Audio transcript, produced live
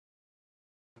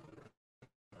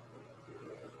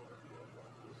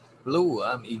Hello,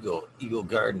 I'm Eagle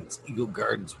Gardens, Eagle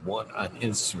Gardens 1 on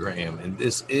Instagram, and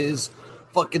this is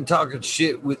fucking Talking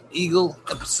Shit with Eagle,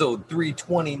 episode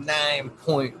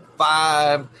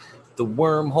 329.5, The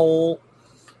Wormhole.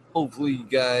 Hopefully, you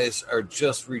guys are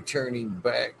just returning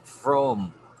back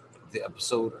from the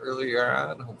episode earlier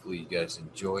on. Hopefully, you guys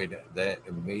enjoyed that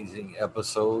amazing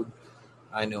episode.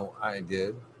 I know I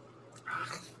did.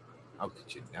 How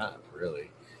could you not, really?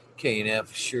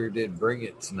 K&F sure did bring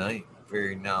it tonight.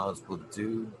 Very knowledgeable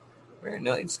dude. Very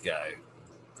nice guy.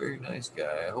 Very nice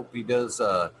guy. I hope he does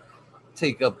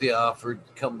take up the offer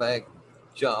to come back,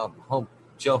 jump,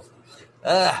 jump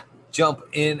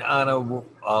in on a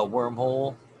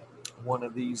wormhole one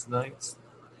of these nights.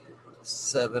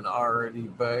 7 already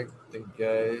back. The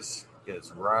guys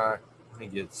gets rock. He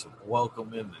gets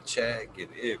welcome in the chat.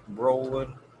 Get it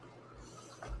rolling.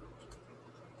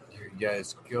 Here you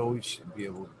guys go. We should be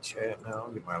able to chat now.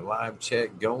 Get my live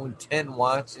chat going. 10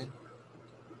 watching.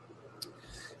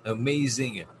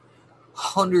 Amazing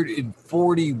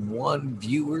 141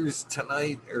 viewers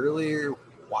tonight earlier.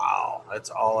 Wow,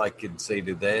 that's all I can say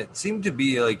to that. It seemed to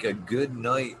be like a good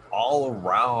night all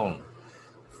around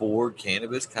for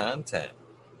cannabis content.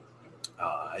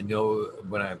 I know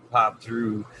when I popped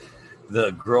through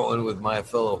the growing with my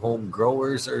fellow home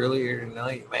growers earlier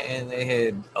tonight, man, they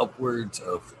had upwards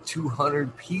of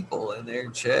 200 people in their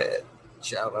chat.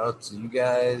 Shout out to you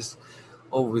guys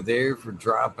over there for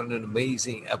dropping an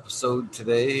amazing episode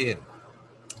today,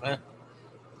 and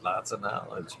lots of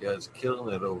knowledge. You guys are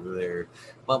killing it over there.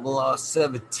 Mama Lost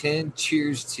 710,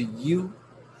 cheers to you.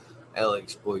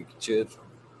 Alex Boykichit,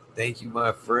 thank you,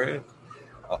 my friend.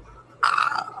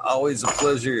 Always a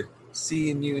pleasure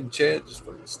seeing you in chat. Just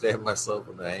want to stab myself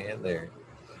in the hand there.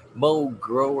 Mo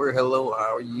Grower, hello,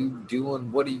 how are you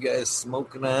doing? What are you guys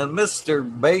smoking on? Mr.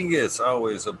 Bengus,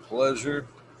 always a pleasure.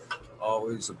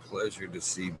 Always a pleasure to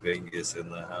see Bengus in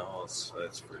the house,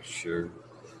 that's for sure.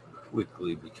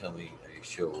 Quickly becoming a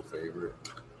show favorite.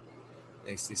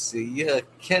 Nice to see you.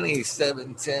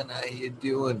 Kenny710, how you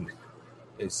doing?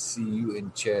 I see you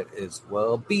in chat as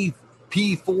well.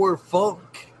 P4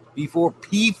 Funk.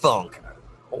 B4P Funk.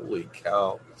 Holy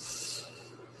cow.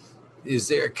 Is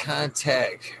there a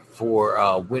contact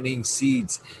for winning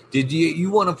seeds? Did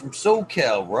you want them from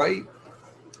SoCal, right?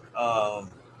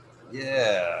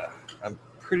 Yeah, I'm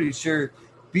pretty sure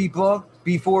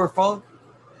B4 Funk.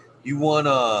 You want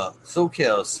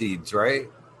SoCal seeds, right?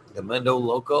 The Mendo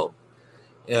Loco.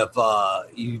 If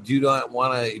you do not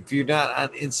want to, if you're not on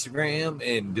Instagram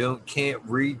and can't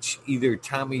reach either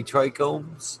Tommy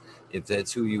Trichomes, if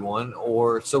that's who you want,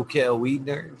 or SoCal Weed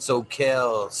Nerd,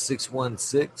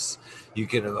 SoCal616, you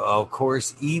can of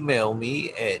course email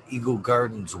me at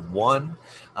EagleGardens1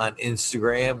 on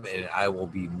Instagram, and I will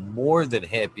be more than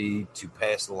happy to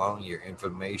pass along your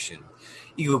information.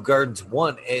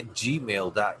 EagleGardens1 at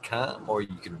gmail.com, or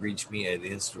you can reach me at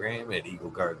Instagram at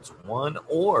EagleGardens1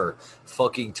 or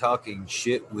fucking talking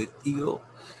shit with Eagle.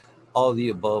 All the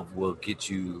above will get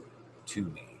you to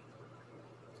me.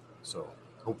 So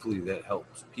hopefully that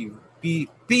helps. P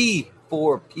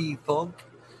for P Funk.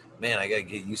 Man, I gotta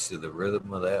get used to the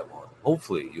rhythm of that one.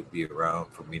 Hopefully you'll be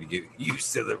around for me to get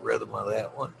used to the rhythm of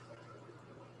that one.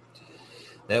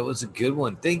 That was a good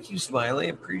one. Thank you, Smiley.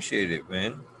 I appreciate it,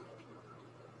 man.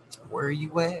 Where are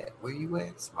you at? Where you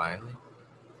at, Smiley?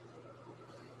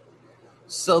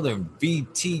 Southern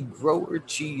VT Grower,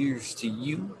 cheers to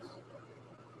you.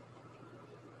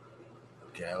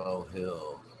 Gallow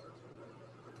Hill.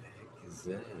 What the heck is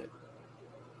that?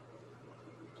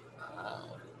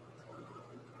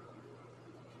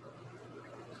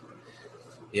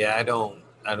 Yeah, I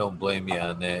don't blame you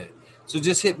on that. So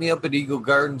just hit me up at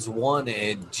EagleGardens1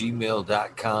 at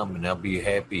gmail.com, and I'll be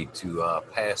happy to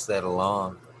pass that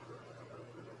along.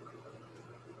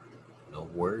 No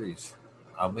worries.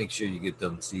 I'll make sure you get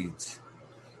them seeds.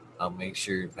 I'll make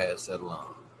sure you pass that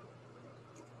along.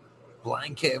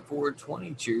 Blind Cat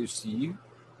 420, cheers to you.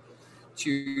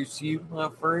 Cheers to you, my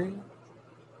friend.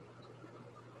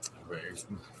 Where's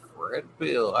Red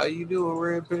Pill? How you doing,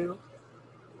 Red Pill?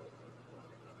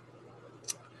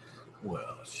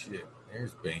 Well, shit.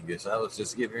 There's Bingus. I was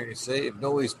just getting ready to say, if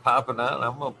nobody's popping out,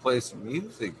 I'm going to play some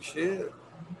music. Shit.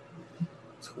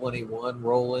 21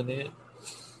 rolling in.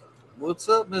 What's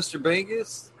up, Mr.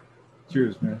 Bingus?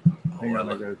 Cheers, man. Hang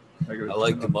on, I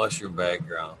like the mushroom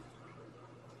background.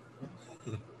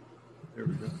 There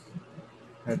we go.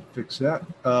 Had to fix that.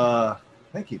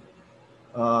 Thank you.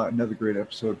 Another great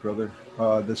episode, brother.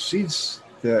 The seeds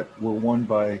that were won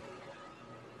by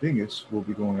Bingus will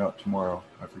be going out tomorrow.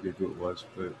 I forget who it was,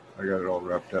 but I got it all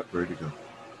wrapped up, ready to go.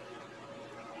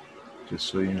 Just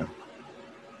so you know.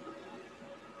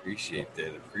 Appreciate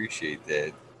that. Appreciate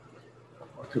that.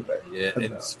 I'll come back. Yeah.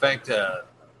 In fact,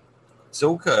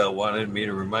 Soka wanted me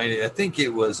to remind you. I think it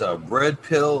was Red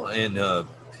Pill and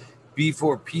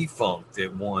B4P Funk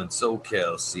that won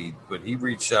SoCal seed, but he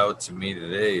reached out to me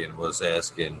today and was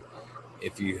asking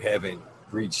if you haven't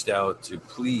reached out to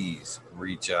please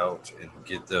reach out and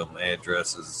get them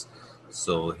addresses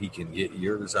so he can get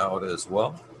yours out as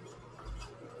well.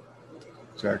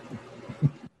 Exactly.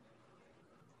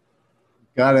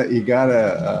 You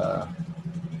gotta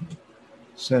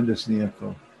send us the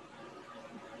info.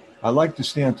 I like to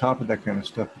stay on top of that kind of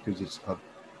stuff because it's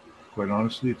quite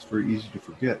honestly, it's very easy to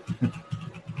forget.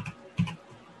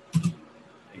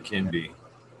 It can be.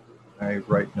 I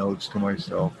write notes to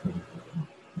myself, and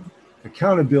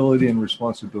accountability and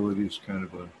responsibility is kind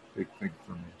of a big thing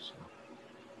for me. So,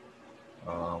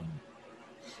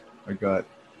 I got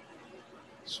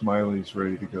Smiley's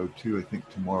ready to go too. I think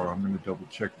tomorrow. I'm going to double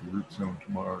check the root zone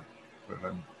tomorrow, but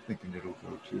I'm thinking it'll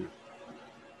go too.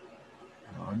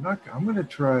 I'm going to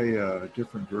try a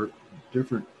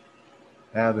different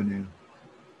avenue,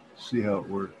 see how it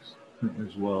works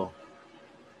as well,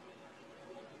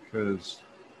 because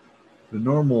the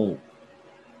normal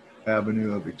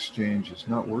avenue of exchange is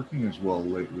not working as well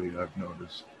lately. I've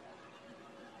noticed.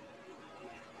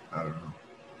 I don't know.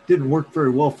 Didn't work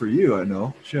very well for you, I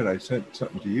know. Shit, I sent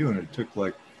something to you and it took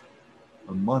like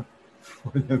a month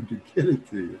for them to get it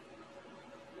to you.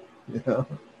 You know?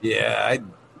 Yeah,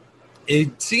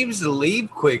 it seems to leave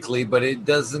quickly, but it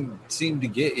doesn't seem to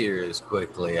get here as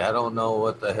quickly. I don't know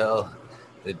what the hell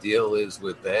the deal is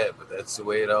with that, but that's the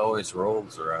way it always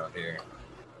rolls around here.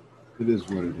 It is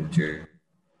what it is.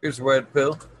 Here's Red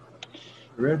Pill.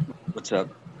 Red? What's up?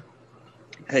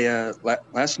 Hey,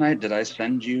 last night, did I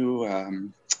send you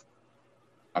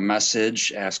a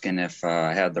message asking if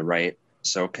I had the right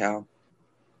SoCal?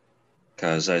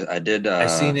 Because I did. I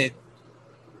seen it.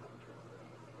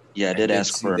 Yeah, I did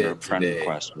ask for a friend today.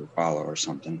 request or follow or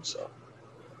something. So.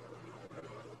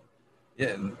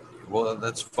 Yeah, well,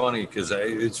 that's funny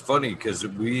because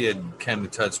we had kind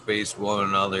of touched base with one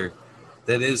another.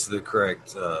 That is the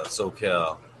correct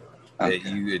SoCal that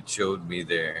you had showed me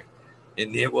there.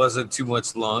 And it wasn't too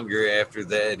much longer after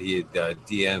that. He had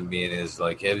DM'd me and is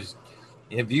like,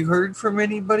 have you heard from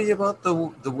anybody about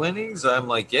the winnings? I'm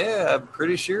like, yeah, I'm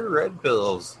pretty sure Red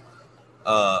Pill's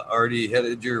already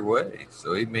headed your way.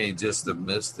 So he may just have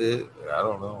missed it. I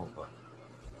don't know. But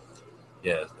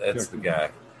yeah, that's the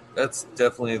guy. That's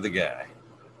definitely the guy.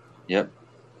 Yep.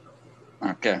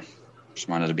 Okay. Just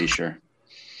wanted to be sure.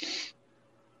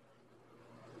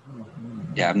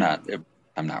 Yeah,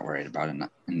 I'm not worried about it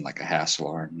in like a hassle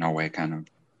or no way kind of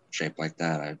shape like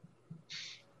that.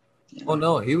 Oh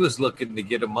no, he was looking to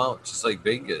get him out just like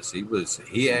Bingus.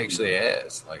 He actually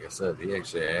asked, like I said,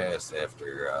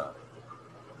 after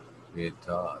we had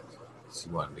talked. He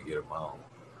wanted to get him out.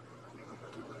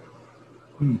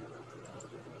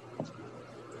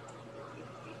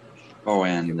 Oh,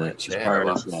 and as far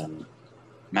as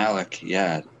Malik,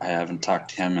 yeah, I haven't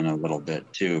talked to him in a little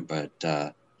bit too, but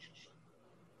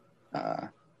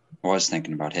I was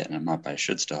thinking about hitting him up. I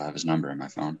should still have his number in my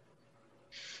phone.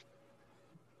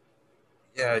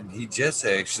 Yeah, he just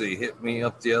actually hit me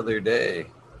up the other day,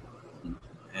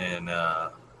 and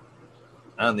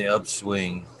on the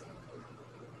upswing,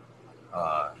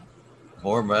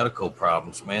 more medical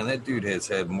problems. Man, that dude has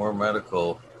had more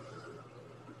medical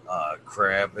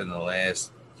crap in the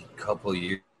last couple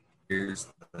years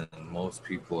than most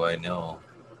people I know.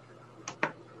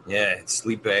 Yeah,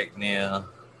 sleep apnea,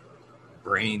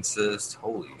 brain cyst,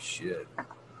 holy shit.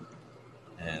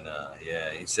 And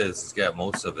yeah, he says he's got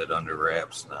most of it under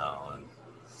wraps now and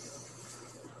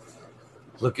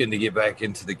looking to get back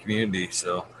into the community.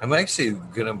 So I'm actually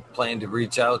going to plan to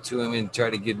reach out to him and try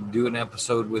to do an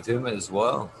episode with him as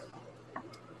well.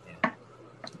 Yeah.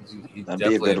 He's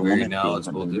definitely a very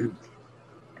knowledgeable dude.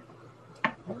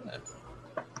 Yeah.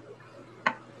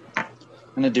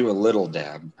 I'm going to do a little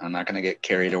dab. I'm not going to get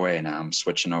carried away now. I'm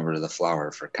switching over to the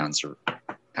flower for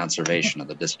conservation of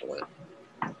the distillate.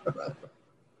 But,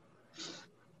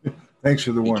 thanks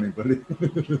for the warning, buddy.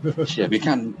 Yeah,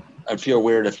 I'd feel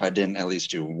weird if I didn't at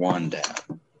least do one dab.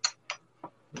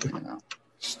 You know.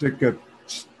 Stick up.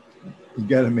 You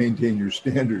got to maintain your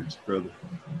standards, brother.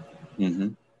 Mm-hmm.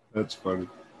 That's funny.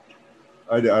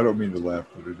 I don't mean to laugh,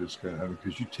 but it is kind of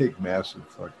because you take massive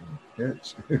fucking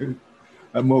hits.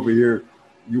 I'm over here.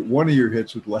 One of your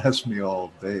hits would last me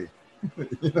all day.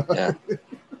 You know? Yeah.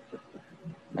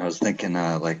 I was thinking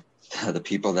like the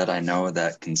people that I know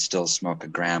that can still smoke a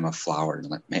gram of flower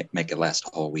and make it last a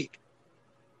whole week.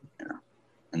 You know?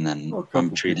 And then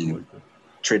I'm treating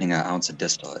an ounce of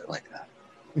distillate like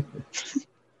that.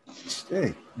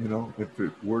 Hey, if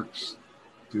it works,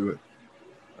 do it.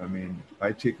 I mean,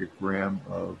 I take a gram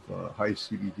of high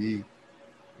CBD,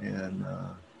 and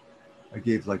I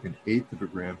gave like an eighth of a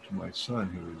gram to my son,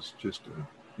 who is just a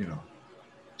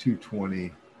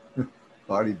 220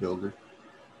 bodybuilder,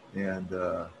 and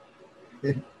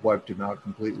it wiped him out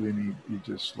completely, and he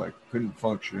just like couldn't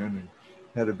function and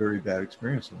had a very bad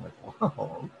experience. I'm like,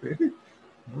 wow, okay,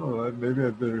 well, maybe I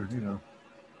better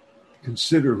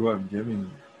consider who I'm giving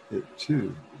it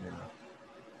to.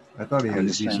 I thought he I'm had a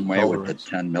the same decent way with the tolerance.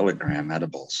 10 milligram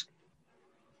edibles.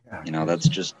 Yeah, That's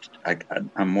just,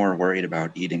 I'm more worried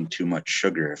about eating too much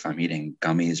sugar if I'm eating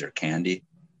gummies or candy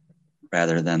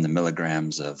rather than the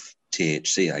milligrams of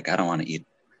THC. Like, I don't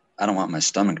want my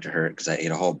stomach to hurt because I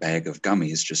ate a whole bag of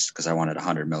gummies just because I wanted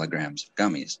 100 milligrams of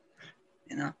gummies,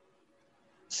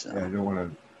 So, yeah, I don't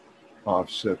want to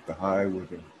offset the high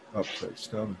with an upset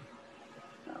stomach.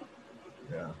 No.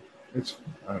 Yeah,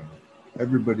 I don't know.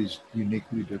 Everybody's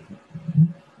uniquely different,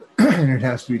 and it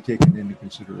has to be taken into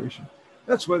consideration.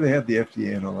 That's why they have the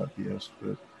FDA and all that BS.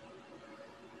 But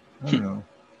I don't know.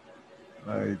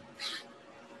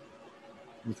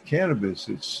 With cannabis,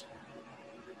 it's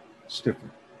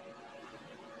different.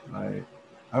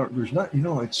 There's not,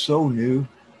 it's so new.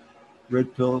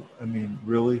 Red pill. I mean,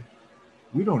 really,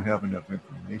 we don't have enough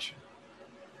information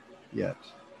yet.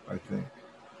 I think,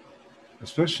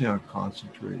 especially on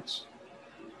concentrates.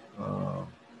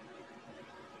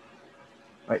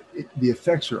 The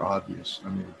effects are obvious. I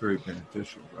mean, very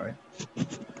beneficial, right?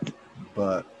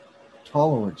 But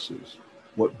tolerances,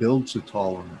 what builds a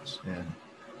tolerance, and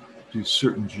do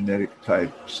certain genetic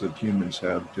types of humans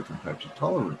have different types of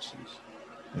tolerances?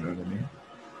 You know what I mean?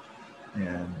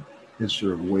 And is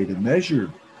there a way to measure?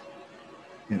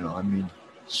 I mean,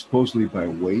 supposedly by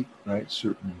weight, right?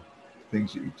 Certain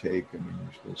things that you take. I mean,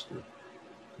 you're supposed to,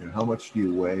 how much do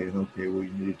you weigh? And okay, well,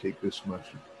 you need to take this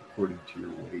much according to your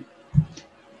weight.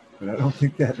 But I don't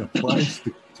think that applies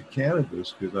to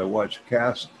cannabis, because I watched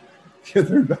Cass the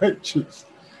other night just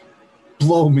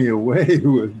blow me away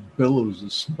with billows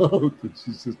of smoke. It's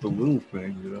just a little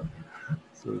thing,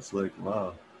 So it's like,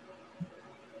 wow.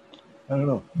 I don't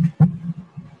know.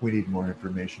 We need more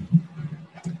information.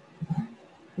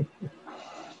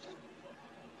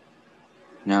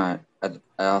 I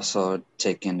also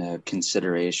take into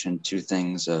consideration two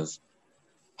things of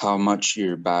how much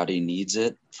your body needs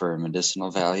it for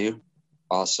medicinal value.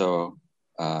 Also,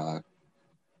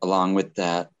 along with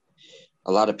that,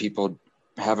 a lot of people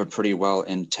have a pretty well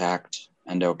intact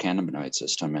endocannabinoid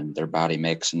system, and their body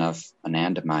makes enough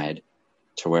anandamide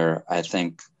to where I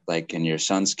think, like in your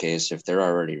son's case, if they're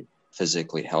already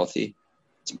physically healthy,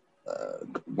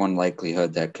 one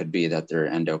likelihood that could be that their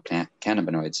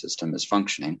endocannabinoid system is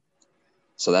functioning.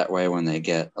 So that way, when they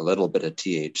get a little bit of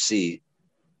THC,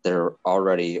 they're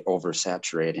already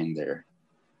oversaturating their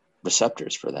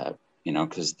receptors for that,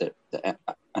 because the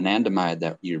anandamide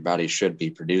that your body should be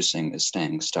producing is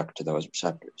staying stuck to those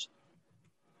receptors.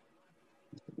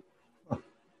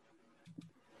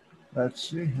 I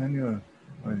knew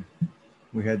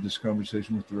we had this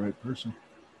conversation with the right person.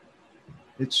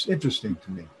 It's interesting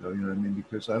to me, though, you know what I mean?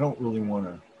 Because I don't really want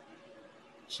to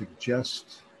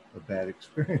suggest a bad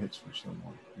experience for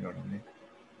someone, you know what I mean?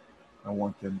 I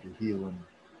want them to heal and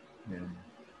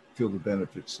feel the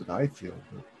benefits that I feel,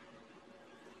 but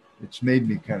it's made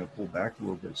me kind of pull back a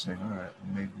little bit, saying, all right,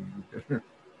 maybe we better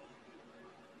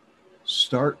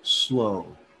start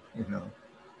slow,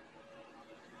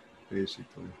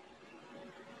 basically.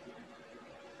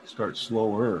 Start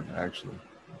slower, actually,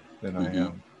 than I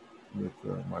am with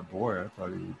my boy. I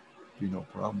thought he would be no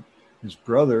problem. His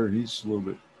brother, he's a little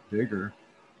bit bigger.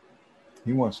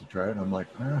 He wants to try it. I'm like,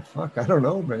 fuck, I don't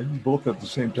know, man. You both have the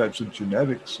same types of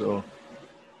genetics, so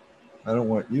I don't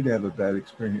want you to have a bad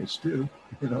experience too,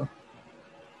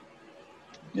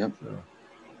 Yep. So,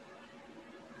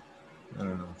 I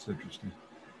don't know. It's interesting.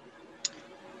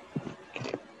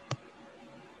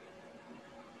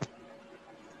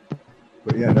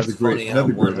 But yeah, another great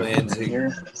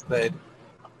bad.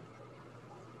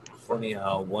 Funny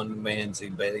how one man's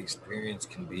bad experience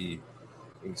can be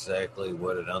exactly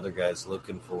what another guy's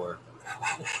looking for.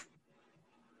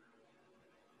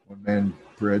 One man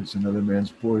breeds another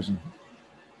man's poison.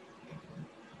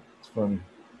 It's funny.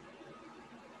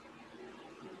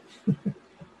 I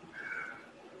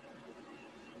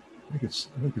think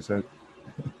it's that.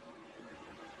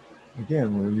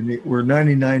 Again, we're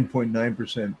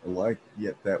 99.9% alike,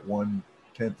 yet that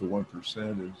 1/10 of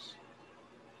 1% is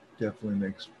definitely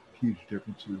makes huge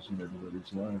differences in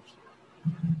everybody's lives.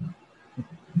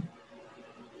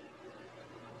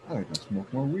 I gotta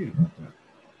smoke more weed about that.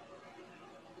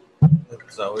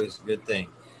 That's always a good thing.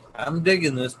 I'm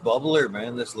digging this bubbler,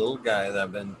 man. This little guy that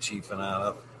I've been chiefing out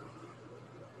of.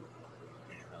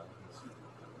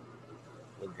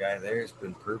 Little guy there has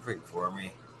been perfect for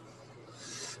me.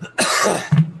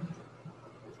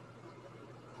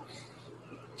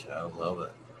 I love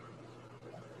it.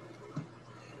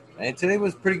 And today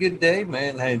was a pretty good day,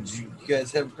 man. Did you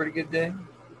guys have a pretty good day?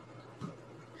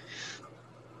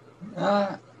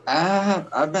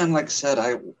 I've been, like I said,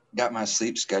 I got my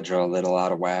sleep schedule a little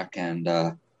out of whack, and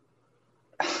I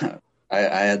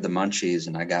had the munchies,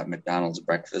 and I got McDonald's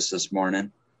breakfast this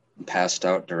morning and passed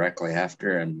out directly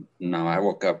after, and no, I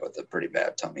woke up with a pretty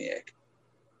bad tummy ache.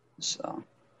 So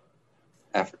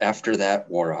after that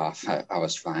wore off, I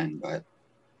was fine, but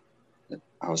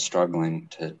I was struggling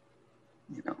to,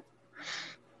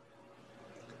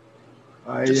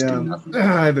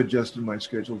 I've adjusted my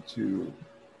schedule to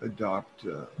adopt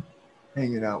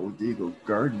hanging out with Eagle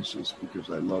Gardens just because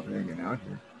I love hanging out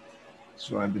here.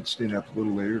 So I've been staying up a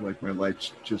little later, like my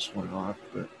lights just went off,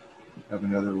 but I have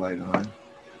another light on.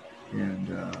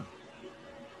 And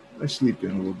I sleep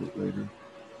in a little bit later.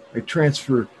 I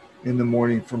transfer in the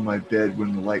morning from my bed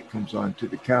when the light comes on to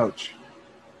the couch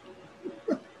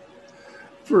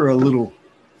for a little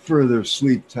further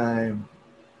sleep time.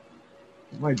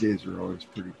 My days are always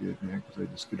pretty good, man, because I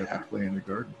just get up and play in the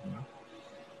garden.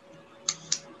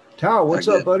 Tao, what's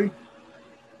up, buddy?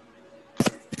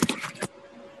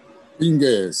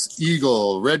 Bingus,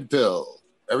 Eagle, Red Pill,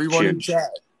 everyone in Cheers. chat.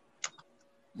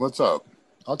 What's up?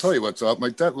 I'll tell you what's up. My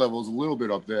debt level's a little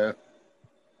bit up there.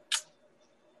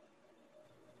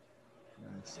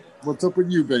 Nice. What's up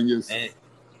with you, Bingus? Hey.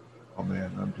 Oh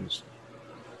man, I'm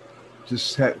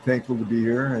just thankful to be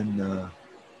here and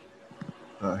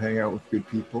hang out with good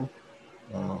people.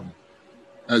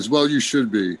 As well you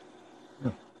should be.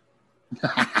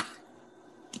 Yeah.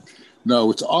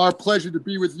 No, it's our pleasure to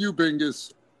be with you,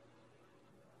 Bingus.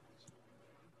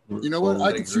 You know what?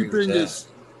 I can see Bingus.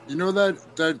 You know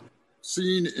that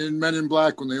scene in Men in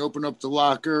Black when they open up the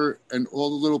locker and all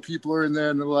the little people are in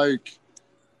there and they're like,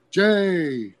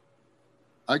 Jay.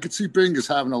 I could see Bingus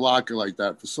having a locker like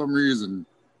that for some reason.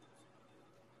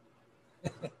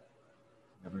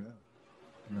 Never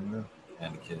know.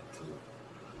 And a kid too.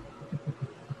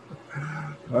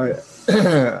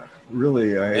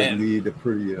 Really, I lead a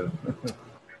pretty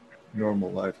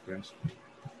normal life, guys.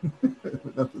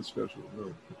 Nothing special,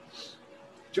 really.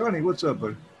 Johnny, what's up,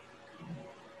 buddy?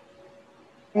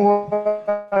 What's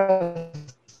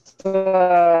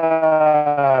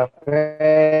up?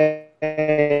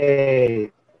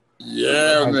 Hey.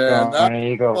 Yeah, How's man. There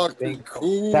you go. Fucking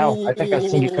cool. Sal, I think I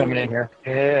see you coming in here.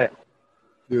 Yeah.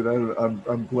 Dude,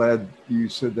 I'm glad you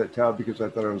said that, Tal, because I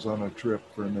thought I was on a trip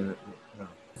for a minute. No.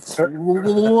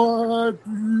 What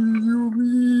do you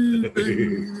mean?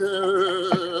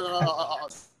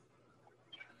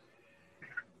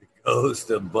 Ghost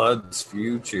of Bud's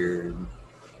future.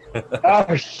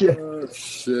 Oh, shit. Oh,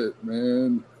 shit,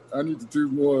 man. I need to do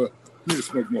more. I need to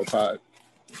smoke more pot.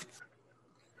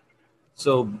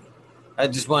 So I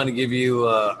just want to give you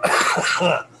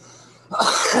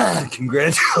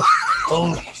congratulations.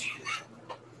 Holy shit.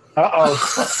 Uh-oh.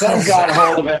 Sam got a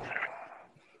hold of it.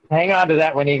 Hang on to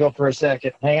that one, Eagle, for a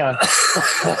second. Hang on.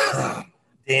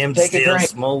 Damn, Take a still drink.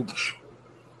 smoke.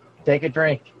 Take a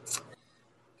drink.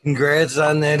 Congrats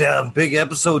on that big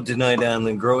episode tonight on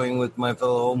the Growing with My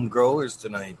Fellow Home Growers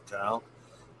tonight, Tal.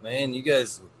 Man, you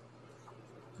guys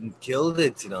killed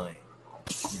it tonight.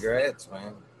 Congrats,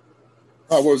 man.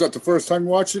 Oh, what was that the first time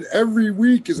watching? Every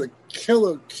week is a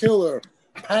killer,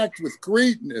 packed with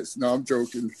greatness. No, I'm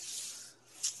joking.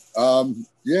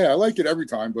 Yeah, I like it every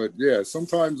time, but yeah,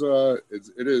 sometimes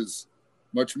it is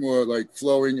much more like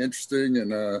flowing, interesting,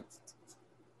 and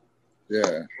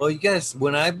yeah. Well, you guys,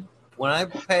 when I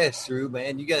passed through,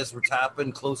 man, you guys were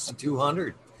topping close to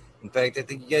 200. In fact, I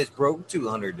think you guys broke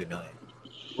 200 tonight.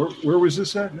 Where was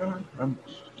this at? No,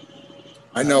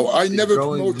 I know. I never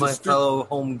Growing promote with my fellow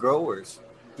home growers.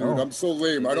 Dude, I'm so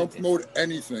lame. I don't promote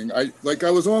anything. I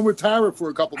was on with Tara for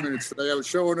a couple minutes today. I was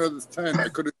showing her this 10. I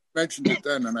could have mentioned it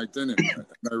then, and I didn't. And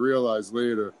I realized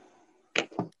later.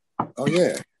 Oh,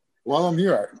 yeah. While I'm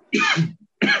here.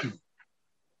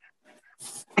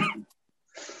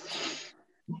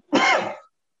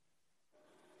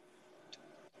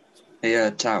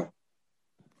 Hey, Tao.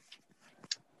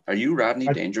 Are you Rodney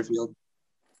Dangerfield?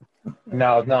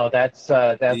 No, that's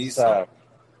Diesel.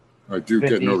 I do Vin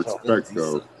get no Diesel. respect,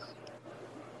 though.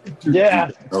 yeah.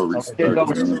 No respect. No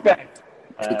man. respect.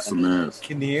 Kick some ass. I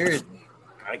can hear it.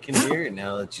 I can hear it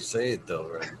now that you say it, though,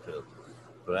 right?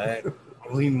 But I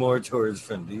lean more towards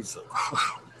Vin Diesel.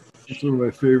 it's one of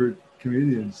my favorite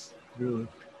comedians, really.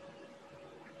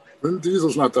 Vin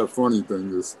Diesel's not that funny,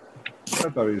 Dingus. I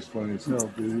thought he was funny as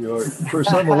hell, dude. Of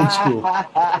course, I'm old school.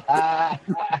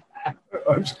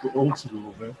 I'm old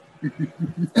school, man.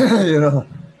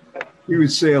 He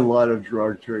would say a lot of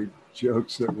derogatory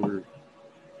jokes that were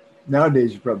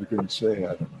nowadays you probably couldn't say.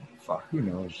 I don't know. Fuck, who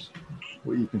knows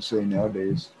what you can say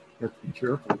nowadays? You have to be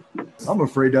careful. I'm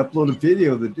afraid to upload a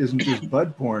video that isn't just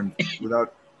bud porn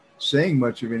without saying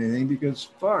much of anything because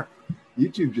fuck,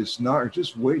 YouTube just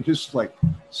like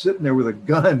sitting there with a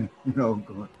gun, going,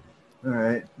 all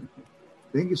right.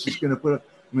 Dingus is going to put up.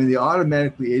 I mean, they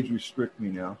automatically age restrict me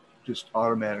now, just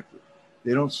automatically.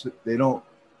 They don't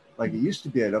like it used to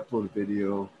be. I'd upload a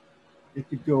video, it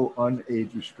could go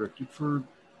unage restricted for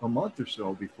a month or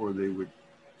so before they would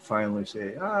finally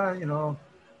say,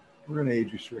 we're going to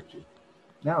age restrict you.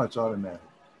 Now it's automatic.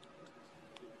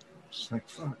 It's like,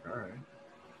 fuck, all right.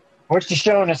 What you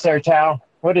showing us there, Tal?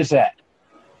 What is that?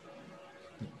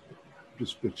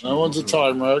 Just bitching. That one's a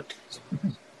time wreck.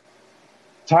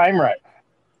 Time wreck.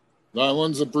 That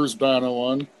one's a Bruce Banner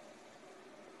one.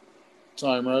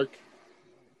 Time wreck.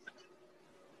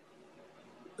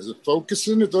 Is it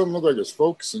focusing? It doesn't look like it's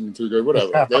focusing too good.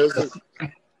 Whatever. There's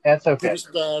That's okay. Bruce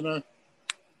Banner.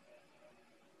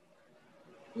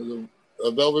 There's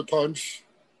a Velvet Punch.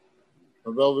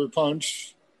 A Velvet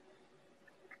Punch.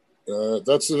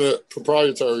 That's a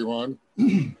proprietary one.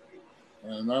 And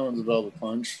that one's a Velvet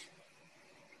Punch.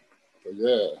 But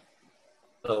yeah.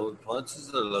 Velvet Punches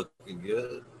are looking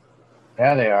good.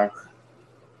 Yeah, they are.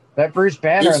 That Bruce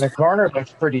Banner in the corner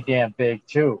looks pretty damn big,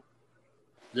 too.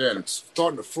 Yeah, and it's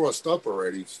starting to frost up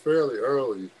already. It's fairly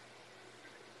early.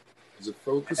 Is it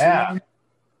focusing? Yeah.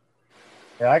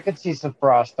 Yeah, I could see some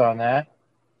frost on that.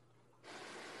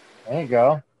 There you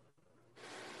go.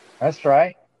 That's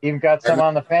right. Even got some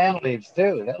on the fan leaves,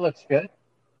 too. That looks good.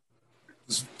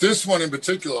 This one in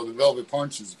particular, the Velvet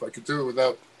Punches, if I could do it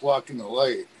without blocking the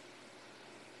light.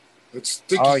 It's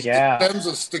sticky. Oh, yeah. The stems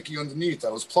are sticky underneath. I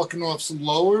was plucking off some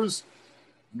lowers.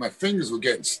 And my fingers were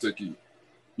getting sticky.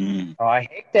 Mm. Oh, I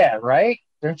hate that, right?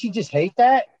 Don't you just hate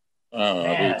that?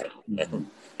 I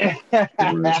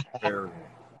Terrible.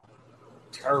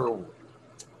 Terrible.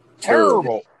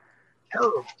 Terrible.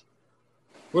 Terrible.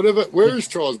 Whatever. Where is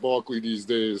Charles Barkley these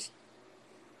days?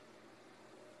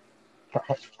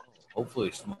 Hopefully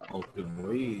he's smoking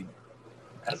weed.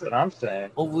 That's what I'm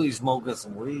saying. Hopefully he's smoking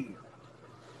some weed.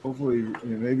 Hopefully,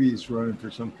 maybe he's running for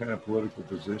some kind of political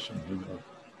position. Who knows?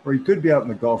 Or he could be out in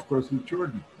the golf course with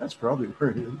Jordan. That's probably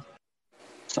where he is.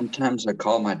 Sometimes I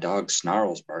call my dog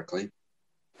Snarls Barkley.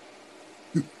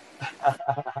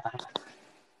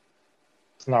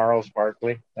 Snarls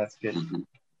Barkley. That's good. Mm-hmm.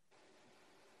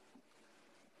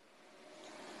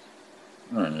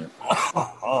 All right.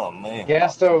 Oh man. Yeah,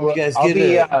 so You guys I'll get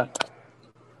be. it.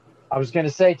 I was going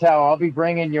to say, Tal, I'll be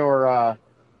bringing your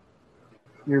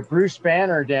Bruce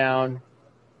Banner down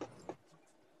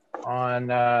on.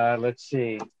 Let's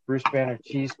see, Bruce Banner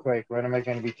Cheesequake. When am I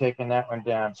going to be taking that one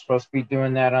down? I'm supposed to be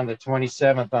doing that on the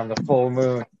 27th on the full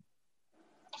moon.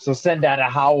 So send out a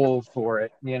howl for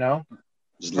it.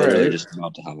 It's literally just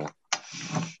about to howl.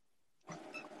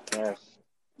 Yes.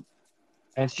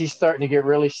 And she's starting to get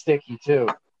really sticky too.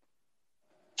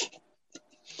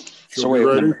 So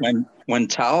wait, when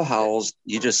Tao howls,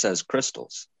 he just says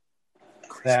crystals.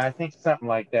 Yeah, I think something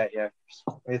like that. Yeah,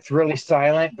 it's really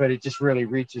silent, but it just really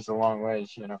reaches a long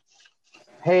ways.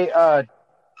 Hey,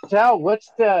 Tal, what's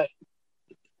the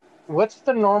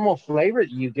normal flavor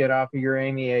that you get off of your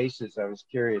Amy Aces? I was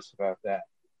curious about that.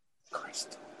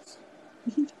 Crystals.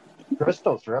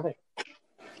 Crystals, really?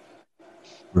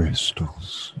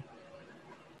 Crystals.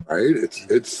 Right?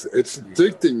 It's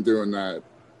addicting doing that.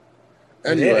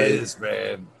 Anyway, It is,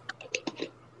 man. It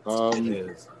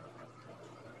is.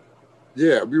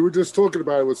 Yeah, we were just talking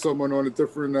about it with someone on a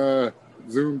different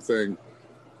Zoom thing.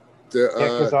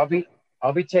 Because I'll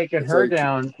be taking her like,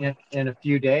 down in a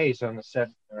few days on the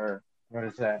 7th, or what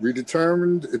is that?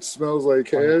 Redetermined. It smells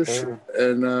like hash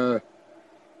and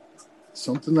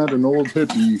something that an old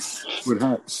hippie would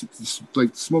have,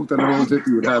 like smoke that an old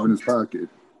hippie would have in his pocket.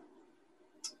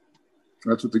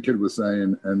 That's what the kid was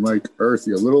saying, and like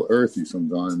earthy, a little earthy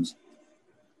sometimes.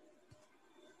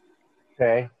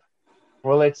 Okay.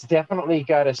 Well, it's definitely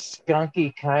got a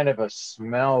skunky kind of a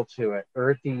smell to it,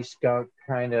 earthy skunk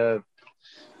kind of.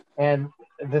 And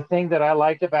the thing that I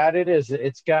liked about it is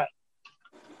it's got.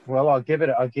 Well, I'll give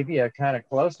you a kind of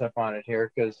close up on it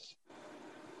here because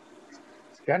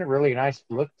it's got a really nice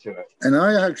look to it. And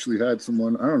I actually had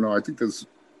someone. I don't know. I think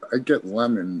I get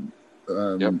lemon.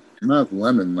 Yep. Not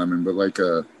lemon, but like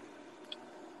a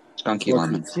Skunky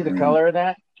lemon. See the color of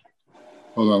that?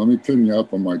 Hold on, let me pin you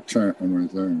up on my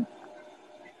thing.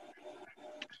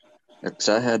 Because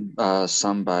I had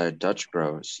some by Dutch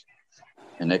Bros,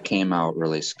 and it came out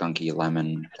really skunky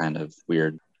lemon, kind of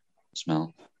weird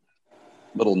smell.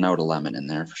 Little note of lemon in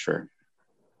there for sure.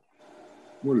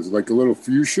 What is it, like a little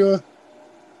fuchsia?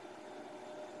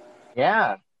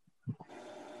 Yeah.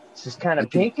 It's just kind of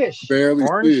pinkish. Barely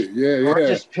orange, see it. Yeah, or yeah.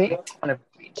 just pink, kind of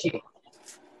peachy.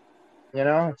 You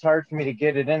know, it's hard for me to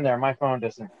get it in there. My phone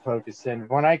doesn't focus in.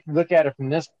 When I look at it from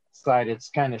this side, it's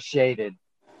kind of shaded.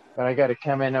 But I got to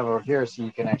come in over here so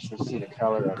you can actually see the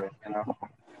color of it, you know.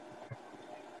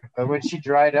 But when she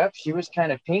dried up, she was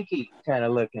kind of pinky kind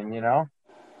of looking, you know.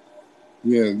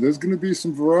 Yeah, there's going to be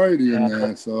some variety in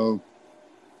there, so.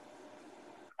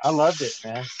 I loved it,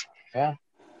 man. Yeah.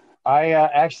 I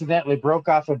accidentally broke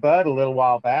off a bud a little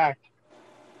while back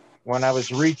when I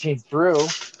was reaching through,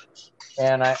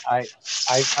 and I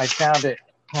found it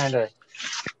kind of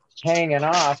hanging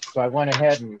off, so I went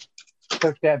ahead and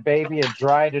took that baby and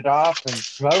dried it off and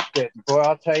smoked it. Boy,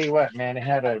 I'll tell you what, man, it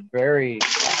had a very,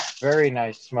 very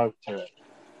nice smoke to it.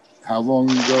 How long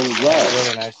ago was that?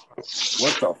 Really nice.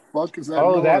 What the fuck is that?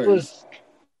 Oh, noise? that was,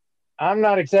 I'm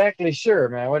not exactly sure,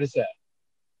 man. What is that?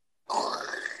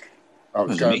 Oh,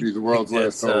 it's got to be the world's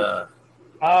last hope.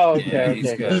 Oh, okay.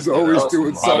 He's always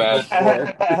doing something.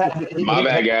 My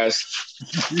bad, guys.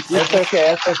 That's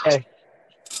okay. That's okay.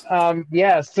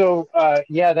 Yeah. So,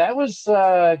 that was,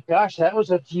 that was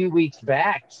a few weeks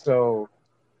back. So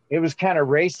it was kind of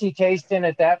racy tasting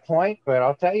at that point, but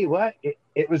I'll tell you what,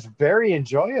 it was very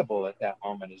enjoyable at that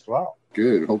moment as well.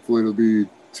 Good. Hopefully it'll be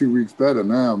 2 weeks better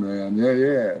now, man.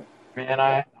 Yeah. Man,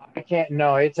 I can't,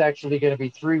 no, it's actually going to be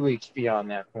 3 weeks beyond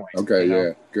that point. Okay. You know?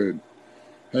 Yeah. Good.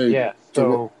 Hey, yeah.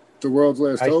 So the world's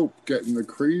last hope getting the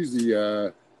crazy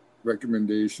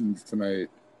recommendations tonight.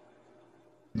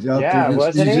 He's out there.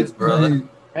 Wasn't he? Brother.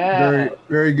 Very,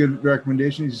 very good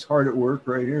recommendation. He's hard at work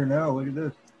right here now. Look at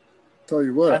this. Tell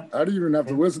you what, I didn't even have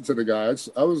to listen to the guy.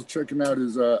 I was checking out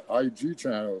his IG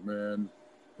channel, man.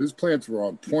 His plants were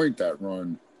on point that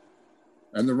run.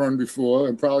 And the run before,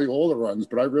 and probably all the runs,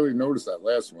 but I really noticed that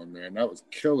last one, man. That was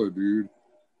killer, dude.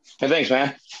 Hey, thanks,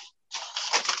 man.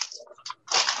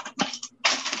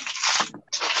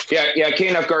 Yeah,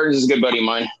 K-Nuff Gardens is a good buddy of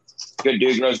mine. Good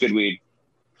dude, grows good weed.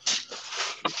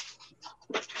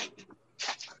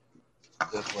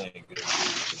 Definitely good.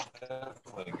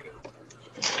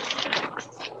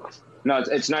 No,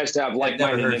 it's nice to have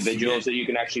like-minded individuals that you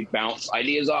can actually bounce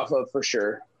ideas off of for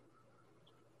sure.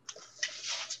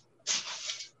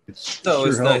 It's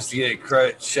nice to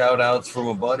get shout outs from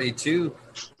a buddy too.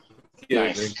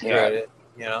 Nice. Credit,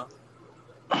 you know.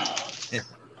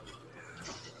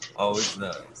 Always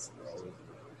nice.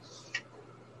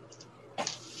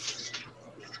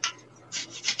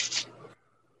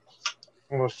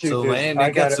 Well, shoot, so, dude, man, they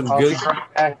got some good.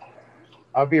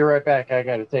 I'll be right back. I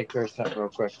got to take care of something real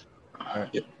quick. All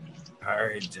right. All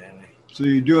right, Jenny. So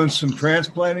you're doing some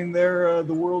transplanting there,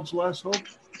 the world's last hope?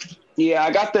 Yeah,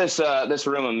 I got this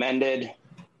room amended.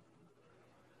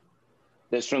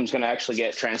 This room's going to actually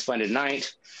get transplanted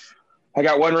tonight. I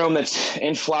got one room that's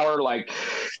in flower, like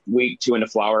week 2 into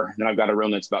flower. Then I've got a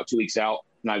room that's about 2 weeks out.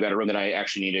 And I've got a room that I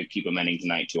actually need to keep amending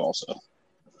tonight too also.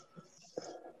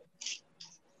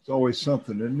 It's always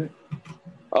something, isn't it?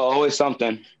 Oh, always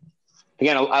something.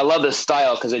 Again, I love this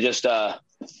style because it just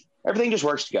everything just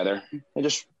works together.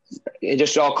 It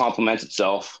just all complements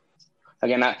itself.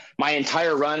 Again, my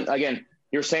entire run. Again,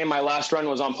 you're saying my last run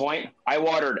was on point. I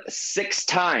watered 6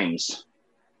 times,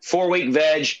 4-week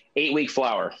veg, 8-week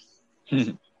flower.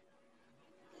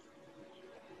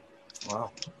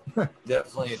 Wow,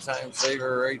 definitely a time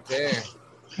saver right there.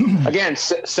 Again,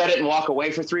 set it and walk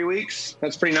away for 3 weeks.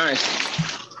 That's pretty nice.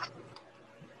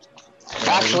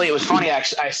 Actually, it was funny.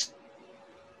 Actually, I set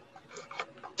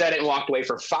it and walked away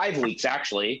for 5 weeks.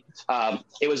 Actually,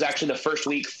 it was actually the first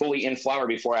week fully in flower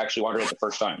before I actually watered it the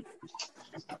first time.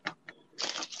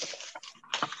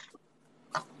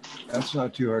 That's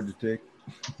not too hard to take.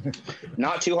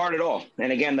 Not too hard at all.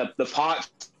 And again, the pot,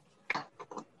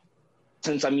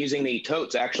 since I'm using the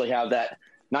totes, actually have that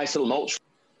nice little mulch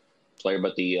layer,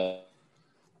 but the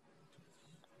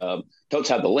totes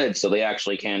have the lid, so they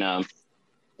actually can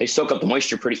they soak up the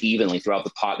moisture pretty evenly throughout the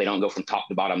pot. They don't go from top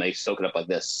to bottom. They soak it up like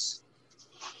this.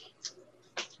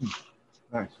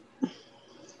 Nice.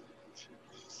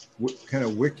 Kind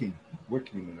of wicking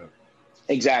it up.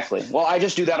 Exactly. Well, I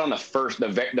just do that on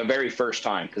the very first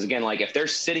time, because again, like if they're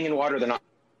sitting in water, they're not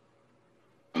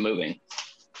moving.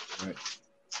 Right.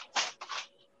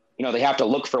 You know, they have to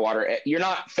look for water. You're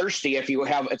not thirsty if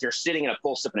you're sitting in a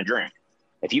pool sipping a drink.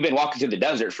 If you've been walking through the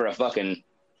desert for a fucking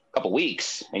couple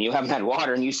weeks and you haven't had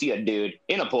water and you see a dude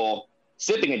in a pool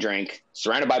sipping a drink,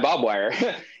 surrounded by barbed wire,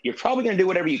 you're probably going to do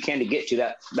whatever you can to get to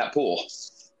that pool.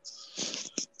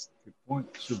 Good point.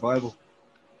 Survival.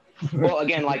 Well,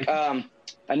 again, like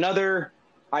another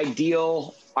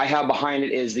ideal I have behind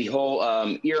it is the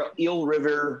whole Eel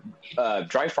River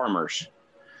dry farmers.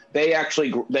 They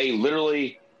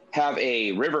literally have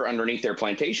a river underneath their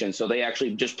plantation, so they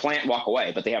actually just plant, walk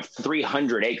away. But they have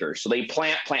 300 acres, so they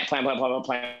plant, and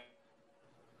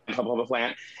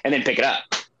then pick it up.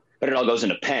 But it all goes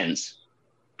into pens.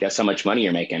 Guess how much money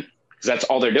you're making? Because that's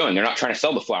all they're doing. They're not trying to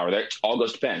sell the flower. It all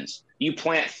goes to pens. You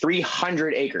plant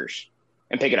 300 acres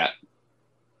and pick it up.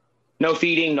 No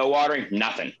feeding, no watering,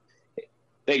 nothing.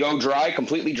 They go dry,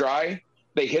 completely dry.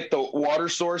 They hit the water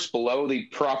source below the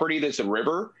property that's a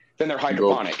river. Then they're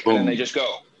hydroponic, and then they just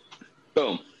go,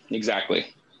 boom. Exactly.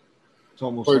 It's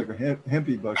almost like a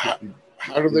hempy bucket.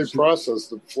 How do they process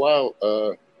the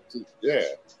flower?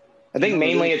 I think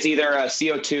mainly it's either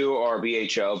CO2 or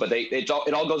BHO, but it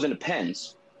all goes into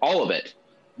pens, all of it.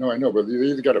 No, I know, but you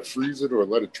either got to freeze it or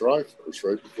let it dry first,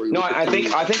 right? Before you I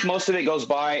think most of it goes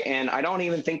by, and I don't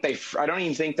even think they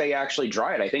actually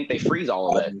dry it. I think they freeze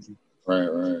all of it.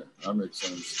 Right. That makes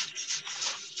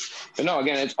sense. But no,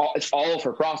 again, it's all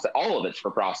for process. All of it's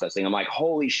for processing. I'm like,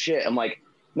 holy shit. I'm like,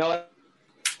 no,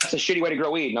 that's a shitty way to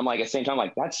grow weed. And I'm like, at the same time,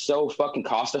 like, that's so fucking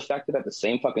cost effective at the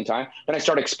same fucking time. Then I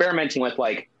start experimenting with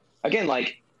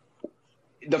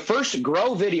the first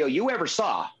grow video you ever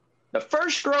saw, the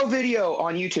first grow video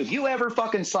on YouTube you ever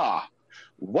fucking saw.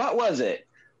 What was it?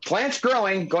 Plants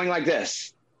growing, going like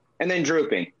this, and then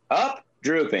drooping, up,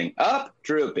 drooping, up,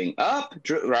 drooping, up,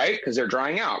 right? Because they're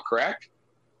drying out, correct?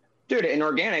 Dude, in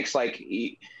organics, like,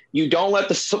 you don't let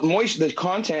the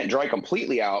content dry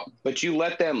completely out, but you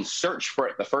let them search for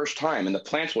it the first time, and the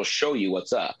plants will show you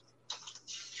what's up.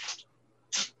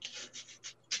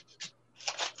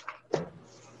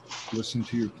 Listen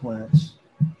to your plants.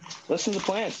 Listen to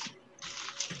plants.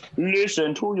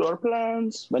 Listen to your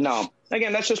plants. But no,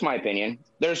 again, that's just my opinion.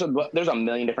 There's a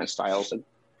million different styles.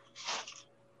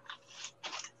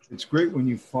 It's great when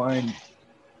you find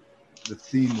the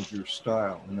theme of your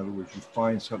style. In other words, you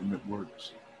find something that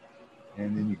works,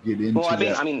 and then you get into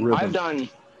rhythm.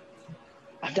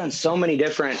 I've done so many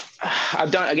different.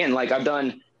 I've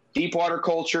done deep water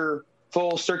culture,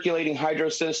 full circulating hydro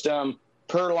system,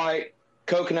 perlite,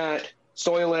 coconut,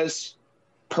 soilless,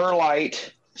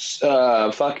 perlite.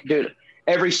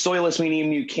 Every soilless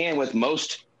medium you can with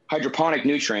most hydroponic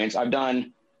nutrients. I've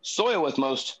done soil with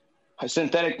most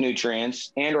synthetic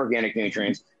nutrients and organic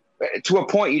nutrients. To a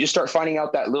point, you just start finding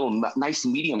out that little nice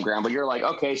medium ground, but you're like,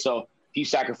 okay, so if you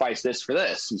sacrifice this for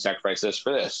this, you sacrifice this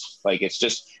for this. Like, it's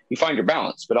just, you find your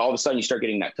balance, but all of a sudden you start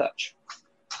getting that touch.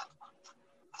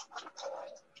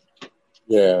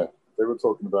 Yeah, they were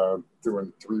talking about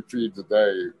doing 3 feeds a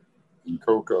day in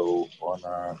cocoa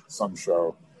on some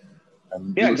show.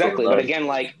 And yeah, exactly. But again,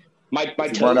 like my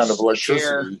toes run out of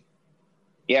electricity,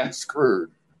 you're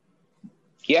screwed.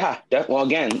 Yeah. Well,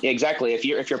 again, exactly. If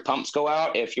your pumps go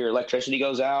out, if your electricity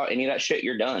goes out, any of that shit,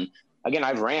 you're done. Again,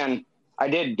 I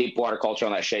did deep water culture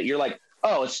on that shit. You're like,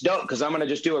 oh, it's dope because I'm going to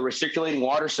just do a recirculating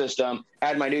water system,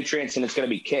 add my nutrients, and it's going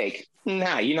to be cake.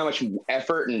 Nah, you know how much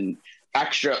effort and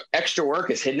extra work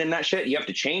is hidden in that shit? You have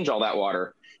to change all that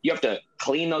water. You have to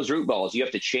clean those root balls. You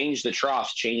have to change the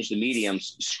troughs, change the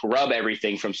mediums, scrub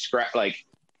everything from scratch. Like,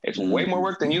 it's way more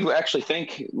work than you actually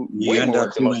think. Way more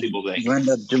work than most people think. You end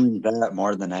up doing that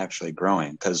more than actually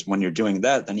growing, because when you're doing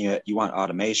that, then you want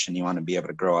automation. You want to be able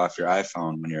to grow off your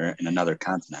iPhone when you're in another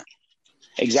continent.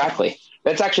 Exactly.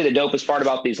 That's actually the dopest part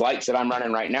about these lights that I'm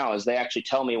running right now is they actually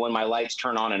tell me when my lights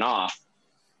turn on and off.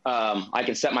 I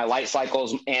can set my light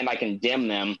cycles and I can dim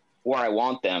them where I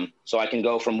want them. So I can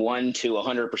go from 1 to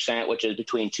 100%, which is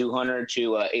between 200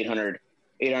 to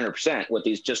 800% with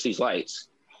these lights.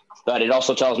 But it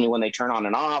also tells me when they turn on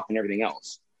and off and everything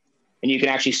else. And you can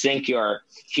actually sync your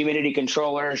humidity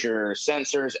controllers, your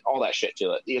sensors, all that shit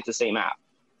to it. It's the same app.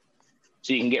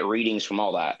 So you can get readings from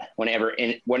all that whenever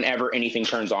anything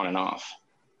turns on and off.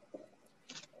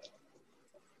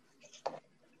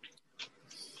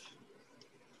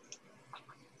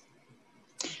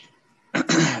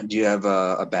 Do you have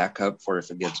a backup for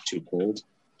if it gets too cold?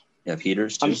 You have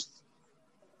heaters too?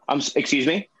 Excuse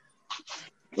me?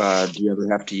 Do you ever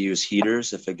have to use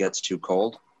heaters if it gets too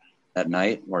cold at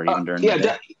night or even during the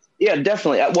day? Yeah,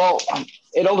 definitely. Well,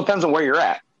 it all depends on where you're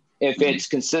at. If it's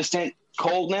consistent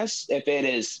coldness, if it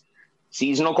is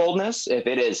seasonal coldness, if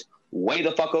it is way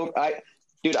the fuck over.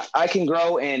 I can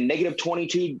grow in negative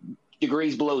 22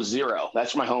 degrees below zero.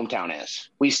 That's where my hometown is.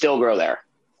 We still grow there.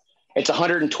 It's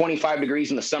 125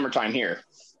 degrees in the summertime here.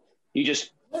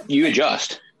 You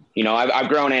adjust. You know, I've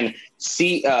grown in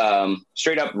straight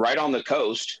up right on the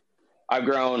coast. I've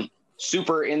grown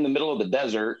super in the middle of the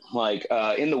desert, like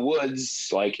in the woods,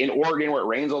 like in Oregon where it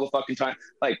rains all the fucking time.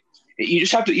 Like you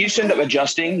just end up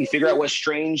adjusting. You figure out what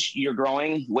strains you're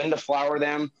growing, when to flower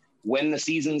them, when the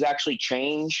seasons actually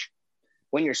change,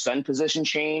 when your sun position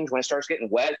change, when it starts getting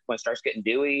wet, when it starts getting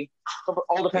dewy.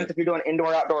 All depends if you're doing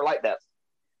indoor, outdoor, light depth.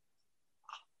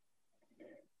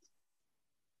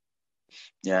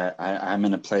 Yeah, I'm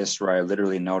in a place where I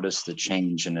literally noticed the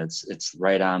change, and it's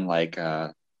right on like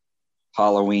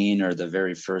Halloween or the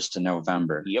very 1st of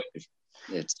November. Yep.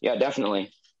 Yeah,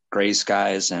 definitely. Gray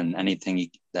skies, and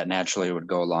anything that naturally would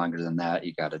go longer than that,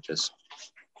 you got to just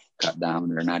cut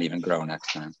down or not even grow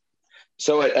next time.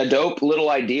 So a dope little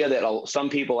idea that some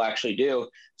people actually do.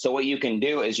 So what you can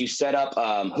do is you set up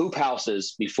hoop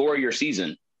houses before your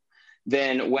season.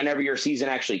 Then whenever your season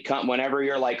actually comes, whenever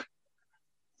you're like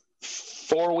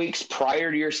 4 weeks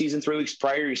prior to your season, 3 weeks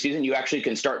prior to your season, you actually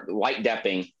can start light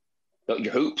depping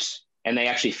your hoops, and they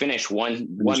actually finish one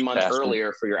month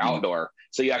earlier for your outdoor.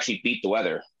 So you actually beat the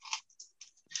weather.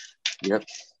 Yep.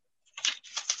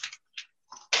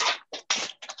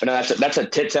 But no, that's a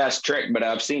tits ass trick, but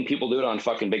I've seen people do it on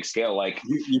fucking big scale, like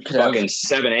you could fucking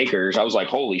 7 acres. I was like,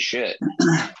 holy shit.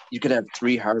 You could have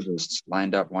 3 harvests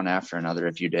lined up one after another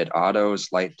if you did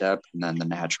autos, light depth, and then the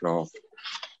natural.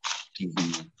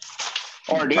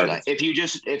 Or dude,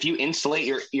 if you insulate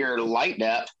your light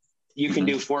depth, you can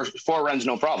do four runs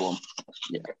no problem.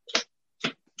 Yeah.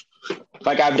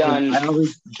 Like I've done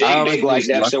big light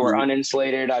depths that were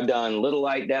uninsulated. I've done little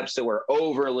light depths that were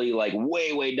overly like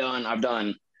way done. I've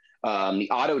done the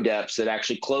auto depths that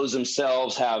actually close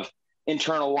themselves, have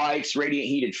internal lights, radiant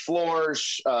heated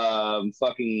floors,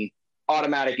 fucking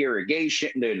automatic irrigation.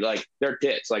 Dude, like they're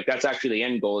tits. Like that's actually the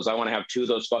end goal is I want to have 2 of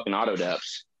those fucking auto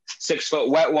depths. 6 foot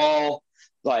wet wall,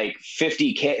 like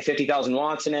 50,000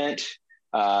 watts in it.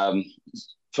 What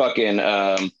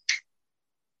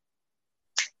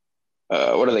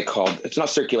are they called? It's not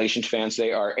circulation fans.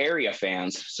 They are area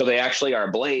fans. So they actually are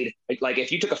a blade. Like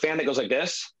if you took a fan that goes like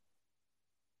this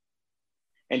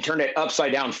and turned it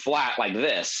upside down flat like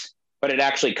this, but it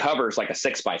actually covers like a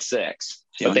 6x6.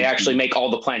 But they actually make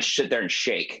all the plants sit there and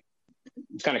shake.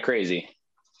 It's kind of crazy.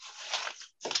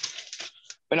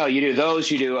 But no, you do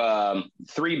those. You do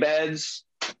 3 beds.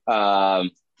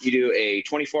 You do a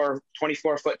 24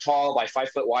 foot tall by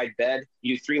 5 foot wide bed.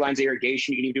 You do 3 lines of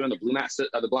irrigation. You can even do in the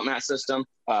blunt mat system.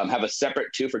 Have a separate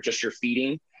 2 for just your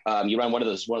feeding. You run one of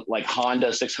those like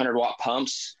Honda 600 watt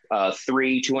pumps,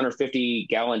 3 250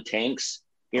 gallon tanks.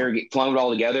 Plumb it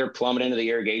all together, plumb it into the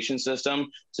irrigation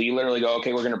system. So you literally go,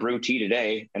 okay, we're going to brew tea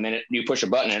today, and then you push a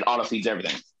button and it auto feeds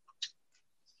everything.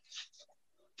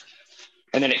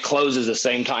 And then it closes the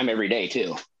same time every day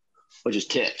too, which is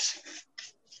tits.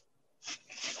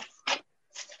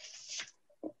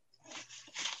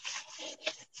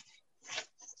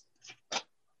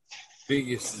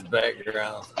 Biggest's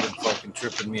background's been fucking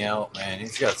tripping me out, man.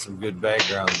 He's got some good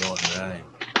background going tonight.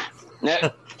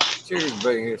 Yeah. Cheers,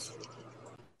 Biggest.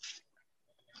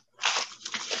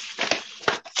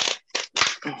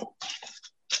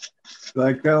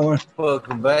 Like that one?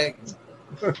 Welcome back.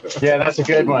 Yeah, that's a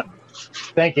good one.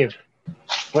 Thank you.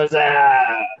 What's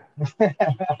that?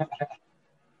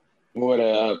 What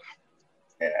up?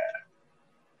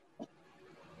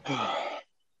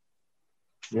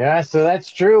 Yeah, so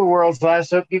that's true. World's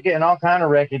Last Hope. You're getting all kind of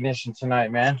recognition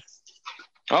tonight, man.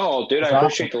 Oh, dude, I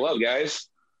appreciate the love, guys.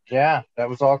 Yeah, that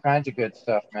was all kinds of good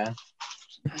stuff, man.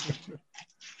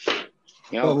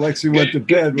 You know, Lexi went to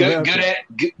bed.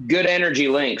 Good energy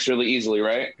links really easily,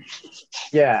 right?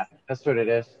 Yeah, that's what it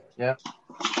is. Yeah.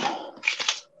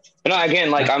 No, again,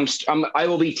 like I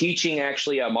will be teaching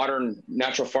actually a modern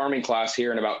natural farming class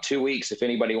here in about 2 weeks. If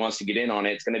anybody wants to get in on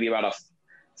it, it's going to be about a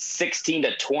 16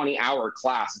 to 20 hour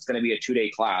class. It's going to be a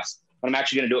 2-day class, but I'm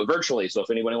actually going to do it virtually. So if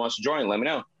anybody wants to join, let me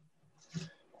know.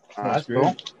 That's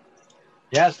cool.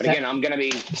 Yes. But again, I'm going to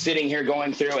be sitting here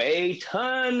going through a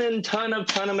ton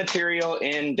of material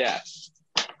in depth.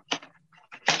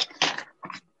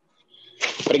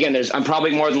 But again, I'm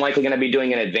probably more than likely going to be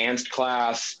doing an advanced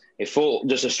class,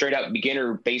 just a straight up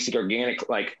beginner, basic organic.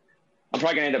 Like I'm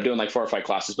probably going to end up doing like 4 or 5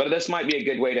 classes, but this might be a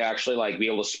good way to actually like be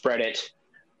able to spread it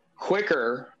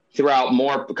quicker throughout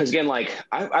more. Because again, like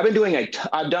I've been doing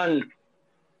I've done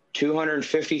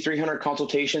 250, 300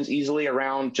 consultations easily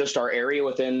around just our area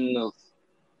within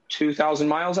 2,000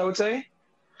 miles, I would say.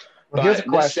 Well, but this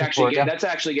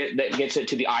that gets it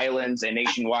to the islands and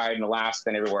nationwide and Alaska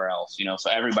and everywhere else, you know, so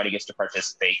everybody gets to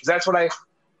participate. Because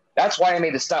That's why I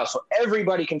made this style. So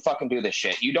everybody can fucking do this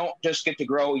shit. You don't just get to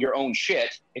grow your own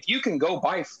shit. If you can go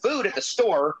buy food at the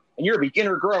store and you're a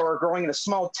beginner grower growing in a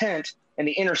small tent in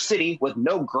the inner city with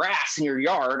no grass in your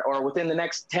yard or within the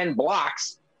next 10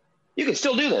 blocks, you can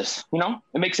still do this. You know,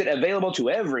 it makes it available to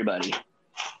everybody.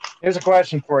 Here's a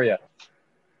question for you.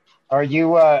 Are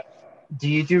you, do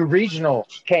you do regional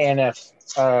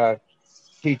KNF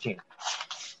teaching?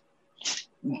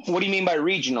 What do you mean by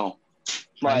regional?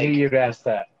 I knew you'd ask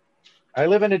that. I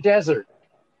live in a desert.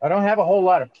 I don't have a whole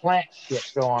lot of plant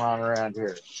shit going on around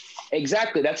here.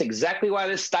 Exactly. That's exactly why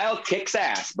this style kicks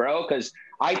ass, bro. Because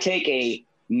I take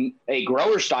a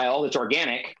grower style that's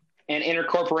organic and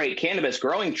incorporate cannabis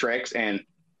growing tricks and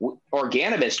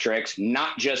Organibus tricks,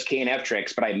 not just KNF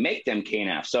tricks, but I make them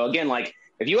KNF. So again, like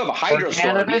if you have a hydro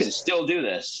store, you can still do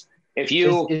this. If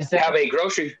you have a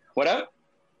grocery, what up?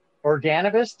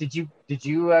 Organibus? Did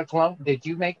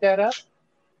you make that up?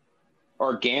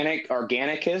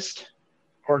 Organicist?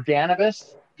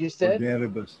 Organibus, you said?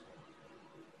 Organibus.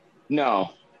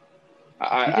 No.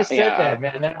 You just said that,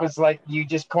 man. That was like you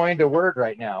just coined a word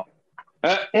right now.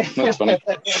 That's funny.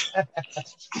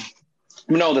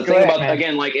 No, the thing about,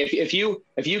 again, like if you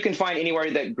can find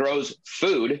anywhere that grows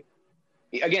food,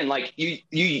 again, like you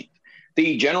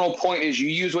the general point is you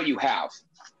use what you have.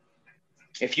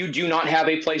 If you do not have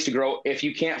a place to grow, if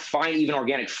you can't find even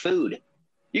organic food,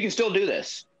 you can still do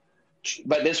this.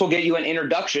 But this will get you an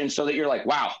introduction so that you're like,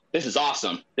 wow, this is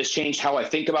awesome. This changed how I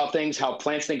think about things, how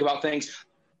plants think about things.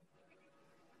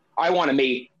 I want to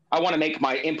make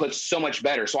my inputs so much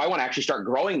better. So I want to actually start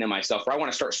growing them myself, or I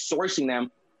want to start sourcing them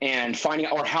and figuring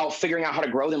out how to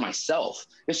grow them myself.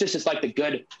 It's like the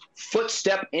good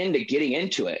footstep into getting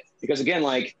into it. Because again,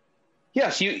 like,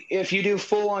 yes, if you do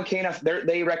full on KNF,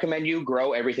 they recommend you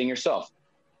grow everything yourself.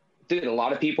 Dude, a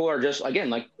lot of people are just, again,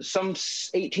 like some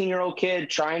 18-year-old kid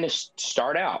trying to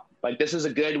start out. Like, this is a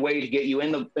good way to get you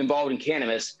involved in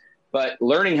cannabis, but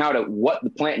learning what the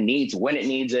plant needs, when it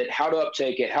needs it, how to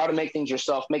uptake it, how to make things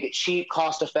yourself, make it cheap,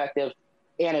 cost effective,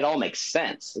 and it all makes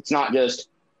sense. It's not just,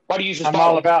 why do you use this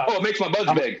bottle? It makes my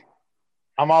buds big.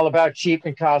 I'm all about cheap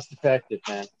and cost effective,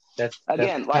 man. That's like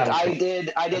I did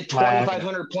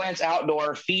 2,500 plants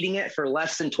outdoor, feeding it for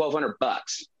less than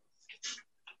 $1,200.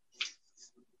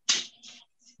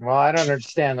 Well, I don't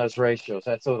understand those ratios.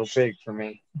 That's a little big for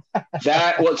me.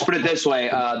 Let's put it this way.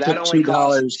 That only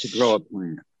 $2 to grow a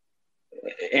plant.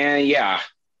 And yeah.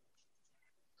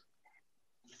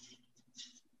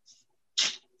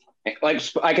 Like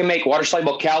I can make water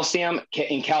soluble calcium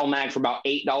in CalMag for about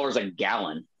 $8 a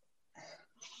gallon.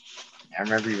 I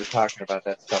remember you were talking about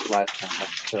that stuff last time.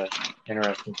 That's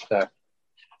interesting stuff.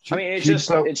 I mean, it's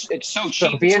so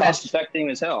cheap. It's cost effective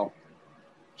as hell.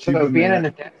 So being in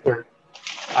the desert,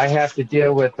 I have to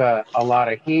deal with a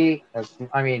lot of heat.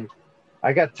 I mean,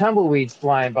 I got tumbleweeds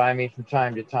flying by me from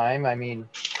time to time. I mean,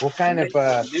 what kind of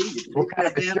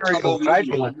material would I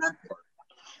be looking for?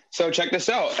 So check this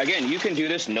out. Again, you can do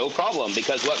this no problem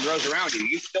because what grows around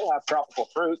you still have tropical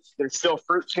fruits. There's still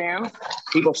fruit stands.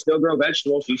 People still grow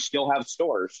vegetables. You still have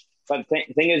stores. But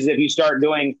the thing is, if you start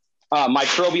doing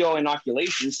microbial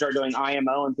inoculation, start doing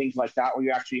IMO and things like that, where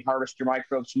you actually harvest your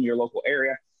microbes from your local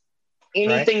area,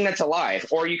 anything that's alive,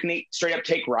 or you can straight up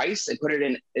take rice and put it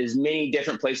in as many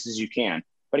different places as you can.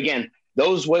 But again,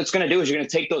 what it's going to do is you're going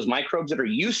to take those microbes that are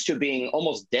used to being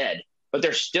almost dead, but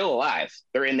they're still alive.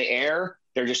 They're in the air.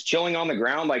 They're just chilling on the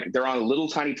ground, like they're on little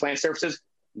tiny plant surfaces.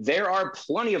 There are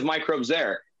plenty of microbes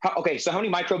there. So how many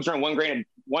microbes are in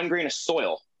one grain of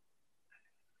soil?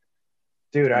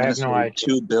 Dude, I have no idea.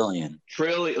 2 billion.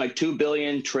 Trillion, like 2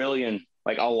 billion, trillion,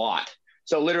 like a lot.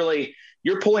 So literally,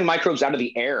 you're pulling microbes out of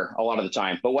the air a lot of the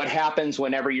time. But what happens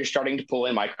whenever you're starting to pull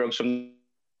in microbes from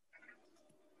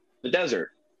the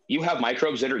desert? You have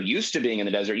microbes that are used to being in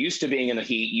the desert, used to being in the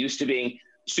heat, used to being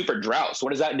super drought. So what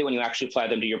does that do when you actually apply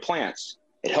them to your plants?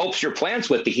 It helps your plants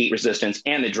with the heat resistance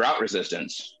and the drought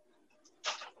resistance.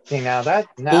 See, now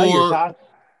you're talking.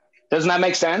 Doesn't that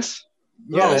make sense?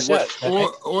 No,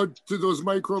 or do those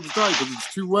microbes die because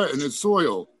it's too wet in the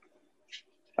soil?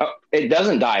 Oh, it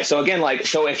doesn't die. So again,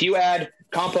 so if you add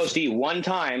compost E one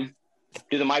time,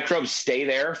 do the microbes stay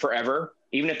there forever?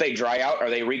 Even if they dry out, are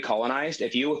they recolonized?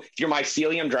 If your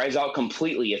mycelium dries out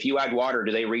completely, if you add water,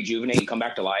 do they rejuvenate and come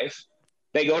back to life?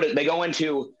 They go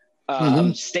into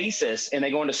stasis and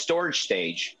they go into storage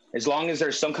stage. As long as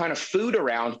there's some kind of food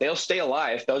around, they'll stay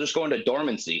alive. They'll just go into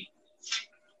dormancy.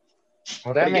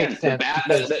 Well, that makes sense.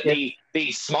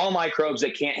 The small microbes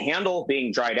that can't handle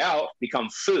being dried out become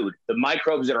food. The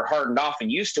microbes that are hardened off and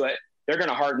used to it, they're going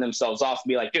to harden themselves off and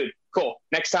be like, dude, cool.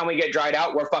 Next time we get dried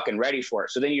out, we're fucking ready for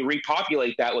it. So then you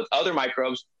repopulate that with other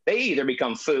microbes. They either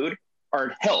become food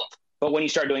are help. But when you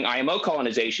start doing IMO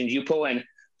colonizations, you pull in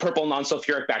purple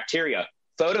non-sulfuric bacteria,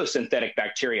 photosynthetic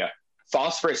bacteria,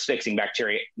 phosphorus-fixing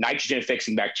bacteria,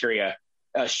 nitrogen-fixing bacteria,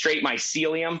 straight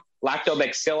mycelium,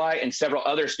 lactobacilli, and several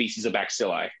other species of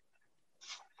bacilli.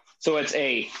 So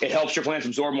it helps your plants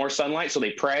absorb more sunlight, so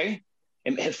they prey.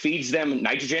 It feeds them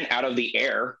nitrogen out of the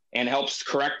air and helps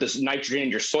correct this nitrogen in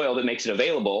your soil that makes it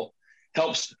available.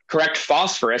 Helps correct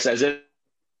phosphorus, as in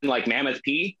like mammoth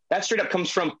pee. That straight up comes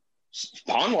from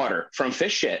pond water, from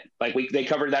fish shit. Like they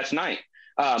covered that tonight.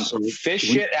 Fish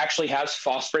shit actually has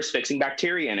phosphorus-fixing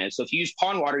bacteria in it. So if you use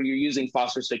pond water, you're using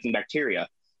phosphorus-fixing bacteria.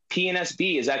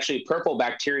 PNSB is actually purple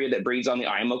bacteria that breeds on the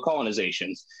IMO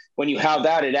colonizations. When you have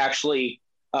that, it actually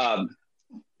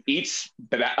eats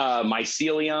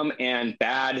mycelium and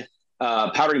bad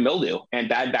powdery mildew and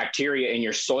bad bacteria in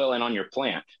your soil and on your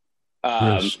plant.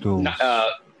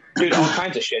 Dude, all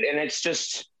kinds of shit. And it's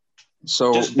just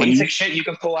basic shit you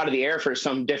can pull out of the air for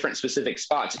some different specific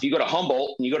spots. If you go to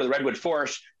Humboldt and you go to the Redwood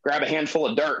Forest, grab a handful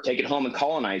of dirt, take it home and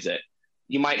colonize it.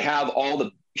 You might have all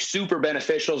the super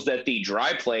beneficials that the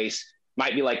dry place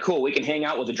might be like, cool, we can hang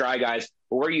out with the dry guys,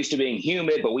 but we're used to being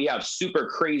humid, but we have super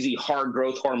crazy hard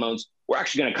growth hormones. We're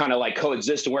actually going to kind of like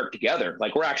coexist and work together.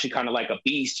 Like we're actually kind of like a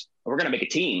beast. And we're going to make a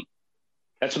team.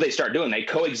 That's what they start doing. They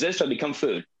coexist and become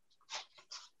food.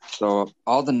 So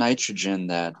all the nitrogen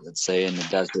that, let's say, in the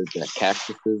desert that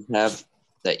cactuses have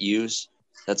that use,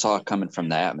 that's all coming from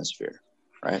the atmosphere,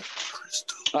 right?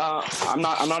 I'm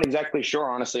not exactly sure,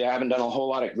 honestly. I haven't done a whole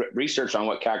lot of research on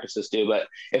what cactuses do, but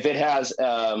if it has,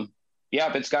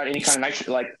 if it's got any kind of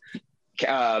nitrogen, like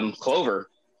clover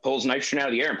pulls nitrogen out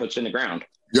of the air and puts it in the ground.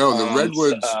 Yo, the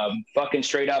redwoods, fucking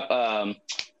straight up.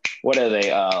 What are they?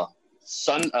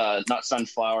 Not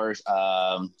sunflowers.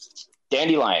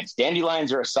 Dandelions.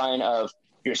 Dandelions are a sign of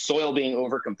your soil being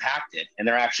overcompacted, and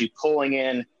they're actually pulling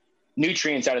in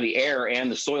nutrients out of the air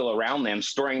and the soil around them,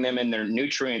 storing them in their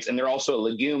nutrients. And they're also a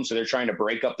legume, so they're trying to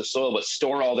break up the soil but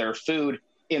store all their food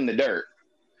in the dirt.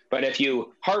 But if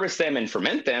you harvest them and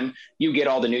ferment them, you get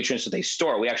all the nutrients that they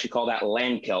store. We actually call that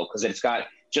land kelp because it's got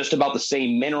just about the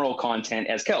same mineral content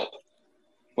as kelp,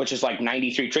 which is like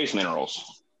 93 trace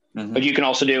minerals. Mm-hmm. But you can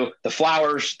also do the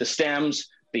flowers, the stems,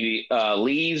 the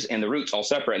leaves, and the roots all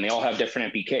separate, and they all have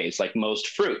different NPKs, like most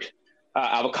fruit.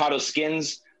 Avocado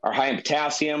skins are high in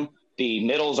potassium. The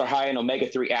middles are high in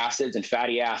omega-3 acids and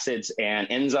fatty acids and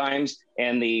enzymes,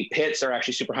 and the pits are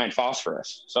actually super high in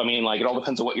phosphorus. So, I mean, like, it all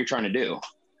depends on what you're trying to do.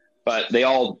 But they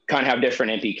all kind of have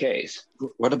different NPKs.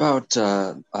 What about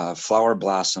flower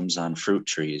blossoms on fruit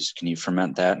trees? Can you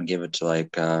ferment that and give it to,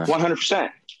 like... 100%.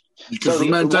 You can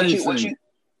ferment anything.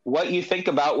 What you think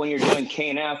about when you're doing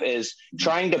KNF is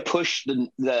trying to push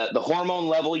the hormone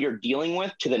level you're dealing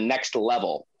with to the next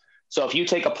level. So if you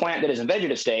take a plant that is in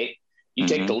vegetative state, you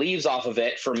take the leaves off of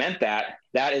it, ferment that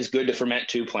is good to ferment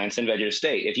two plants in vegetative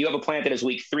state. If you have a plant that is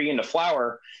week 3 into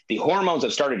flower, the hormones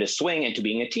have started to swing into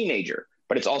being a teenager,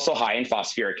 but it's also high in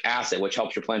phosphoric acid, which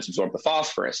helps your plants absorb the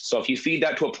phosphorus. So if you feed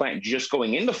that to a plant just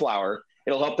going into flower,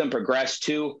 it'll help them progress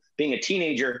to being a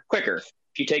teenager quicker.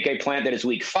 If you take a plant that is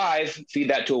week 5, feed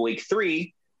that to a week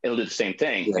 3, it'll do the same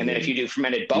thing. Yeah. And then if you do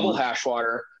fermented bubble hash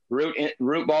water, root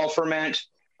ball ferment,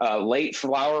 late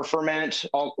flower ferment,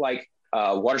 all like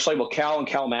water soluble cal and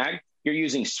cal mag, you're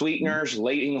using sweeteners,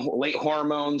 late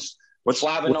hormones,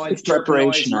 flavonoids, what's the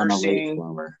preparation on the late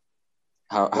flower?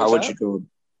 How would you go?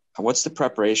 What's the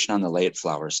preparation on the late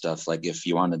flower stuff? Like if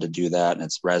you wanted to do that and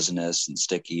it's resinous and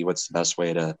sticky, what's the best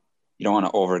way to? You don't want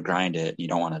to over grind it. You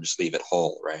don't want to just leave it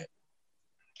whole, right?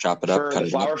 Chop it up, cut it up. For the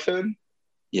flower food?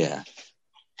 Yeah.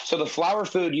 So the flower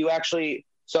food,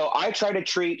 I try to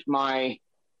treat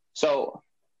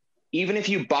even if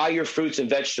you buy your fruits and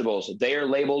vegetables, they are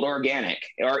labeled organic,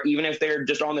 or even if they're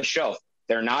just on the shelf,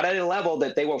 they're not at a level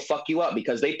that they will fuck you up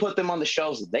because they put them on the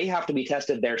shelves. They have to be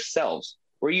tested themselves.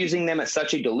 We're using them at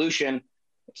such a dilution.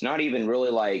 It's not even really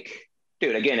like,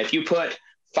 dude, again, if you put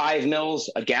 5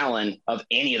 mils a gallon of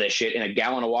any of this shit in a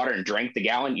gallon of water and drank the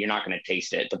gallon, you're not going to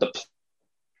taste it. But the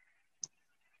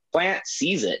plant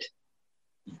sees it,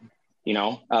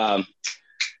 damn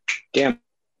it.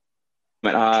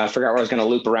 I forgot where I was going to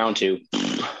loop around to.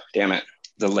 Damn it.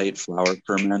 The late flower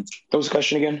ferment. What was the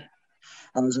question again?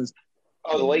 The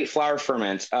late flower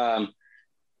ferment.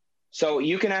 So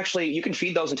you can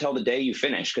feed those until the day you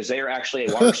finish because they are actually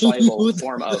a water soluble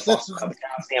form of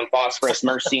potassium, phosphorus,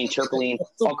 myrcene, terpene,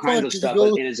 all kinds of stuff.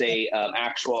 But it is an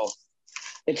actual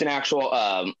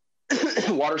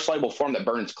water soluble form that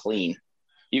burns clean.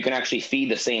 You can actually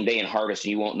feed the same day and harvest,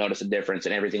 and you won't notice a difference,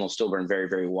 and everything will still burn very,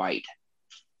 very white.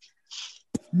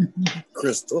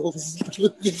 Crystals.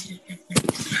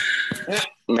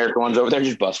 American one's over there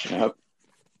just busting up.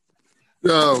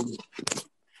 So,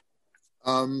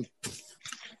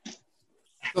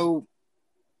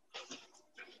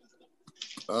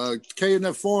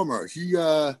 KNF Former, he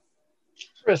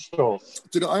crystals.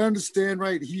 did I understand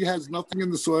right? He has nothing in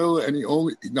the soil, and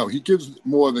he gives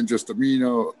more than just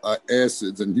amino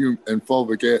acids and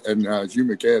fulvic and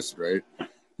humic acid, right?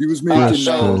 He was making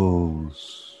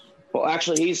Well,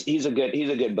 actually, he's a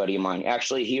good buddy of mine.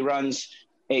 Actually, he runs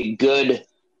a good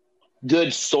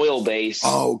soil base.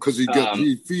 Oh, because he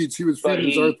was feeding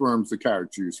his earthworms the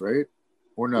carrot juice, right?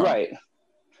 Or no? Right.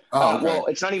 Oh, okay. Well,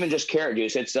 it's not even just carrot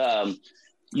juice. It's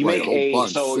you Right, make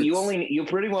six. you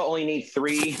pretty well only need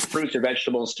 3 fruits or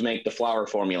vegetables to make the flour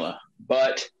formula,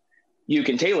 but you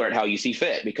can tailor it how you see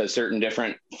fit because certain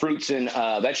different fruits and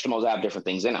vegetables have different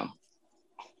things in them.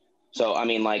 So, I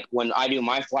mean, like when I do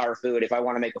my flour food, if I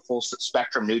want to make a full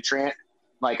spectrum nutrient,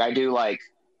 like I do like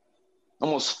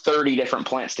almost 30 different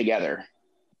plants together.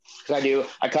 Because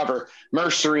I cover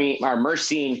myrcene,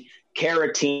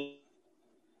 carotene,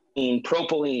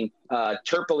 propylene,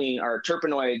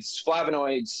 terpenoids,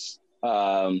 flavonoids,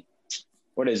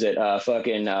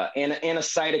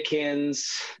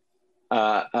 anacytokins,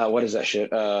 what is that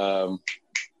shit?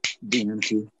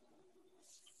 DMT.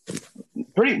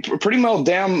 Pretty well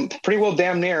damn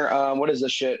near what is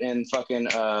this shit in fucking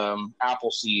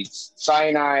apple seeds,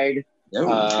 cyanide,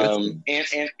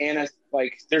 and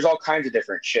like there's all kinds of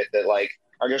different shit that like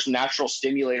are just natural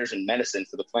stimulators in medicine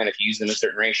for the plant if you use them in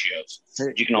certain ratios.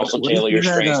 You can also tailor your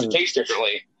strains to taste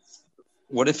differently.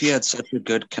 What if you had such a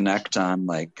good connect on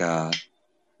like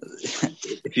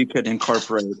if you could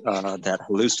incorporate that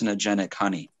hallucinogenic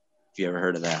honey? Have you ever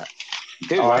heard of that?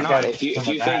 Dude, why not? If you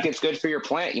think it's good for your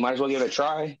plant, you might as well give it a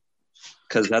try.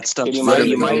 Because that stuff you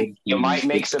might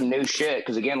make some new shit.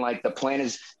 Because again, like the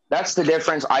plant that's the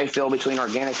difference I feel between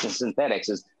organics and synthetics.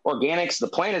 Is organics, the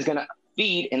plant is going to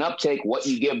feed and uptake what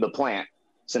you give the plant.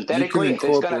 Synthetically, if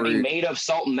it's going to be made of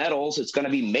salt and metals, it's going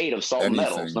to be made of salt and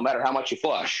metals, no matter how much you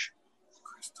flush.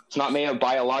 It's not made of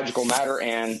biological matter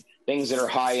and things that are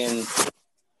high in,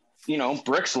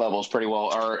 Brix levels pretty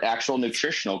well are actual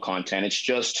nutritional content. It's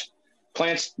just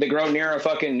plants that grow near a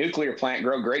fucking nuclear plant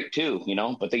grow great too,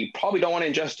 but they probably don't want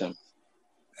to ingest them.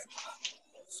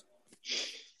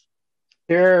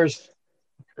 Cheers,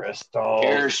 Crystal.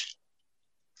 Cheers.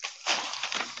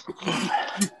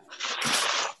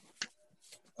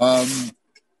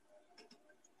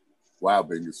 Wow,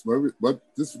 Bingus.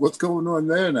 What's going on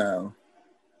there now?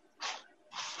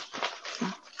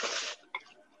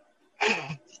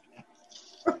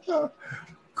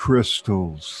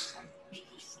 Crystals.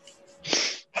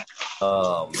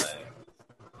 Oh man.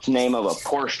 It's the name of a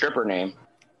poor stripper name.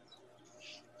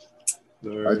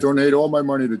 I donate all my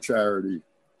money to charity.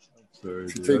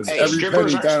 She takes every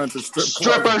penny down at the strip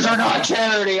club. Strippers are not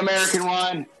charity, American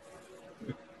One.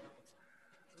 The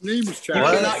name is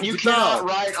charity. You cannot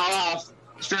write off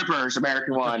strippers,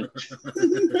 American One.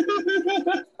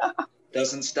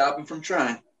 Doesn't stop him from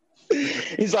trying.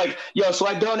 He's like, so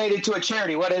I donated to a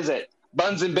charity. What is it?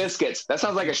 Buns and Biscuits. That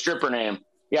sounds like a stripper name.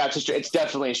 Yeah, it's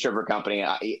definitely a stripper company.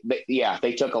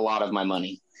 They took a lot of my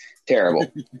money.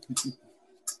 Terrible.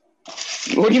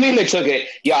 What do you mean they took it?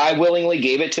 Yeah, I willingly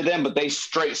gave it to them, but they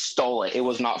straight stole it. It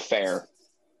was not fair.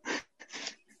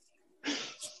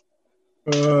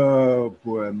 Oh,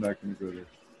 boy, I'm not going to go there.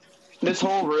 This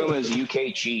whole room is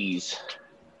UK cheese.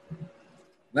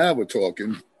 Now we're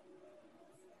talking.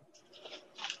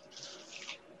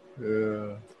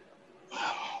 Yeah.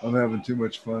 I'm having too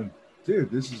much fun. Dude,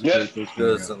 this is great. Who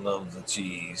doesn't love the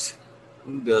cheese?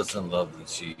 Who doesn't love the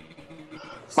cheese?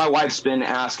 My wife's been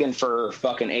asking for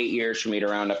fucking 8 years for me to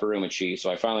round up a room of cheese, so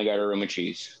I finally got a room of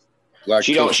cheese.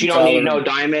 She don't need no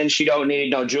diamonds. She don't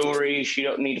need no jewelry. She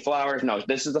don't need flowers. No,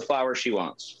 this is the flower she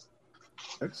wants.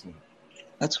 Excellent.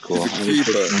 That's cool.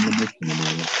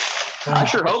 I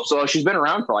sure hope so. She's been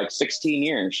around for like 16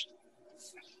 years.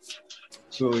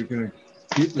 So you're going to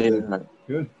keep it there.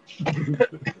 Good.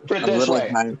 Put it this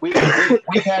way.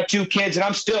 We've had 2 kids, and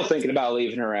I'm still thinking about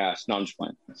leaving her ass. No, I'm just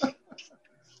playing.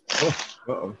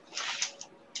 Uh-oh.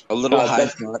 A little high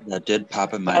thought that did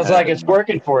pop in my head. Sounds like it's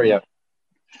working for you.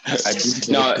 It's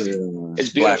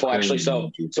beautiful, actually.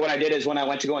 So what I did is when I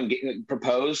went to go and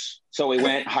propose, so we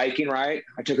went hiking, right?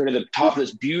 I took her to the top of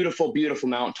this beautiful, beautiful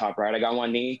mountaintop, right? I got on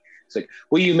one knee. It's like,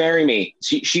 will you marry me?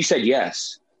 She said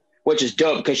yes, which is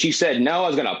dope because she said no, I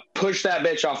was going to push that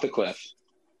bitch off the cliff.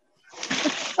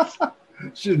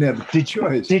 Shouldn't have a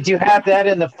choice. Did you have that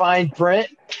in the fine print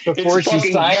before she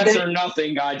signed yes it? Or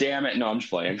nothing, God damn it. No, I'm just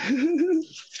playing.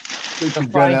 Take your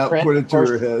gun out, put it to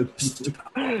her head.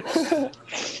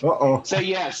 Uh-oh. Say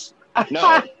yes.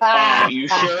 No. You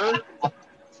sure?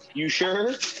 You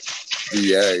sure?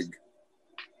 The egg.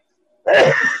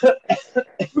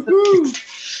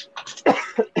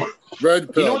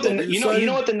 Red pill. You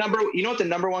know what the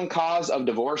number one cause of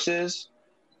divorce is?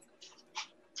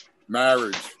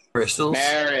 Marriage. Crystals.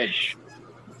 Marriage.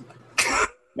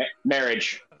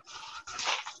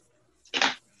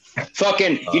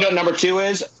 Fucking. You know what number 2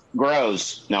 is?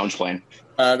 Grows. No, I'm just playing.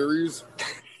 Batteries.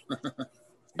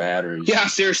 Yeah,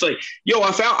 seriously. Yo,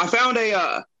 I found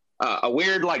a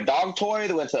weird like dog toy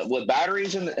with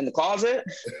batteries in the closet.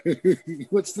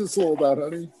 What's this all about,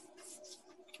 honey?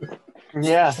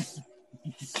 Yeah.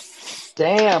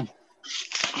 Damn.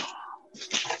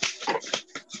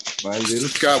 My little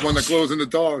Got one that glows in the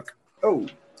dark. Oh,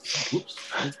 whoops.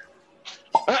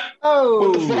 What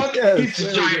Oh, the fuck? yes,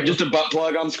 It's just a butt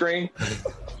plug on screen.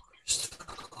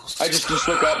 I just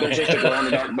look up. There's just a glow in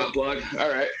the dark butt plug. All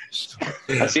right.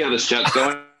 I see how this chat's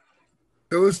going.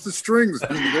 Show us the strings,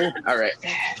 people. All right.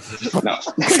 No.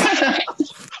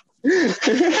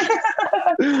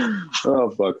 Oh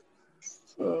fuck.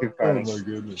 Oh my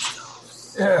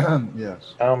goodness.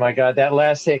 Yes. Oh my god, that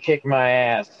last hit kicked my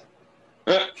ass.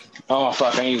 Oh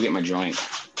fuck! I need to get my joint.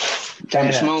 Time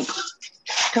to smoke.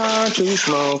 Time to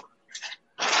smoke.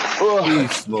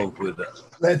 Please smoke with us.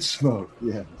 Let's smoke.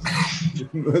 Yeah.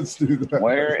 Let's do that.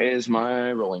 Where is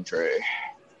my rolling tray?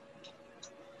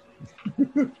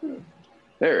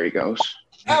 There he goes.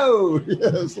 Oh,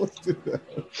 yes. Let's do that.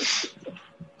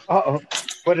 Uh-oh.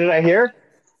 What did I hear?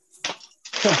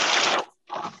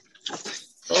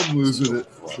 I'm losing it.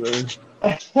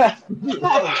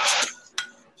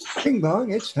 Bing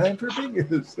bong, it's time for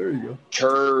bingus. There you go.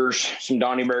 Churs, some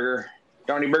Donnie Burger.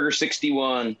 Donnie Burger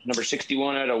 61. Number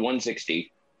 61 out of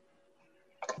 160.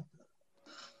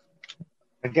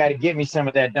 I got to get me some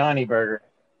of that Donnie Burger.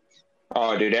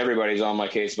 Oh, dude, everybody's on my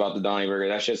case about the Donnie Burger.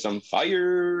 That shit's on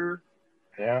fire.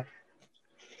 Yeah.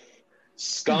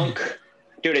 Skunk.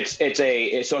 Dude,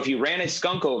 so if you ran a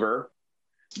skunk over,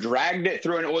 dragged it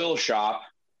through an oil shop,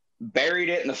 buried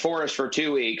it in the forest for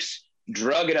 2 weeks,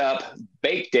 drug it up,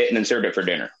 baked it, and then served it for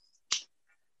dinner.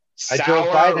 I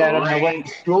drove by that on my way to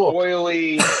school.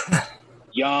 Oily.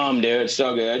 Yum, dude. It's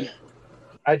so good.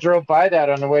 I drove by that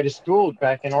on the way to school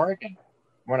back in Oregon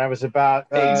when I was about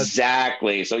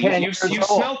exactly. So you 10 years old.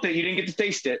 smelt it. You didn't get to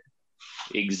taste it.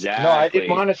 Exactly. No, I didn't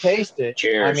want to taste it.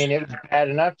 Cheers. I mean, it was bad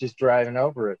enough just driving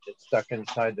over it. It's stuck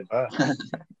inside the bus.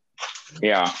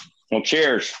 Yeah. Well,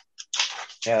 cheers.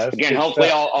 Yeah. Again,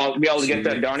 hopefully I'll be able to get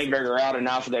that Donnie Burger out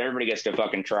enough that everybody gets to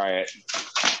fucking try it.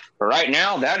 But right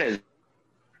now, that is.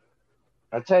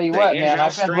 I'll tell you what, man.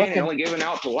 I've been looking. Only given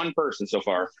out to one person so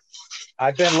far.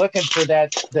 I've been looking for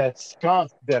that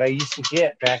skunk that I used to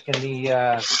get back in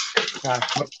the.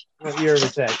 What year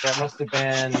was that? That must have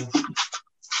been.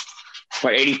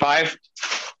 What, 85?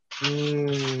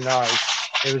 No,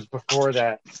 it was before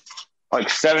that. Like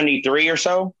 73 or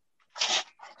so?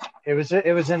 It was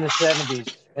in the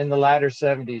 70s, in the latter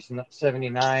 70s,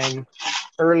 79,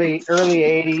 early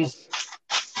 80s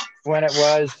when it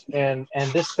was, and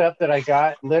this stuff that I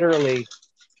got, literally,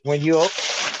 when you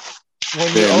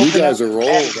you guys are old.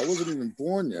 I wasn't even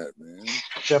born yet, man.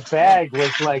 The bag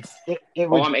was like it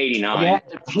was. Oh, I'm 89. You had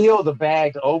to peel the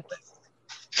bag open.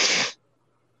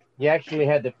 You actually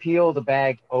had to peel the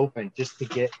bag open just to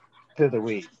get to the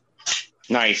weed.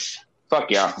 Nice.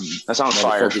 Fuck yeah. That sounds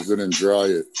fire. Didn't dry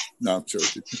it. No, I'm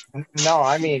joking. No,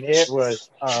 I mean, it was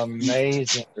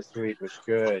amazing. The weed was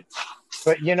good.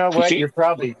 But you know what? You're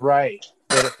probably right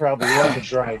that it probably wasn't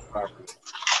dried properly.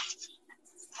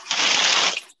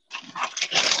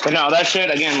 But no, that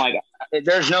shit, again, like,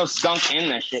 there's no skunk in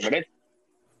that shit, but it's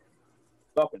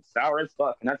fucking sour as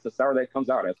fuck, and that's the sour that it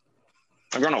comes out as.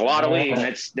 I've grown a lot of weed, and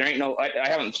I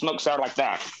haven't smoked sour like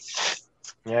that.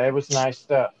 Yeah, it was nice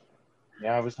stuff.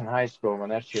 Yeah, I was in high school when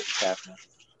that shit was happening.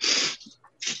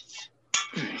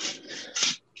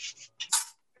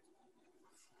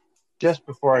 Just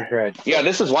before I graduated. Yeah,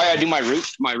 this is why I do my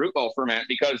root ball ferment,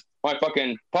 because my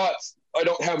fucking pots, I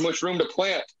don't have much room to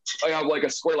plant. I have like a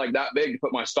square like that big to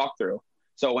put my stock through.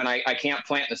 So when I can't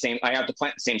plant I have to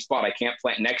plant the same spot. I can't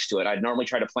plant next to it. I'd normally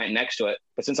try to plant next to it,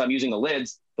 but since I'm using the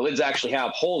lids actually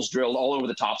have holes drilled all over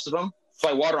the tops of them. So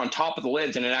I water on top of the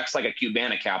lids, and it acts like a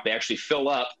Cubana cap. They actually fill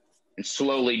up and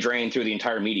slowly drain through the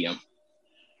entire medium.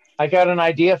 I got an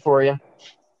idea for you.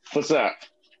 What's that?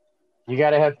 You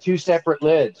got to have two separate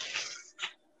lids.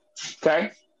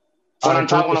 Okay. One on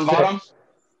top, one on bottom?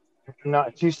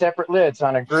 No, two separate lids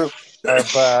on a group of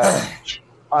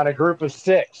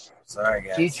 6. Sorry,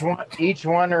 guys. Each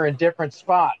one are in different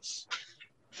spots,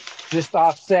 just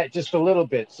offset just a little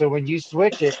bit. So when you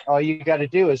switch it, all you got to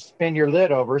do is spin your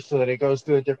lid over so that it goes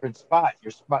to a different spot.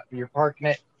 You're parking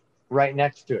it right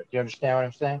next to it. Do you understand what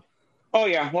I'm saying? Oh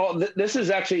yeah. Well, this is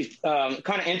actually kind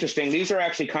of interesting. These are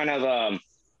actually kind of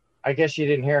I guess you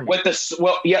didn't hear me. with this.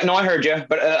 Well, yeah, no, I heard you.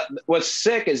 But what's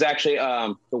sick is actually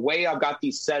the way I've got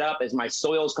these set up is my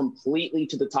soil is completely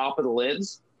to the top of the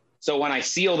lids. So when I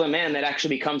seal them in, it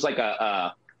actually becomes like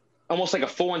a almost like a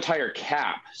full entire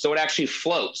cap. So it actually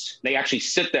floats. They actually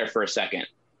sit there for a second,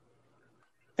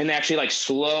 and it actually like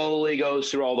slowly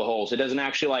goes through all the holes. It doesn't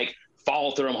actually like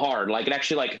fall through them hard. Like it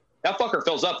actually like that fucker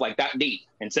fills up like that deep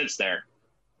and sits there.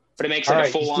 But it makes like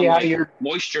a full on like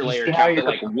moisture layer cap that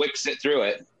like wicks it through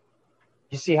it.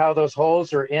 You see how those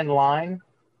holes are in line?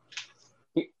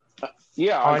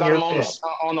 Yeah, I got them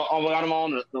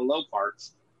on the low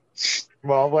parts.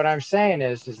 Well, what I'm saying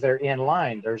is they're in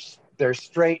line. They're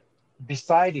straight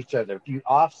beside each other. If you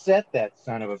offset that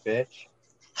son of a bitch,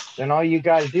 then all you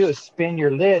got to do is spin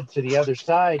your lid to the other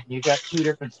side, and you got two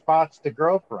different spots to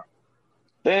grow from.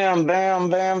 Bam, bam,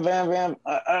 bam, bam, bam.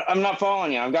 I'm not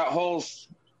following you. I've got holes.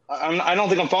 I don't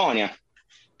think I'm following you.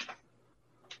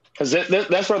 Because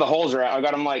that's where the holes are at. I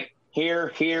got them like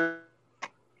here.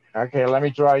 Okay, let me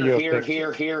draw you here, a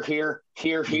picture. Here.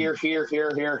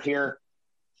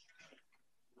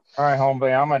 All right,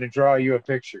 homeboy, I'm going to draw you a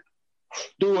picture.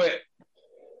 Do it.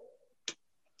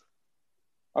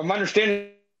 I'm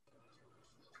understanding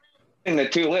the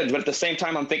two lids, but at the same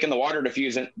time, I'm thinking the water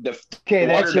diffusion. The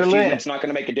water diffusion, it's not going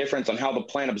to make a difference on how the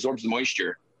plant absorbs the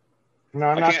moisture. No,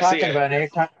 I'm not talking about any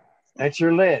time. That's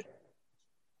your lid.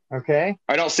 Okay?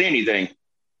 I don't see anything.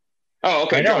 Oh,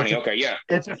 okay, Johnny. Okay, yeah.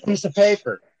 It's a piece of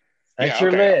paper. That's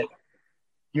your lid.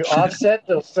 You offset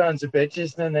those sons of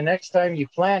bitches, then the next time you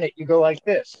plant it, you go like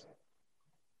this.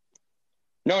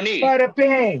 No need. Bada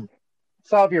bing!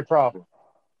 Solve your problem.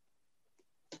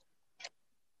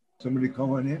 Somebody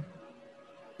calling in?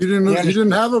 He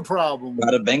didn't have a problem.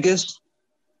 Bada bingus?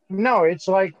 No, it's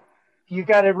like you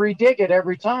got to redig it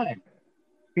every time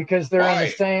because they're in the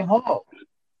same hole.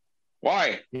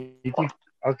 Why?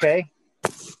 Okay.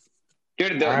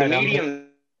 Dude, the medium.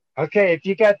 Okay, if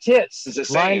you got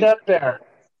tits lined up there,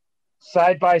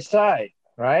 side by side,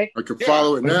 right? I can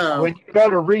follow it now. When you go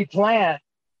to replant,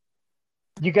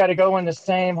 you got to go in the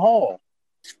same hole.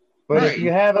 But if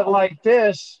you have it like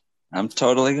this, I'm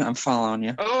following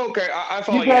you. Oh, okay, I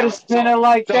follow you. You got to spin it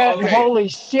like that. Okay. And holy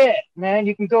shit, man,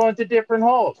 you can go into different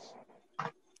holes.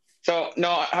 So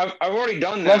no, I've already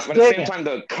done that, but at the same time,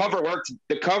 the cover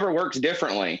works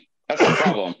differently. That's the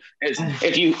problem. Is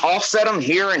if you offset them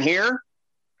here and here,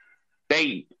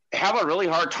 they have a really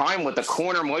hard time with the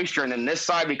corner moisture, and then this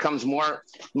side becomes more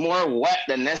wet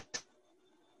than this.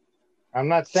 I'm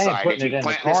not saying side. Putting it in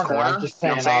the corner. I'm just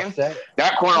saying, offset.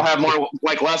 That corner will have more,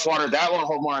 like less water. That one will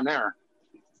hold more in there.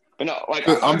 But no, like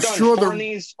I'm I've done sure 4 in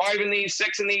these, 5 in these,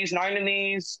 6 in these, 9 in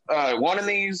these, 1 in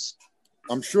these.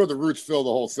 I'm sure the roots fill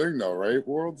the whole thing, though, right?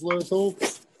 World's Last Hope.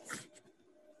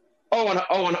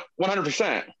 Oh,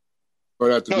 100%.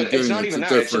 But at the beginning, it's not even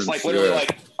that. It's just like literally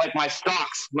like my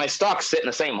stalks. My stalks sit in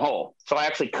the same hole. So I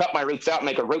actually cut my roots out and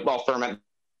make a root ball ferment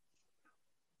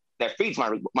that feeds my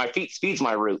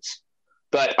roots.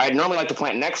 But I normally like to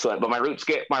plant next to it, but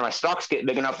my stalks get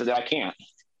big enough that I can't.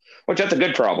 Which that's a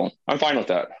good problem. I'm fine with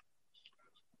that.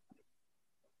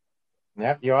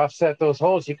 Yep, you offset those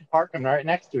holes. You can park them right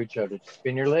next to each other.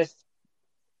 Spin your lid.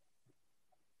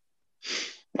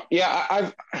 Yeah,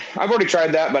 I've already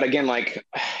tried that, but again, like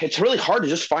it's really hard to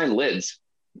just find lids.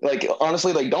 Like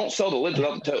honestly, like don't sell the lids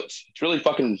without the totes. It's really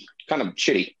fucking kind of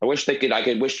shitty. I wish I could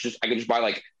just buy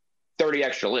like 30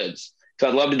 extra lids. So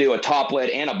I'd love to do a top lid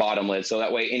and a bottom lid, so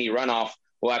that way any runoff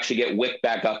will actually get wicked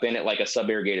back up in it like a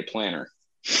sub-irrigated planter.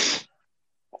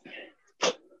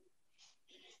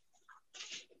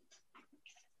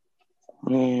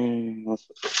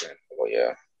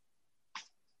 Yeah.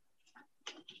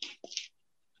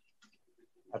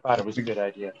 I thought it was a good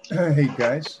idea. Hey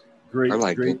guys, great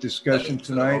it. discussion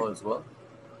tonight. As well.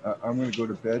 I'm going to go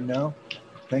to bed now.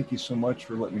 Thank you so much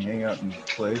for letting me hang out and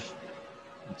play.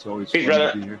 It's always fun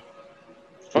to be here.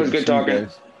 Always good talking.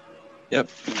 Yep.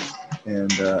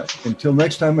 And until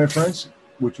next time, my friends,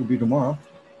 which will be tomorrow.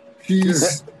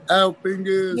 Peace out,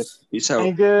 Bingus. Yep. Peace out.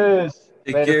 Bingus.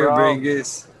 Take care,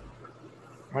 Bingus.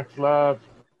 Much love.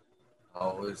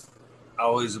 Always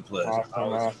a pleasure.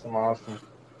 Awesome.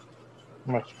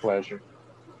 Much pleasure.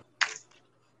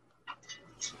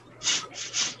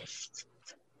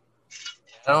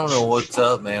 I don't know what's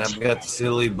up, man. I've got the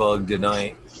silly bug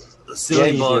tonight. The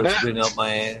silly bug's been up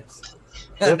my ass.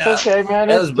 It's okay, man.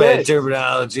 That was bad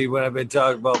terminology when I've been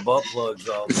talking about butt plugs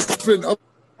all the time. It's been up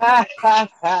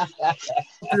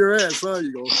your ass, huh?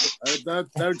 You go. That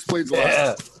explains a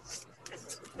lot.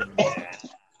 Yeah.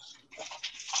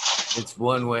 It's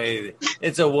one way.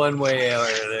 It's a one-way out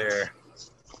of there.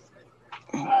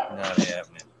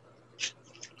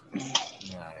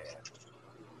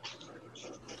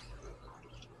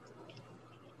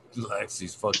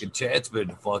 Lexi's fucking chat's been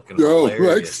fucking Yo,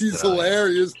 hilarious. Lexi's tonight.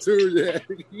 hilarious too.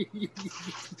 Yeah.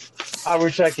 I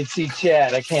wish I could see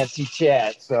chat. I can't see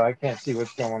chat, so I can't see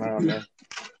what's going on there.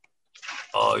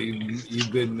 Oh,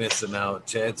 you've been missing out.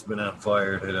 Chat's been on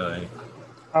fire tonight.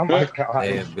 Oh my They god!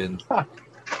 have been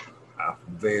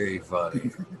very funny.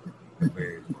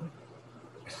 Very funny.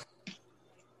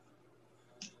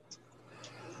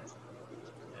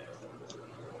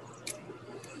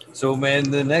 So, man,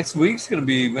 the next week's gonna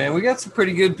be, man. We got some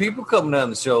pretty good people coming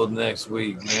on the show next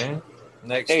week, man.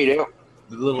 Next Hey, you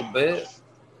do. little bit,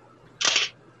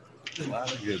 a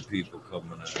lot of good people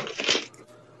coming on.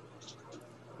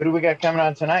 Who do we got coming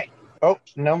on tonight? Oh,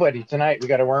 nobody tonight. We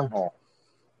got a wormhole.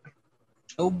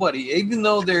 Nobody, even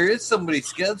though there is somebody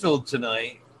scheduled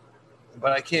tonight,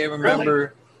 but I can't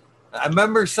remember. Really? I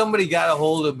remember somebody got a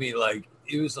hold of me like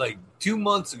it was like 2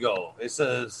 months ago. It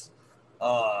says,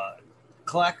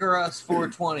 Clackeros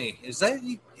 420. Is that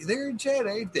you? They're in chat,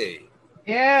 ain't they?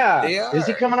 Yeah. They are. Is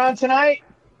he coming on tonight?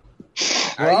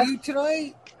 Are you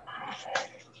tonight?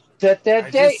 Set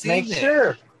that date. Make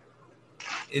sure.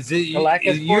 Is it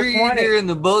Clackus you're 420. either in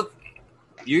the book?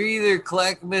 You're either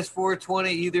Clackamas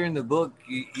 420, either in the book,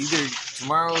 either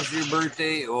tomorrow's your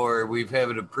birthday, or we've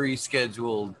having a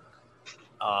pre-scheduled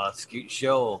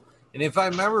show. And if I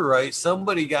remember right,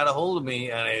 somebody got a hold of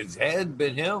me, and it had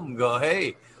been him. Go,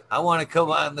 hey, I want to come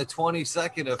on the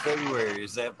 22nd of February.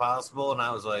 Is that possible? And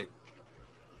I was like,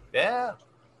 yeah.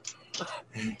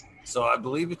 So I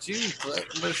believe it's you.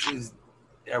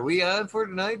 Are we on for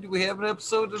tonight? Do we have an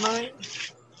episode tonight?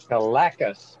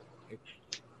 Galactus.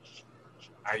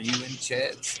 Are you in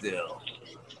chat still?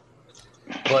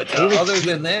 But other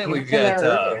than that, we've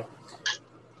got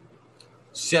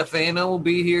Chef Anna will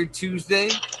be here Tuesday.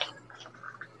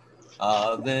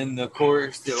 Then, of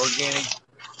course, the Organic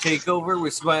Takeover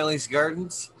with Smiley's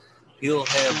Gardens. He'll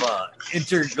have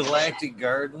Intergalactic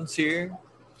Gardens here,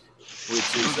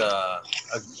 which is a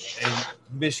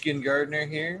Michigan gardener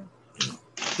here.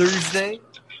 Thursday,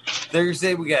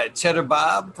 we got Cheddar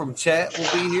Bob from Chat will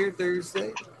be here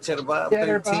Thursday. Cheddar Bob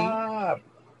 13. Bob.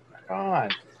 Come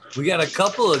on. We got a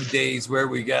couple of days where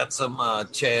we got some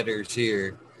chatters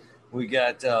here. We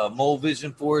got Mole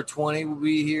Vision 420 will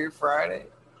be here Friday.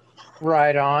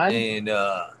 Right on. And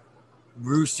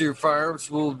Rooster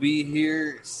Farms will be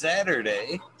here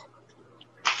Saturday.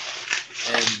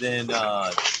 And then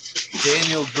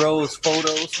Daniel Grows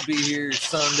Photos will be here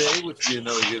Sunday, which will be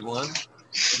another good one.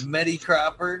 Medi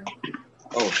Cropper.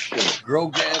 Oh, shit. Grow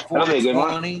Gab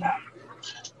 420.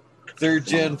 Third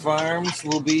Gen Family Farms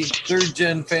will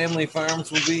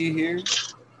be here.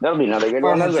 That'll be another good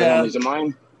one. Those are homies of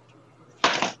mine.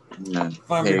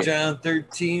 Farmer John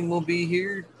 13 will be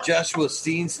here. Joshua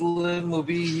Steensland will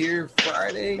be here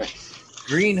Friday.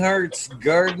 Green Hearts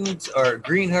Gardens or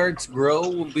Green Hearts Grow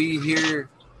will be here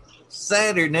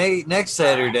next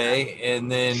Saturday, and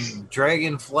then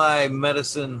Dragonfly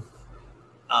Medicine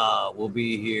will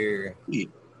be here.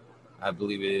 I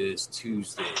believe it is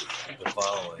Tuesday, the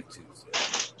following Tuesday.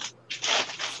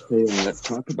 Let's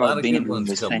talk about a lot of good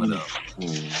ones coming up.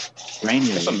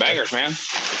 That's some bangers, man.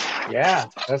 Yeah,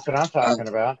 that's what I'm talking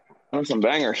about. That's some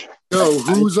bangers. Yo,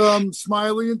 who's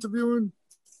Smiley interviewing?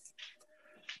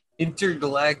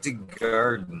 Intergalactic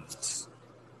Gardens.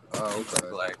 Oh, okay.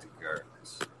 Intergalactic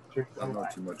Gardens. I don't know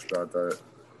too much about that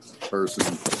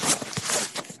person.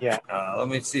 Yeah. Let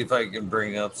me see if I can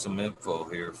bring up some info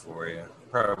here for you.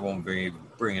 Probably won't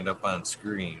bring it up on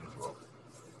screen.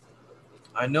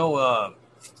 I know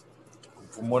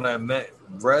from what I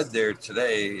read there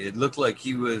today, it looked like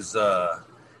he was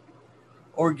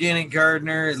organic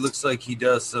gardener. It looks like he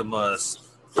does some biosol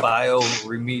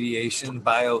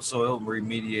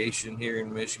remediation here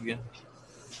in Michigan,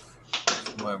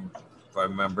 if I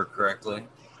remember correctly.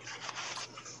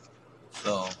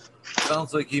 So,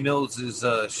 sounds like he knows his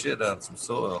shit on some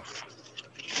soil.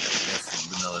 I guess it's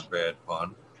another bad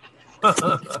pun.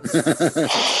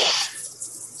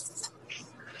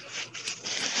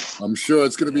 I'm sure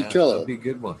it's going to be killer. That'll be a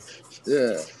good one.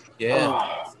 Yeah.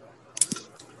 Yeah.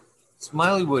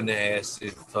 Smiley wouldn't have asked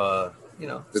if, if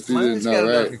he Smiley's didn't know, got it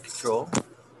right? under control.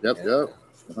 Yep,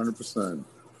 100%.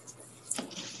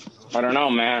 I don't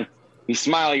know, man. You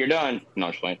smile, you're done. No,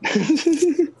 I'm just playing.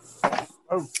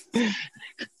 Oh.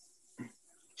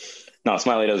 No,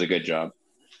 Smiley does a good job.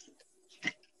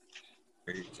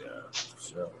 Great job.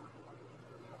 So.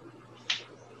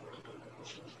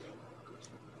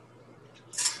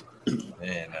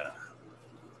 Man,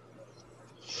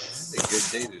 it's a good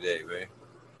day today, man.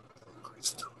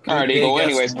 All right, Eagle.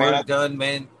 Anyways, man. Done,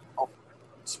 man.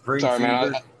 Spring Sorry,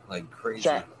 fever, man. like crazy.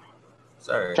 Sorry.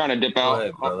 Sorry. Trying to dip Go out.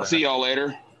 ahead, brother. I'll see y'all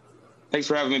later. Thanks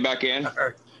for having me back in. All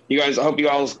right. You guys, I hope you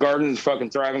all's garden is fucking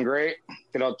thriving great.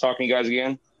 Good out talking to you guys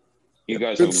again. You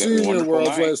guys Good have seeing a you, wonderful World's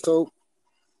night. Last Hope.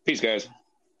 Peace, guys.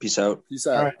 Peace out. Peace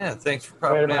out. All right. Yeah, thanks for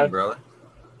popping Later, in, bud. brother.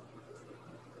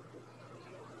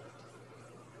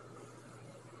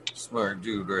 Smart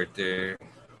dude right there.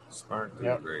 Smart dude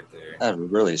Yep. right there. That's a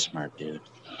really smart dude.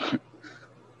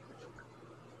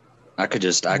 I could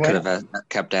have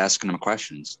kept asking him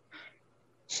questions.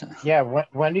 So, Yeah.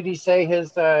 When did he say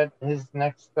his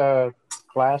next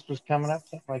class was coming up?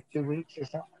 Like 2 weeks or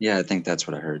something? yeah, I think that's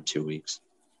what I heard. 2 weeks.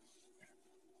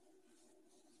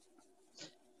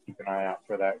 Keep an eye out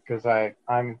for that because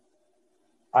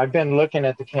I've been looking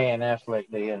at the KNF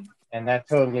lately, and that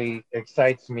totally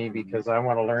excites me because I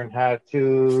want to learn how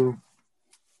to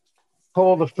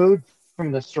pull the food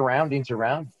from the surroundings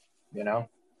around. You know,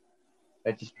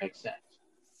 that just makes sense.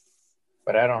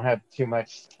 But I don't have too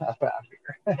much stuff out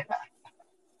here.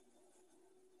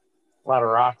 A lot of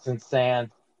rocks and sand.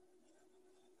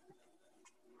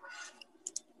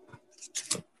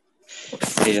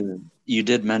 Hey, you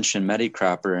did mention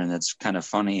Medicropper, and it's kind of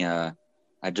funny. I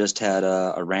just had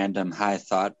a random high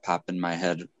thought pop in my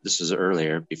head. This was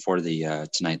earlier, before the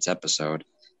tonight's episode,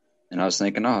 and I was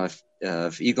thinking, oh,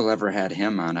 if Eagle ever had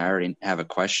him on, I already have a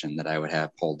question that I would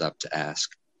have pulled up to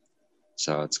ask.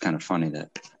 So it's kind of funny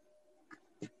that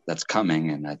that's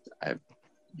coming, and I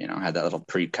had that little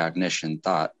precognition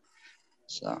thought.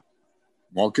 So,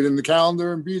 Mark it in the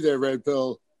calendar and be there, Red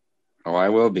Pill. oh, I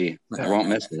will be. I won't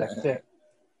miss it. That's it.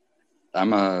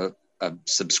 I'm a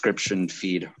subscription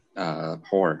feed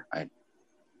whore. I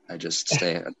just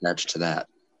stay attached to that.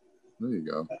 There you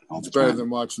go. all It's the better time. than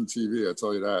watching TV, I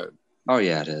tell you that. Oh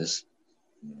yeah, it is.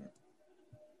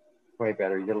 Way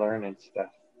better. You're learning stuff.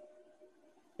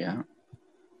 Yeah.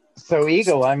 So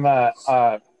Eagle,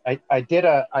 I did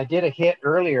a hit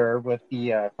earlier with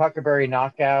the Puckerberry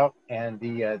Knockout and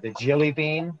the Jilly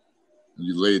Bean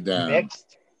You laid down.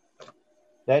 mixed.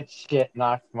 That shit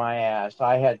knocked my ass.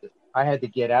 I had to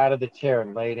get out of the chair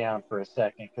and lay down for a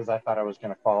second because I thought I was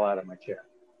going to fall out of my chair.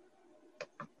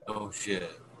 Oh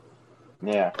shit.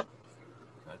 Yeah,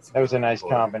 That's that was a good nice boy.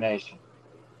 combination.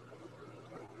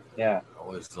 Yeah,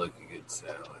 Always like a good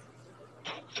salad.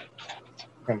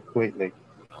 completely.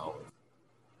 Always.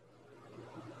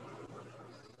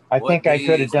 I What think I day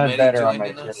could have is done Maddie better on my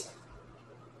joining chair. us?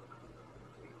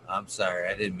 I'm sorry,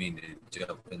 I didn't mean to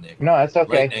jump in there. No, that's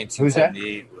okay. Right, Who's that?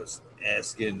 1978 was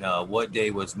asking what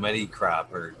day was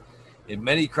Medicropper. And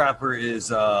Medicropper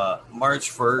is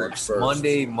March 1st, March 1st.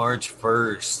 Monday, March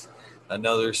 1st.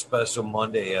 Another special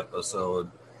Monday episode.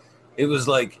 It was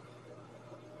like,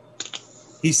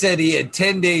 he said he had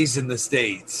 10 days in the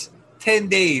States. 10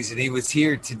 days, and he was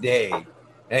here today.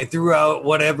 And I threw out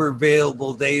whatever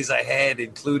available days I had,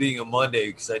 including a Monday,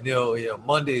 because I knew,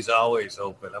 Monday's always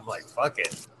open. I'm like, fuck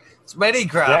it. It's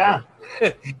Medicropper.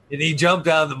 Yeah. And he jumped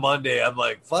on the Monday. I'm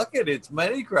like, fuck it, it's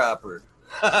Medicropper.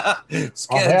 Oh,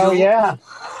 hell yeah.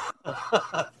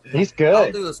 He's I'll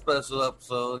good. do a special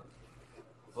episode.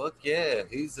 Fuck yeah,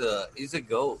 he's a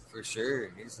goat for sure.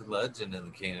 He's a legend in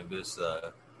the cannabis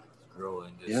grow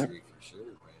industry for sure,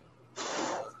 man.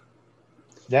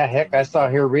 Yeah, heck, I saw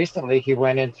here recently he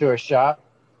went into a shop,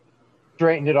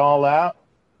 straightened it all out,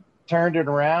 turned it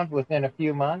around within a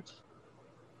few months.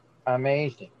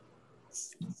 Amazing.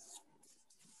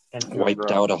 Into a Wiped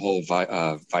grow. out a whole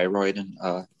thyroid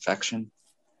infection.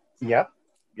 Yep.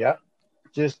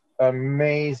 Just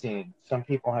amazing. Some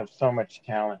people have so much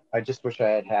talent. I just wish I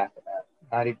had half of that.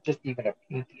 Not even, just even a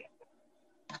pinky.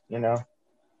 You know?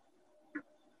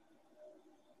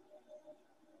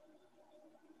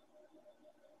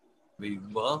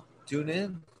 Well, tune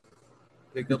in,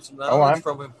 pick up some Oh, knowledge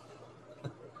from him.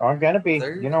 I'm gonna be.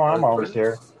 Third You know I'm or always first?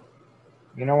 here.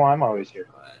 You know I'm always here.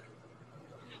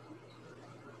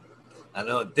 I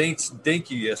know.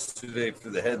 Thank you yesterday for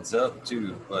the heads up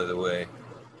too. By the way,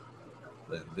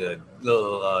 the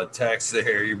little text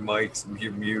there. Your mic's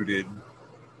you're muted.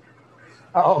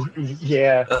 Oh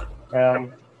yeah. The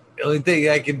only thing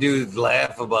I can do is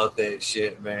laugh about that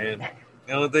shit, man.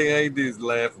 The only thing I can do is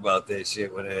laugh about that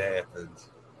shit when it happens.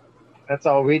 That's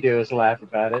all we do is laugh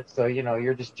about it. So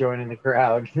you're just joining the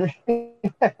crowd. It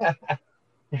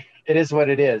is what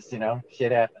it is.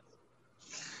 Shit happens.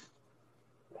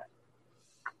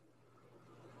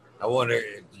 I wonder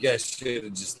if you guys should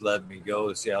have just let me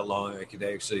go, see how long I could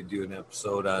actually do an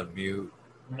episode on mute.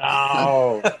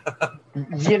 No.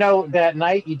 That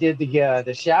night you did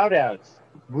the shout outs.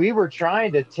 We were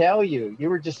trying to tell you. You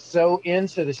were just so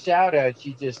into the shout outs,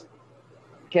 you just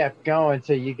kept going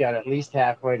till you got at least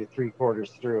halfway to 3/4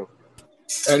 through.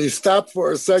 And he stopped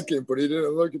for a second, but he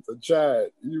didn't look at the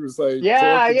chat. He was like,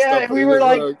 yeah. Stuff, We were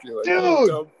like,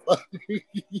 dude.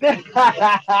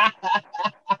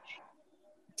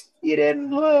 You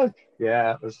didn't look.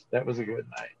 Yeah, that was a good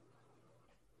night.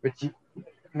 But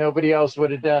nobody else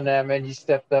would have done that, man. You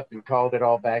stepped up and called it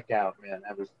all back out, man.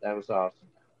 That was awesome.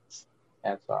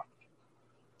 That's awesome.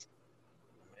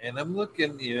 And I'm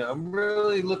looking, I'm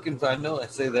really looking for, I know I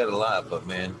say that a lot, but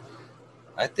man,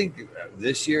 I think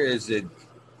this year as it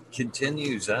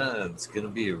continues on, it's going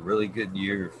to be a really good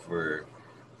year for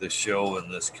the show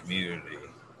and this community.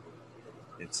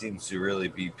 It seems to really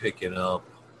be picking up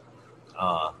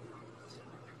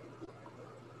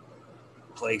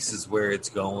places where it's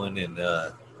going and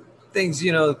things,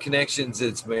 connections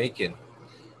it's making.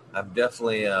 I've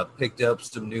definitely picked up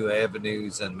some new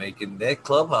avenues and making that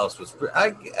clubhouse was.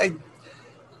 That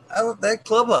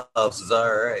clubhouse is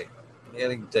all right. Yeah,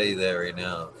 I can tell you that right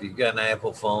now. If you've got an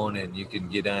Apple phone and you can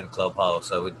get on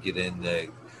Clubhouse, I would get in there.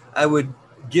 I would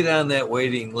get on that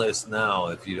waiting list now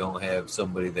if you don't have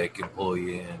somebody that can pull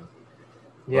you in.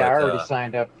 Yeah, I already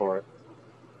signed up for it.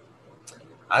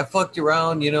 I fucked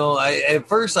around, at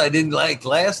first I didn't like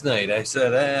last night. I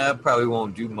said, I probably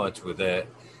won't do much with that.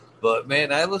 But,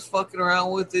 man, I was fucking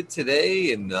around with it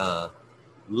today and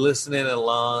listening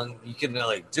along. You can,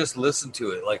 just listen to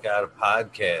it like out of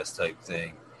podcast type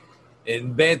thing.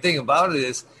 And bad thing about it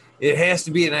is it has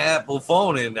to be an Apple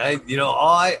phone. And, I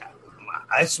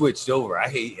switched over. I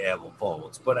hate Apple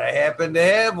phones. But I happen to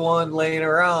have one laying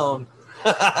around.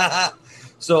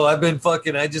 So I've been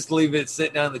I just leave it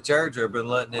sitting on the charger. I've been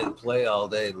letting it play all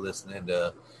day listening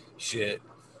to shit.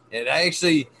 And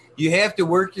you have to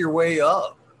work your way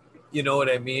up. You know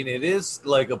what I mean? It is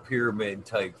like a pyramid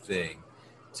type thing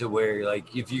to where,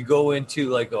 like, if you go into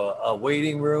like a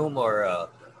waiting room or a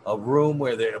room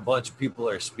where a bunch of people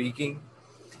are speaking,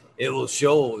 it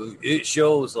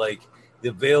shows like the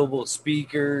available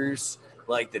speakers,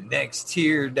 like the next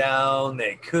tier down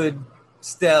that could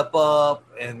step up,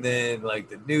 and then like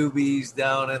the newbies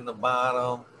down in the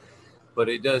bottom. But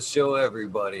it does show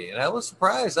everybody. And I was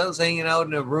surprised. I was hanging out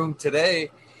in a room today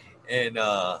and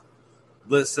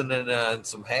listening on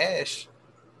some hash,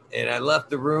 and I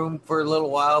left the room for a little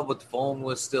while, but the phone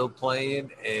was still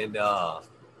playing, and I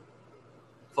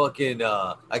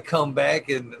come back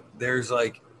and there's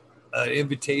like an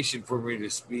invitation for me to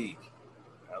speak.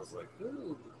 I was like,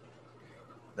 ooh,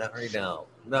 not right now.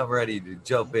 I'm not ready to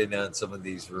jump in on some of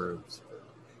these rooms.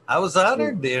 I was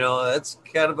honored, that's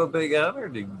kind of a big honor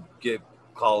to get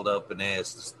called up and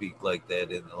asked to speak like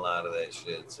that in a lot of that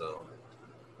shit. So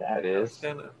that is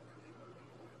kind of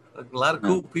a lot of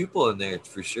cool people in there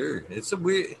for sure. It's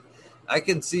I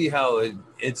can see how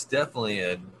it's definitely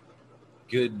a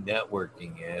good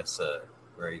networking asset,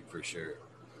 right? For sure.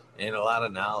 And a lot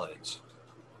of knowledge.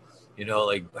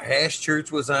 Like Hash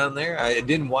Church was on there. I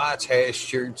didn't watch Hash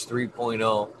Church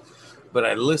 3.0, but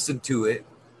I listened to it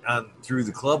through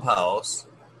the Clubhouse.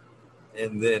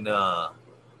 And then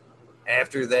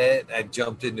after that, I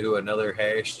jumped into another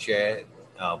Hash chat.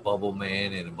 Bubble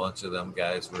Man and a bunch of them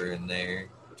guys were in there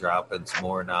dropping some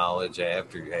more knowledge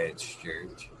after Hash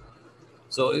Church.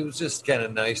 So it was just kind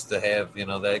of nice to have,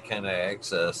 that kind of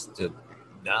access to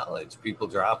knowledge, people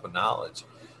dropping knowledge.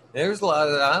 There's a lot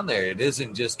of that on there. It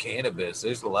isn't just cannabis.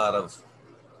 There's a lot of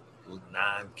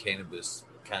non-cannabis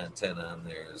content on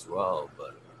there as well,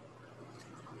 but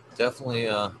definitely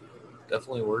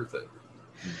worth it.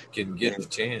 You can get the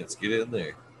chance, get in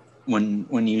there.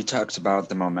 When you talked about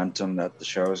the momentum that the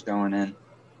show is going in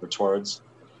or towards,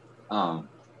 it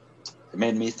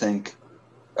made me think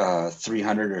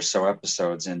 300 or so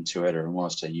episodes into it, or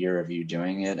almost a year of you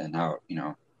doing it, and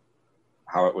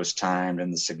how it was timed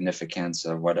and the significance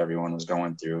of what everyone was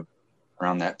going through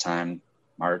around that time,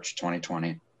 March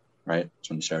 2020, right? That's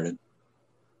when you started.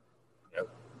 Yep.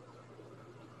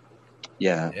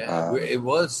 Yeah. It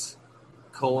was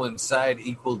coincide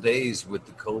equal days with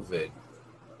the COVID.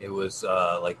 It was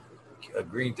like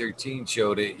Green 13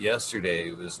 showed it yesterday.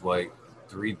 It was like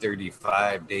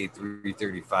 335, day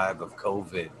 335 of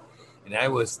COVID. And I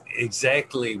was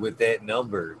exactly with that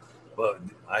number. But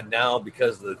now,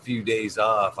 because of the few days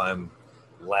off, I'm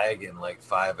lagging like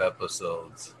 5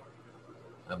 episodes.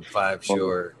 I'm 5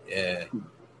 short. Yeah.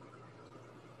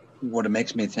 What it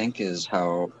makes me think is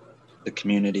how the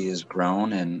community has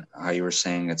grown, and how you were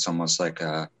saying it's almost like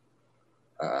a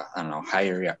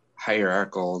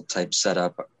hierarchical type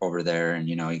setup over there. And,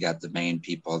 you got the main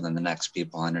people, then the next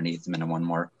people underneath them, and one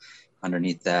more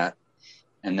underneath that.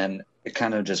 And then it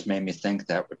kind of just made me think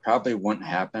that it probably wouldn't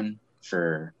happen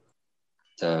for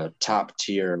the top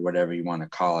tier, whatever you want to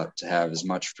call it, to have as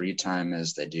much free time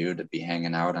as they do, to be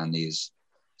hanging out on these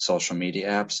social media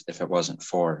apps if it wasn't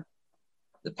for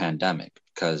the pandemic.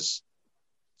 Because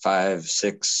 5,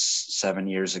 6, 7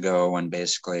 years ago, when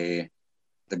basically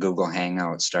the Google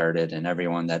Hangout started and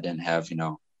everyone that didn't have,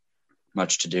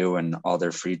 much to do and all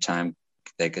their free time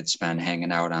they could spend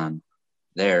hanging out on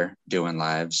there doing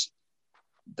lives,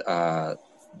 the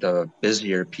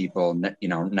busier people,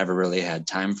 never really had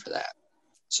time for that.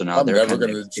 So now I'm they're never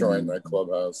going to join that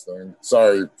Clubhouse thing.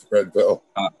 Sorry, Red Bill.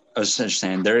 I was just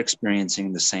saying they're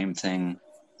experiencing the same thing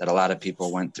that a lot of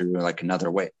people went through, like another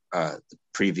way, the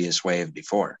previous wave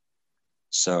before.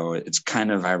 So it's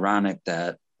kind of ironic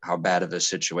that how bad of a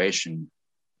situation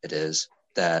it is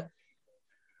that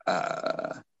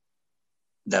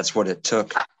that's what it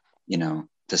took,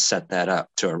 to set that up,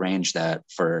 to arrange that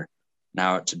for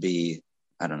now it to be,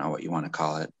 I don't know what you want to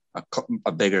call it,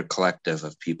 a bigger collective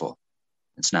of people.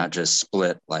 It's not just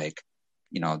split like,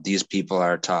 these people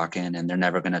are talking and they're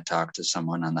never going to talk to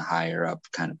someone on the higher up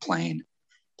kind of plane.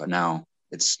 But now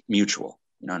it's mutual.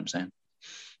 You know what I'm saying?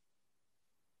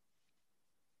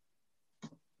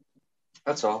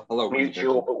 That's all. Hello.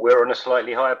 Mutual, but we're on a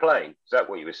slightly higher plane. Is that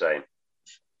what you were saying?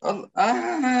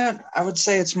 I would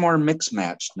say it's more mixed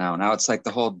matched now. Now it's like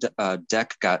the whole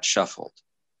deck got shuffled.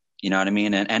 You know what I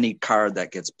mean? And any card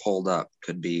that gets pulled up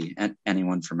could be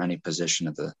anyone from any position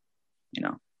of the,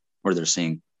 where they're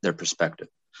seeing their perspective.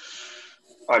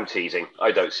 I'm teasing.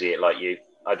 I don't see it like you.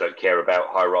 I don't care about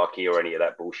hierarchy or any of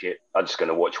that bullshit. I'm just going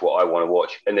to watch what I want to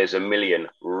watch. And there's a million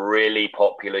really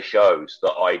popular shows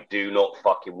that I do not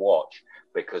fucking watch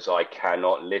because I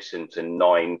cannot listen to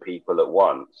 9 people at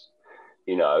once,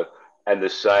 and the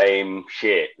same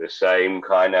shit, the same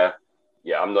kind of,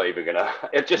 I'm not even going to,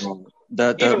 it just,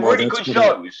 really good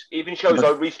shows, even shows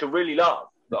I used to really love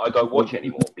that I don't watch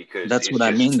anymore because that's what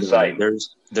I mean.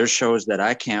 There's shows that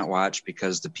I can't watch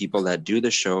because the people that do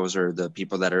the shows or the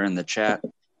people that are in the chat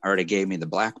already gave me the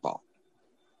blackball.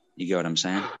 You get what I'm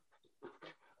saying?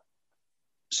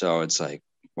 So it's like,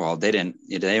 well, they didn't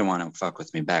want to fuck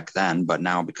with me back then, but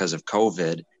now because of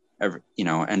COVID,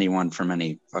 anyone from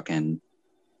any fucking,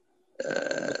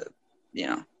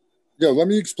 Yeah, let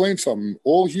me explain something.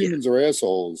 All humans are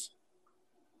assholes.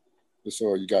 Just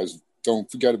so you guys don't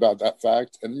forget about that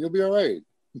fact, and you'll be all right.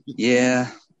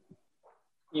 Yeah.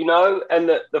 And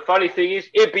the funny thing is,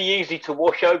 it'd be easy to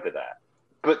wash over that.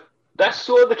 But that's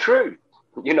sort of the truth,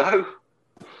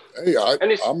 Hey,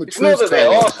 it's not that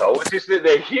they're assholes, it's just that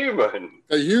they're human.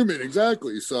 They're human,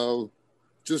 exactly. So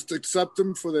just accept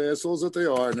them for the assholes that they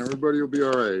are, and everybody will be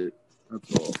all right.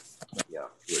 That's all.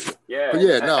 Yeah.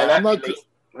 But I'm not.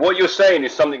 What you're saying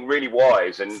is something really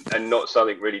wise and not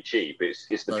something really cheap.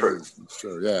 It's the truth.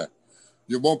 Sure, yeah.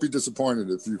 You won't be disappointed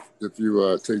if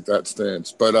you take that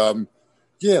stance. But I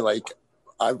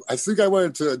think I went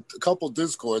into a couple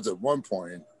Discords at one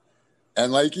point,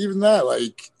 and like even that,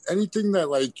 like anything that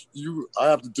like I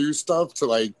have to do stuff to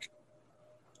like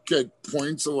get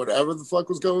points or whatever the fuck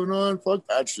was going on. Fuck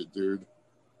that shit, dude.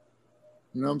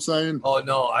 You know what I'm saying? Oh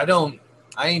no,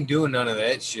 I ain't doing none of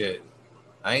that shit.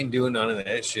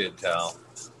 Tal.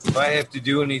 If I have to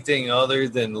do anything other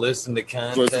than listen to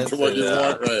content, listen to what you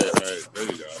want, right. There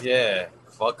you go. Yeah,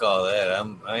 fuck all that.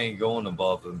 I ain't going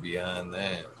above and beyond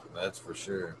that. That's for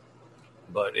sure.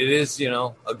 But it is,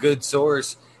 a good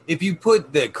source. If you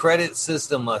put the credit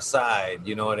system aside,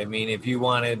 you know what I mean? If you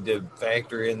wanted to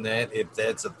factor in that, if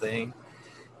that's a thing,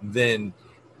 then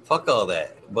fuck all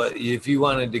that. But if you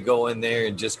wanted to go in there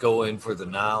and just go in for the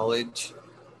knowledge,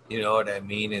 you know what I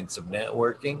mean, and some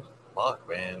networking, fuck,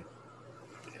 man.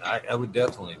 I would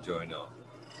definitely join up.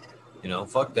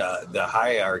 Fuck the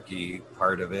hierarchy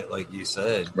part of it, like you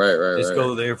said. Right. Just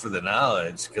go there for the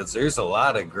knowledge, because there's a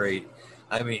lot of great,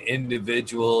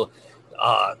 individual.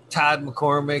 Todd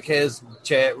McCormick has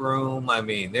chat room.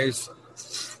 There's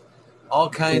all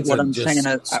kinds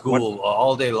of school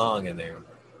all day long in there.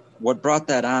 What brought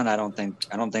that on? I don't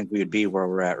think we would be where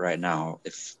we're at right now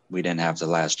if we didn't have the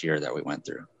last year that we went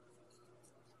through.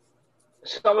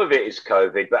 Some of it is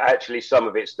COVID, but actually some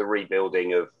of it's the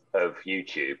rebuilding of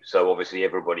YouTube. So obviously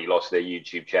everybody lost their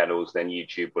YouTube channels. Then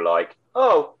YouTube were like,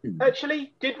 oh,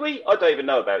 actually, did we? I don't even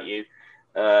know about you.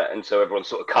 And so everyone's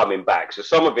sort of coming back. So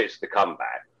some of it's the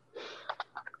comeback.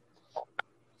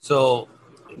 So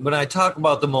when I talk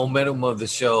about the momentum of the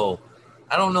show,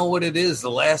 I don't know what it is.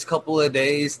 The last couple of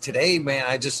days, today,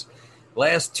 man,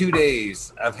 last 2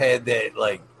 days, I've had that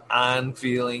like on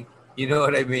feeling. You know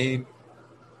what I mean?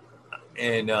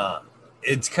 And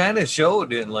it's kind of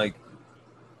showed in like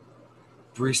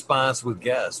response with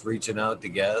guests, reaching out to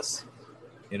guests.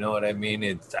 You know what I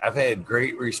mean? I've had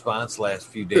great response last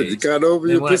few days. You got over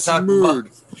your pissy mood.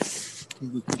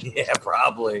 Yeah,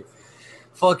 probably.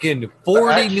 Fucking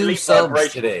 40 Actually, new subs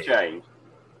vibrations today. change.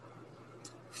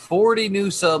 40 new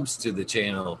subs to the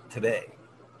channel today.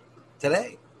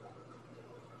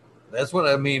 That's what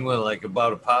I mean when like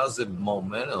about a positive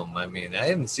momentum. I mean, I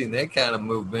haven't seen that kind of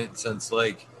movement since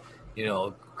like, you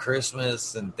know,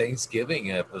 Christmas and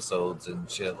Thanksgiving episodes and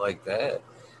shit like that.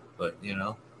 But you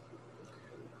know,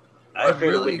 I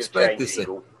feel really expect this.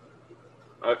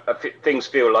 Things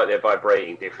feel like they're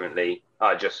vibrating differently.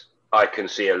 I can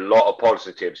see a lot of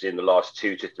positives in the last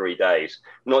 2 to 3 days.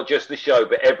 Not just the show,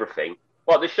 but everything.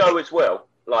 But the show as well.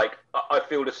 Like I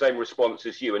feel the same response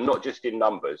as you, and not just in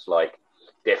numbers. Like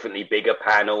definitely bigger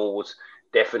panels.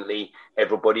 Definitely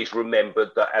everybody's remembered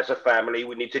that as a family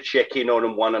we need to check in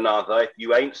on one another. If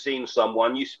you ain't seen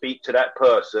someone, you speak to that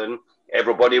person.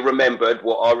 Everybody remembered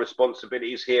what our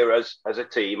responsibility is here as a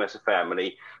team, as a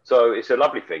family. So it's a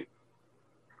lovely thing.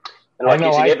 And like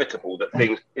it's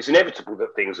inevitable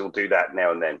that things will do that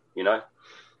now and then, you know?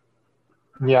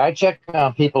 Yeah, I check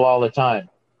on people all the time.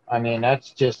 I mean,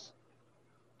 that's just...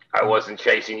 I wasn't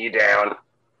chasing you down.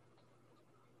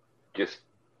 Just...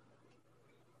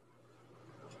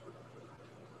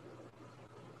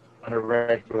 on a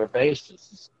regular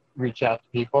basis, reach out to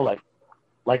people.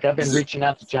 Like I've been reaching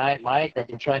out to Giant Mike. I've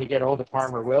been trying to get hold of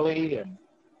Farmer Willie and,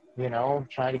 you know,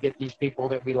 trying to get these people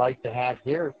that we like to have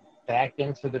here back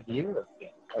into the view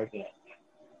again.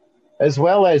 As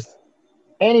well as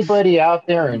anybody out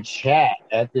there in chat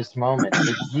at this moment.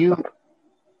 If you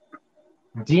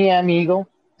DM Eagle,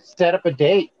 set up a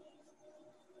date.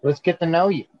 Let's get to know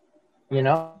you, you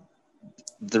know?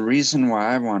 The reason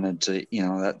why I wanted to, you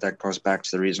know, that goes back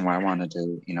to the reason why I wanted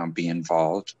to, you know, be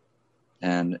involved.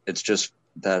 And it's just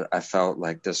that I felt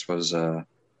like this was a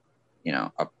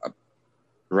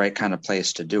right kind of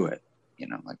place to do it. You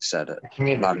know, like I said,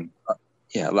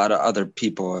 a lot of other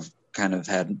people have kind of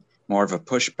had more of a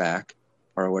pushback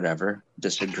or whatever,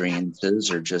 disagreements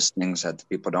or just things that the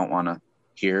people don't want to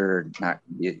hear or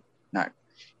not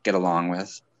get along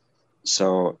with.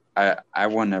 So I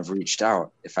wouldn't have reached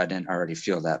out if I didn't already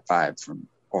feel that vibe from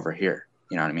over here.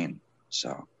 You know what I mean?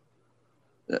 So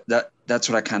that's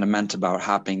what I kind of meant about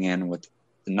hopping in with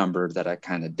the number that I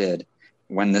kind of did.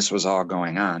 When this was all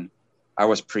going on, I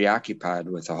was preoccupied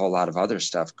with a whole lot of other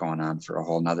stuff going on for a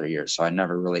whole nother year. So I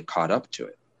never really caught up to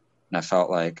it. And I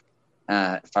felt like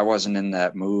if I wasn't in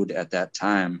that mood at that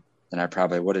time, then I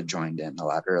probably would have joined in a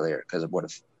lot earlier because it would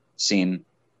have seen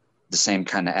the same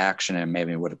kind of action and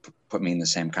maybe would have put me in the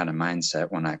same kind of mindset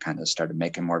when I kind of started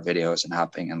making more videos and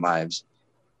hopping in lives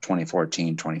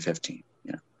 2014, 2015,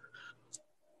 you know.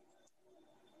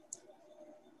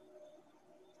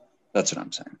 That's what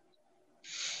I'm saying.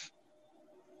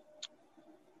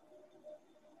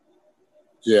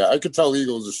 Yeah, I could tell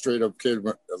Eagle was a straight up kid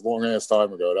a long ass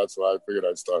time ago. That's why I figured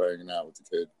I'd start hanging out with the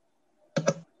kid.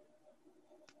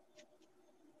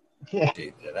 Yeah.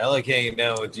 I like hanging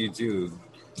out with you too,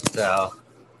 Sal.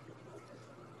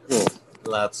 Cool.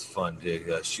 Lots of fun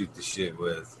to shoot the shit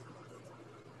with.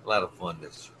 A lot of fun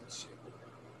to shoot the shit with.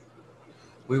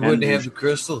 We wouldn't have the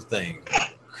crystal thing.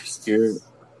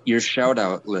 Your shout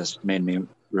out list made me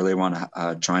really want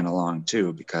to join along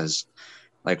too, because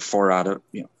like 4 out of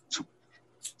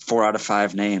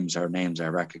 5 names are names I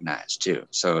recognize too.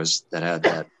 So that had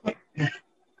that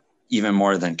even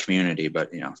more than community,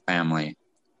 but you know, family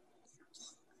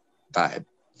vibe.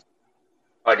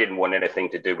 I didn't want anything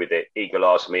to do with it. Eagle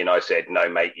asked me and I said, no,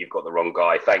 mate, you've got the wrong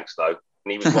guy. Thanks, though.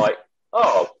 And he was like,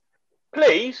 oh,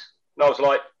 please? And I was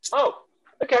like, oh,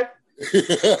 okay.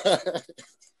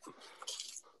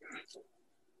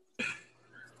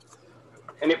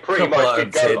 And it pretty much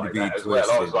did go like that as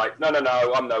well. I was like, no,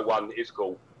 I'm no one. It's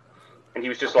cool. And he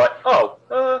was just like,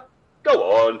 oh, go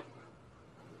on.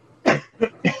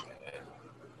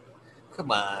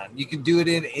 Come on. You can do it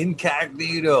in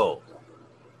incognito.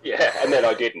 Yeah, and then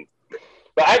I didn't.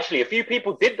 But actually, a few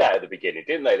people did that at the beginning,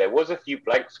 didn't they? There was a few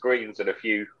blank screens and a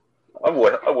few... I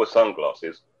wore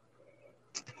sunglasses.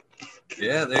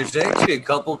 Yeah, there's actually a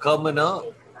couple coming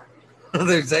up.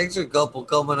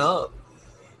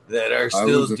 That are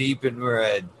still deep in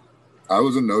red. I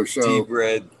was a no-show. Deep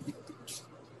red.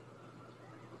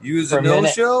 You was a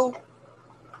no-show?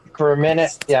 For a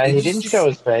minute. Yeah, he didn't show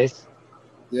his face.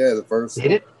 Yeah, the first He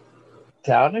didn't.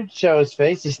 Town didn't show his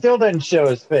face. He still didn't show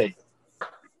his face.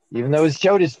 Even though he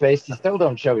showed his face, he still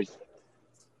don't show his face.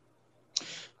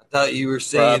 I thought you were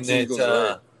saying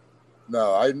that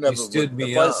no, I never you stood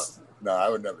me up. No, I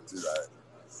would never do that.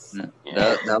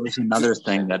 That was another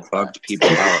thing that bugged people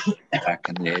out back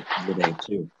in the day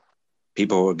too.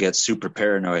 People would get super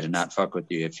paranoid and not fuck with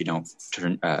you if you don't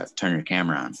turn your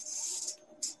camera on.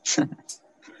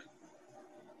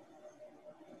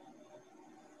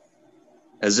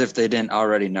 As if they didn't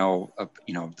already know,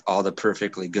 all the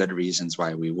perfectly good reasons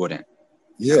why we wouldn't.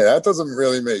 Yeah, that doesn't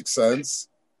really make sense.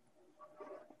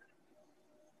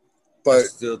 But I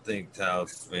still think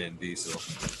Taos Van Diesel.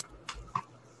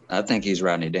 I think he's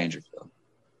Rodney Dangerfield.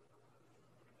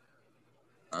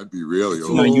 I'd be really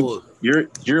old.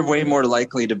 You're way more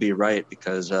likely to be right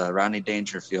because Rodney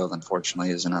Dangerfield,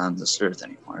 unfortunately, isn't on this earth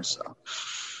anymore. So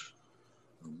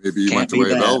maybe he went the way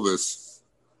of Elvis.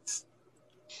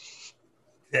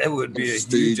 That would be a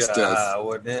huge death,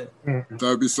 wouldn't it? That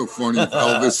would be so funny if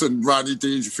Elvis and Rodney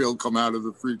Dangerfield come out of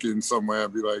the freaking somewhere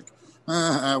and be like,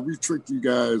 we tricked you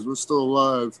guys. We're still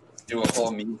alive. Do a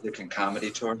whole music and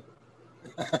comedy tour.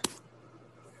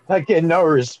 I get no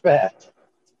respect.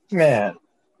 Man.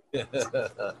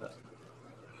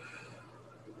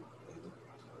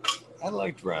 I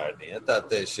liked Rodney. I thought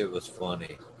that shit was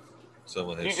funny. Some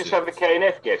of his You just have a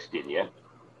KNF guest, didn't you?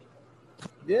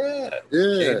 Yeah.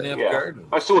 Garden.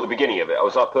 I saw the beginning of it. I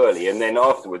was up early, and then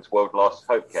afterwards, World Last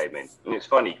Hope came in. And it's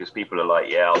funny because people are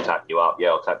like, yeah, I'll tap you up.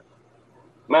 Yeah, I'll tap.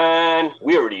 Man,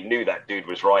 we already knew that dude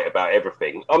was right about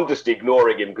everything. I'm just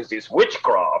ignoring him because it's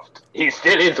witchcraft. He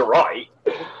still is right.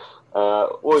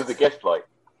 What was the guest like?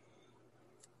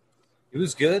 It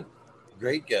was good.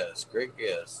 Great guest. A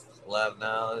lot of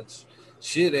knowledge.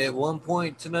 Shit, at one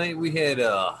point tonight, we had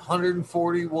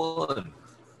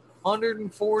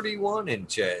 141 in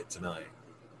chat tonight.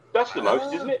 That's the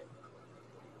most, isn't it?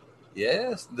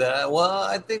 Yes.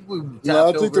 I think we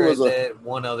topped over at that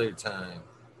one other time.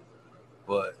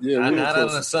 But not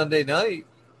on a Sunday night.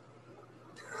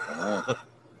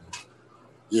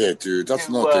 Yeah, dude, that's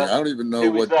nothing. I don't even know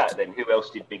who was that then. Who else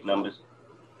did big numbers?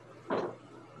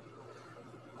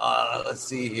 Let's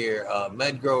see here.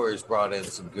 Med Growers brought in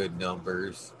some good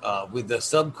numbers. With the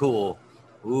Subcool.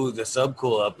 The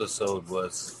Subcool episode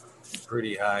was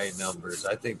pretty high numbers.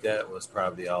 I think that was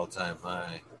probably all-time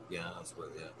high, to be honest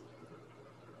with you.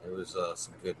 There was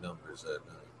some good numbers that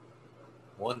night.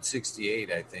 168,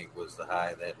 I think, was the high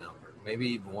of that number. Maybe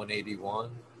even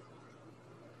 181.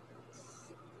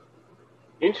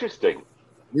 Interesting.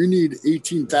 We need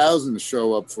 18,000 to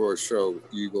show up for a show,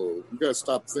 Eagle. You got to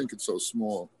stop thinking so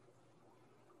small.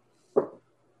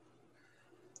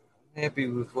 Happy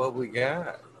with what we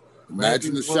got.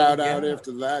 Imagine the shout out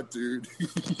after that, dude.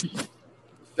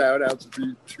 Shout outs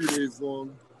be 2 days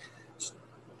long.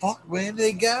 Fuck, man,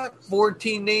 they got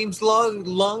 14 names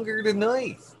longer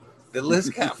tonight. The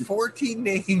list got 14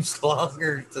 names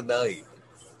longer tonight.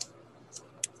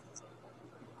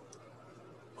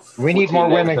 We need more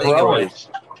women growers.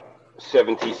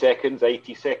 70 seconds,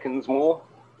 80 seconds more?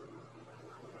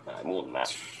 More than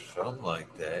that. Something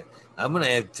like that. I'm going to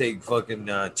have to take fucking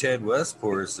Chad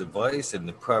Westport's advice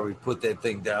and probably put that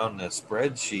thing down in a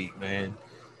spreadsheet, man.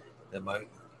 That my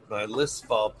lists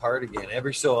fall apart again.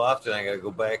 Every so often, I got to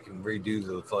go back and redo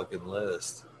the fucking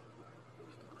list.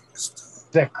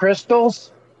 The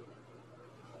crystals?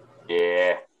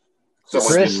 Yeah.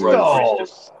 Someone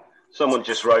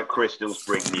just wrote crystals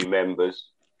bring new members.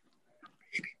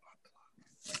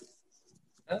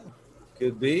 Oh,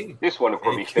 could be. This one will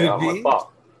probably fit on my butt.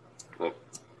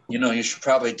 You should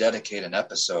probably dedicate an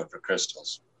episode for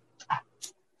crystals.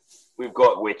 We've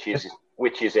got witches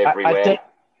everywhere.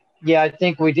 I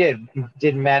think we did.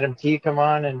 Did Madam T come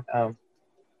on and?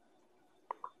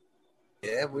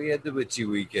 Yeah, we had the witchy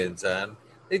weekends on.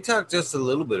 They talked just a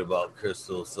little bit about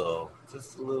crystals, so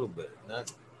just a little bit,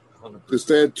 not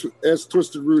 100%. Just ask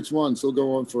Twisted Roots once; he'll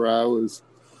go on for hours.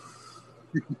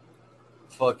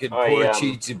 Fucking poor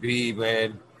Chicha B,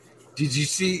 man. Did you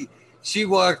see? She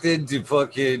walked into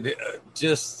fucking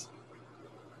that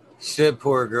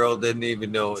poor girl didn't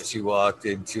even know what she walked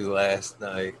into last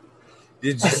night.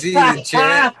 Did you see the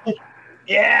chat?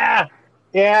 Yeah.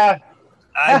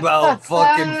 I about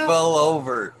fucking fell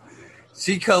over.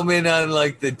 She come in on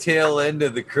like the tail end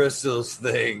of the crystals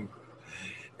thing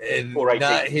and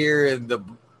not hearing the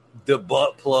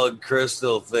butt plug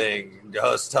crystal thing.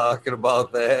 I was talking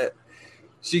about that.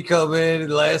 She come in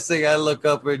and last thing I look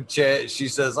up in chat, she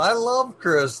says, I love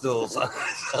crystals.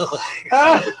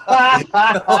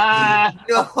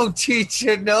 No,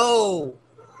 teacher, no.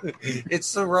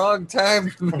 It's the wrong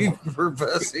time to be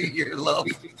professing your love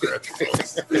for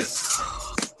crystals.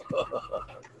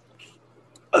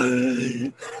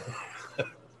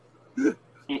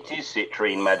 It is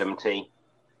citrine, Madam T.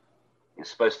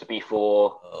 It's supposed to be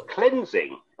for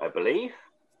cleansing, I believe.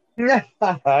 Yeah.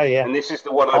 And this is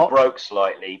the one I broke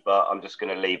slightly, but I'm just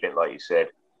going to leave it like you said.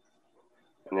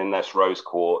 And then that's rose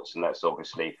quartz, and that's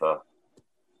obviously for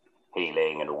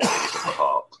healing and all things of the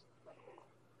heart.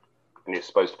 And it's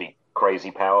supposed to be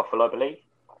crazy powerful, I believe.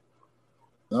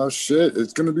 Oh, shit.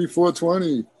 It's going to be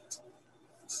 420.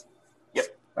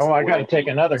 Oh, I got to take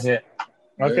another hit.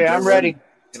 Okay, I'm ready.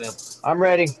 I'm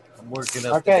ready. I'm working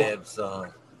up Okay. the dab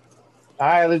song. All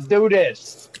right, let's do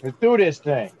this. Let's do this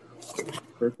thing.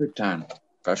 Perfect time.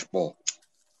 Fresh bowl.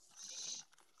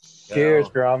 Cheers,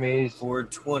 Grummies.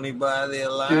 420 by the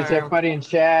alarm. Cheers, everybody in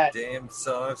chat. Damn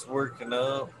song's working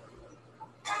up.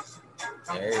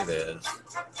 There it is.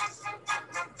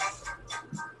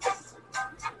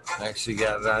 Actually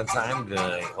got it on time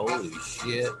tonight. Holy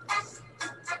shit.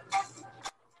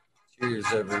 Cheers,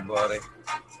 everybody.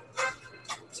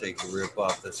 Take a rip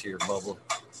off this here bubble.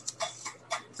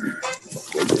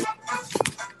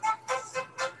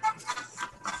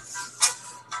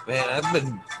 Man, I've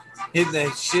been hitting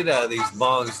that shit out of these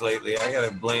bongs lately. I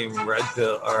gotta blame Red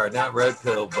Pill, or not Red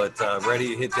Pill, but Ready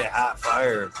to Hit That Hot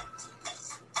Fire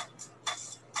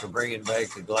for bringing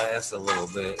back the glass a little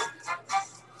bit.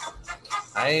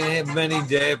 I ain't had many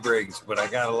dab rigs, but I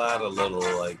got a lot of little,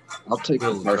 like, I'll take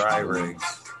little dry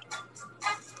rigs.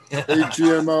 Hey,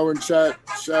 GMO in chat,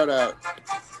 shout out.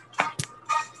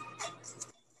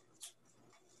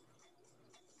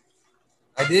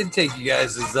 I did take you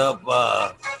guys'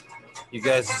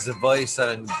 advice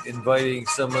on inviting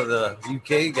some of the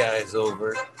UK guys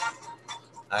over.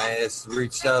 I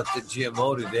reached out to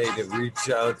GMO today to reach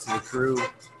out to the crew,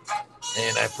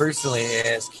 and I personally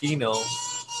asked Kino,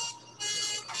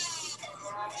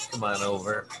 come on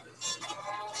over.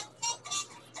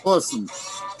 Awesome.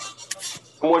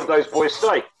 And what did those boys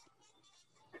say?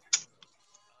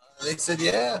 They said,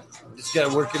 yeah, just got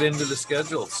to work it into the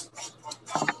schedules.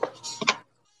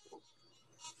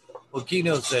 Well,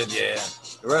 Kino said, yeah.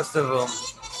 The rest of them,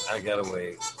 I got to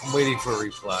wait. I'm waiting for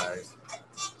replies.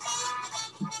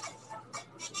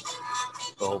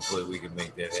 But hopefully we can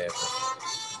make that happen.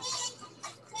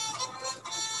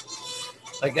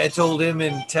 Like I told him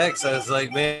in text, I was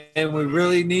like, man, we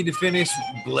really need to finish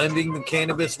blending the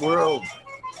cannabis world.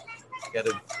 Got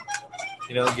to,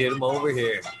 get them over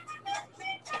here.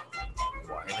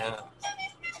 Why not?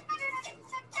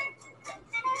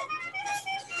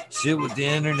 Shit with the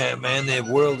internet, man, the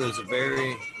world is a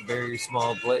very, very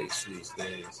small place these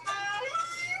days.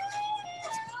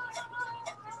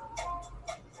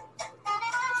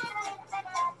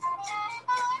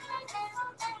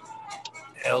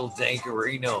 El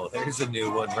Dankarino, there's a new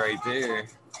one right there.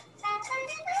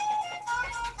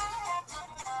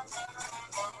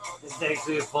 It's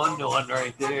actually a fun one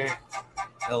right there.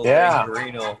 El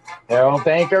Dankarino. El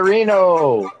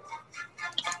Dankarino.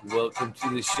 Welcome to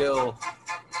the show.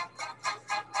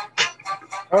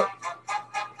 Oh.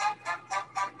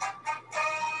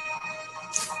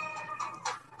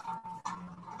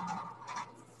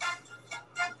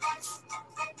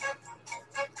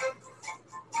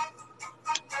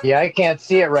 Yeah, I can't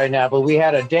see it right now, but we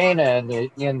had a Dana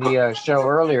in the show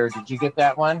earlier. Did you get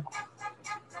that one?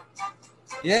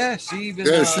 Yeah, she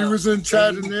was in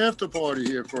chat in the after party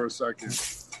here for a second.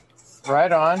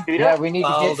 Right on. Yeah, we need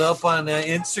followed to get up on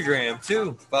Instagram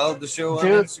too. Followed the show on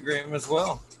Instagram as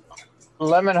well.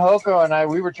 Lemon Hoko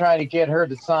and we were trying to get her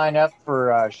to sign up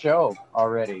for a show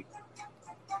already.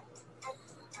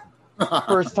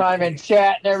 First time in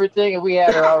chat and everything, and we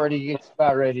had her already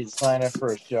about ready to sign up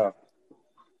for a show.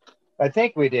 I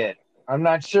think we did. I'm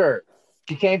not sure.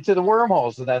 She came to the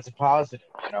wormhole, so that's a positive,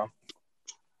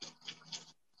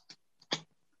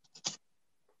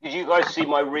 Did you guys see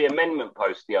my re-amendment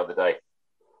post the other day?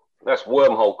 That's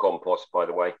wormhole compost, by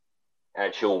the way.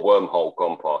 Actual wormhole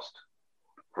compost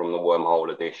from the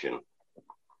wormhole edition.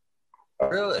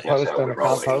 Really? Post on the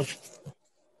compost?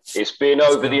 It's been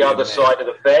over the other side of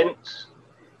the fence.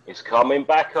 It's coming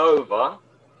back over.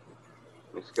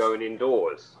 It's going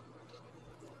indoors.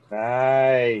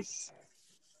 Nice.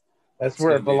 That's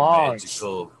where it belongs.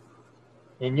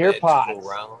 In your pot.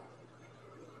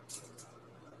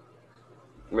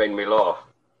 Made me laugh.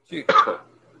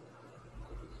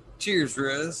 Cheers,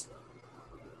 Riz.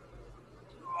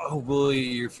 Hopefully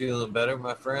you're feeling better,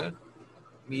 my friend.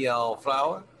 Meow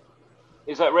Flower.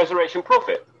 Is that Resurrection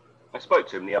Prophet? I spoke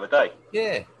to him the other day.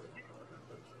 Yeah.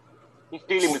 He's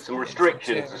dealing with some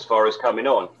restrictions as far as coming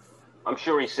on. I'm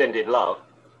sure he's sending love,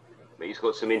 but he's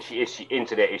got some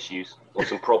internet issues or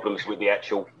some problems with the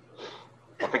actual...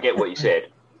 I forget what he said.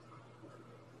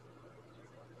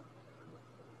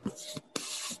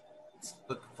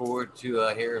 Looking forward to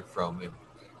hearing from him.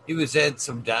 He was at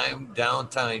some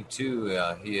downtime too.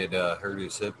 He had hurt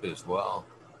his hip as well.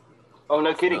 Oh,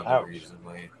 no kidding. Love,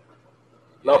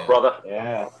 brother.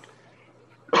 Yeah.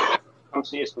 Come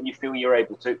see us when you feel you're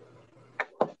able to.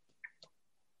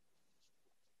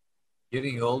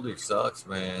 Getting older sucks,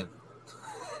 man.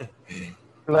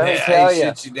 Let me tell you.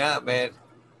 Shit you not, man.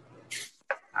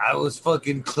 I was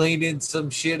fucking cleaning some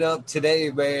shit up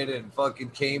today, man, and fucking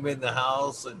came in the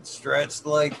house and stretched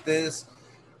like this.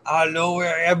 Out of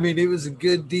nowhere, I mean, it was a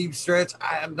good deep stretch.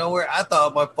 Out of nowhere, I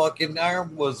thought my fucking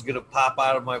arm was gonna pop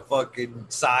out of my fucking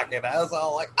socket. I was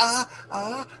all like,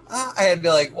 I had to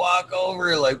like walk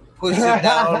over, like push it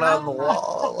down on the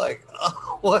wall. Like,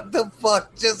 oh, what the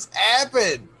fuck just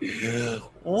happened?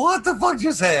 What the fuck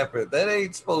just happened? That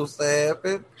ain't supposed to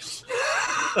happen.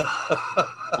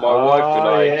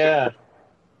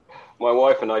 My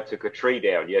wife and I took a tree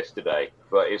down yesterday,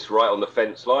 but it's right on the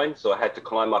fence line, so I had to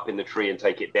climb up in the tree and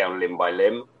take it down limb by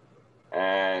limb.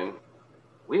 And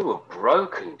we were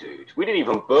broken, dude. We didn't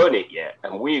even burn it yet,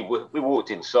 and we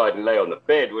walked inside and lay on the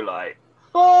bed. We're like,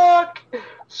 fuck,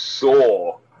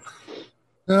 sore.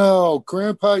 No,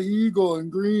 Grandpa Eagle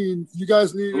and Green, you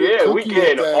guys need a cookie. We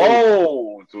getting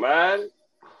old, man.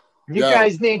 You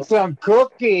guys need some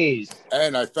cookies.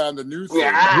 And I found a new thing.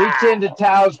 Reach into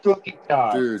Tao's cookie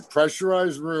jar. Dude,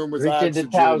 pressurized room with Reach oxygen.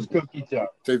 into Tao's cookie jar.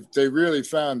 They really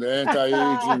found the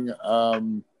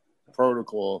anti-aging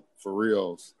protocol for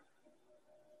reals.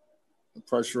 A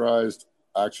pressurized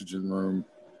oxygen room,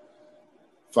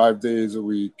 5 days a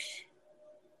week,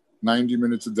 90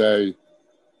 minutes a day,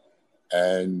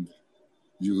 and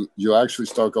you actually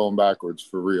start going backwards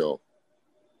for real.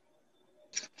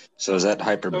 So is that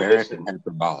hyperbaric and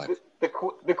hyperbolic?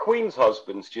 The Queen's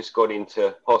husband's just got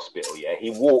into hospital, yeah? He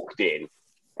walked in,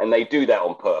 and they do that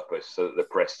on purpose so that the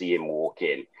press see him walk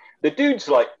in. The dude's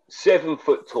like 7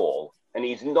 foot tall, and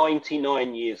he's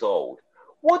 99 years old.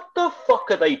 What the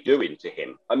fuck are they doing to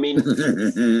him? I mean,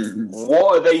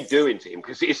 what are they doing to him?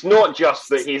 Because it's not just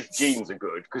that his genes are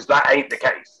good, because that ain't the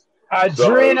case.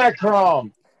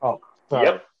 Adrenochrome. Oh, sorry.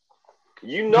 Yep.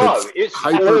 You know, it's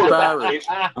hyperbaric.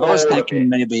 I was thinking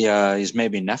maybe he's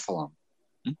maybe Nephilim.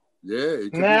 Yeah, he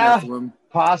could be Nephilim.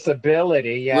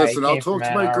 Possibility, yeah. Listen, I'll talk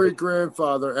to my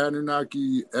great-grandfather,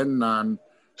 Anunnaki Ennan,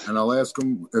 and I'll ask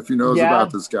him if he knows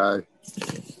about this guy.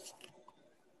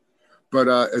 But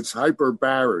it's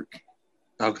hyperbaric.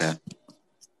 Okay.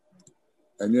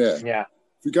 And yeah.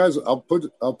 If you guys, I'll put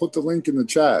the link in the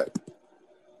chat.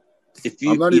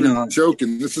 I'm not even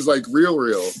joking. This is like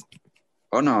real.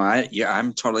 Oh no,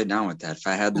 I'm totally down with that. If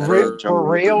I had the for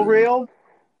real.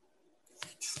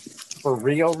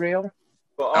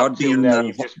 I would be in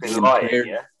the entire,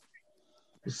 yeah?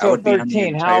 So I would be on the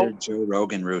entire Joe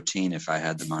Rogan routine if I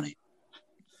had the money.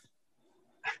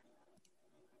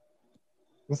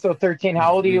 So 13,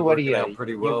 how old are you? What are you?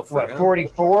 Pretty well. What,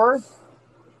 44?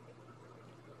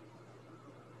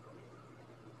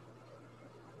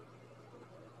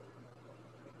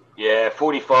 Yeah,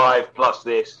 45 plus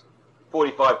this.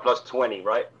 45 plus 20,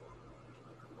 right?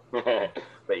 But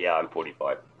yeah, I'm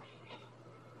 45.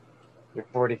 You're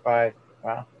 45.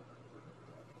 Wow.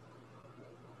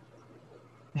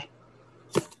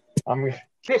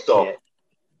 Piss off.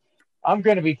 I'm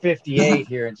going to be 58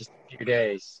 here in just a few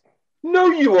days. No,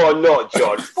 you are not,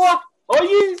 John. Fuck, are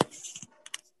you?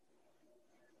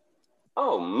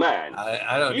 Oh, man.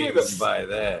 I don't even buy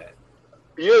that.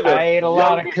 I ate a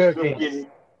lot of cookies.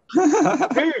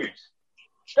 Dude,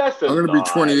 that's I'm going to be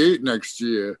 28 next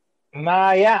year.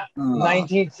 Nah, yeah.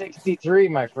 1963,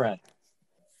 my friend.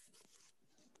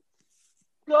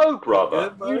 No,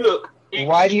 brother. You look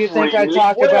Why do you think I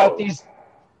talk about these?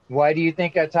 Why do you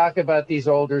think I talk about these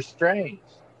older strains?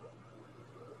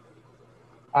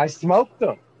 I smoked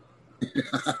them.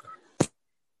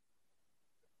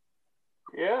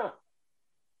 Yeah.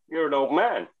 You're an old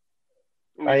man.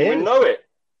 You I even know it.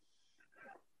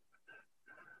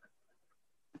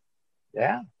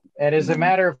 Yeah. And as a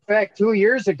matter of fact, 2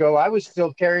 years ago, I was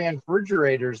still carrying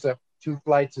refrigerators up 2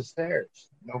 flights of stairs.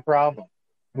 No problem.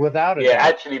 Without it. Yeah,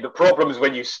 actually, the problem is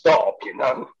when you stop, you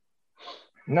know?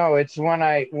 No, it's when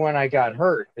I got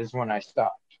hurt is when I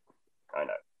stopped. I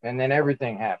know. And then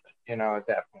everything happened, you know, at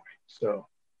that point. So,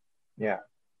 yeah.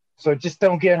 So just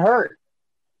don't get hurt.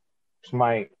 It's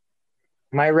my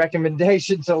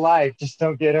recommendation to life. Just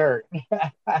don't get hurt.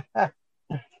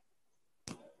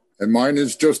 And mine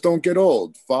is just don't get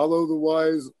old. Follow the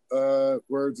wise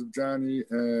words of Johnny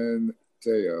and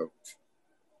Teo.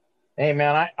 Hey,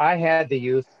 man, I had the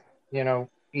youth, you know,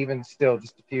 even still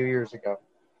just a few years ago.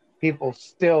 People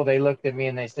still, they looked at me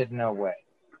and they said, no way.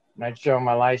 And I'd show them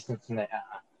my license and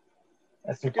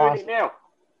that's impossible. You're doing it now.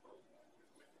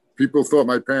 People thought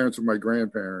my parents were my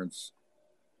grandparents.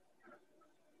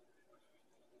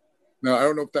 Now, I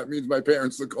don't know if that means my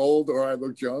parents look old or I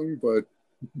look young, but...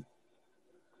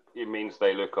 It means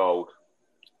they look old.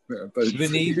 Yeah, You've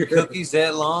been eating cookies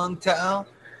that long, Tal?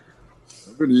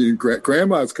 I've been eating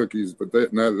grandma's cookies, but they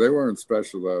weren't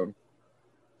special, though.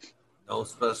 No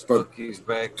special cookies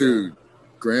back dude,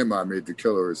 grandma made the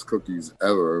killerest cookies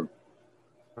ever.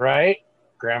 Right?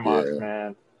 Grandma's, Yeah.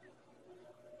 man.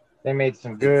 They made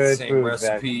some Did the good same food recipe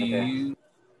back in the you day. used?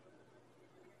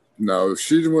 No,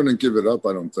 she wouldn't give it up,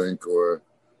 I don't think. Or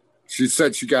she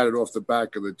said she got it off the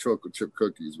back of the chocolate chip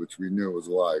cookies, which we knew was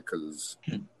a lie because,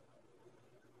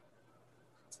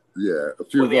 yeah, a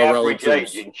few Well, of the our average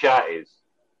relatives, age in chat is.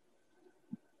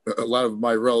 a lot of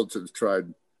my relatives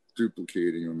tried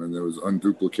duplicating them, and it was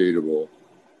unduplicatable.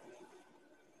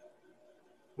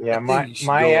 Yeah, I think you should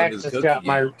my go ex into has the got cookie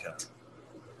my game,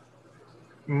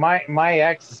 Tom. my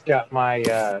ex has got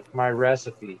my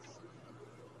recipes.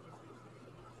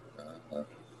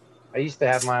 I used to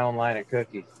have my own line of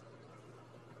cookies.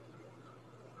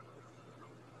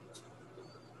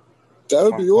 That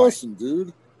would One be point. awesome,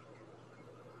 dude.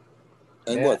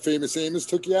 And Yeah. what, Famous Amos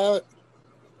took you out?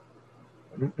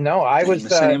 No, I was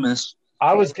Famous.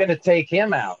 I was gonna take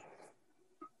him out.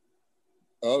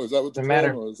 Oh, is that what the No plan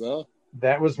matter- was, huh?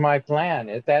 That was my plan.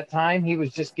 At that time, he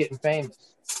was just getting famous.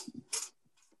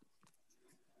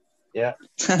 he He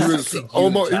was think you and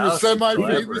almost, he Kyle was should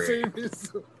semi-famous collaborate.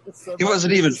 Amos.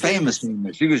 wasn't even famous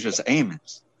Amos. He was just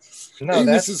Amos. No,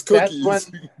 Amos's that's cookies.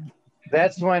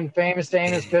 when Famous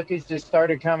Amos cookies just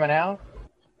started coming out.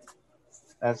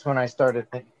 That's when I started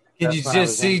thinking. Can you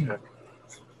just see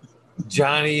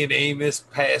Johnny and Amos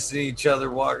passing each other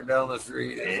walking down the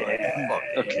street? It's like,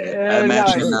 fuck. Okay. Yeah, I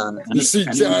imagine. You see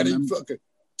Johnny fucking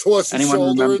toss his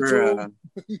shoulder into him.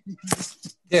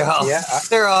 Yeah,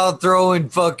 they're all throwing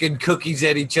fucking cookies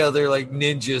at each other like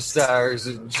ninja stars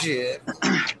and shit.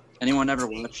 Anyone ever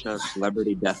watched a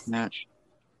Celebrity Deathmatch?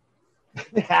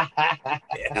 Yeah,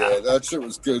 that shit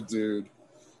was good, dude.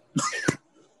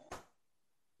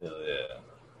 Hell yeah.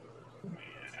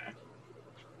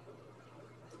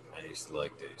 I used to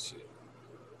like that shit.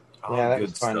 Yeah, that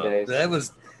was fun days. That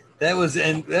was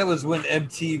when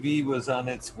MTV was on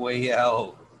its way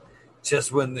out.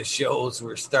 Just when the shows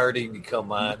were starting to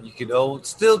come on, you could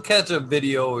still catch a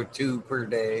video or two per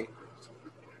day.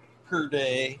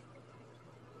 It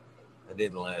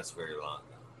didn't last very long.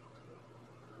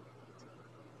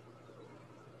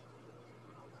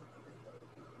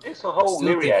 It's a whole Still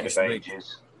think myriad you of should make-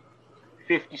 ages.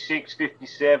 56,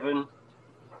 57.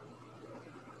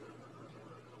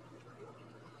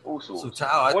 All sorts. So,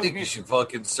 Tao, I What think have you should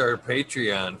fucking start a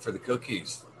Patreon for the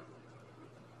cookies.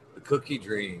 The Cookie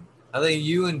Dream. I think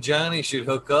you and Johnny should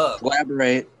hook up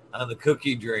Collaborate. on the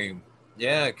Cookie Dream.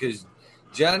 Yeah, because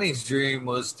Johnny's dream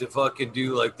was to fucking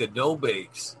do like the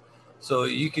no-bakes. So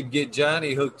you could get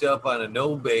Johnny hooked up on a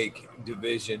no-bake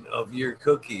division of your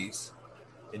cookies,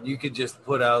 and you could just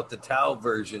put out the Tao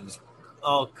versions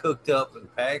all cooked up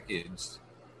and packaged.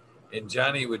 And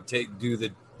Johnny would do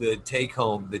the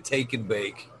take-home, the take and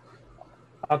bake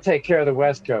I'll take care of the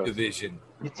West Coast. division.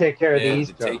 You take care of the Yeah,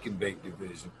 East the Coast. take and bake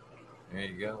division. There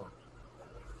you go.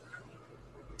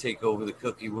 Take over the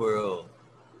cookie world.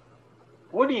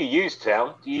 What do you use,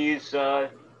 Tal? Do you use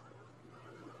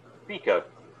Pico?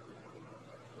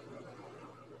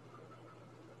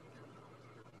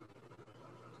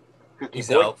 Cookie He's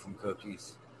boy? out from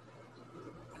cookies.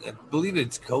 I believe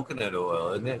it's coconut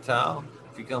oil, isn't it, Tal?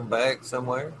 If you come back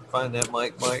somewhere, find that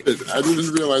mic, Mike. I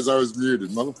didn't realize I was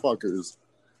muted, motherfuckers.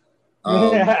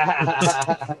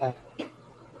 I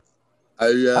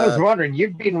I was wondering,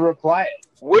 you've been real quiet.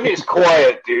 When it's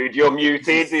quiet, dude, you're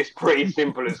muted. It's pretty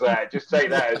simple as that. Just say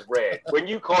that as read. When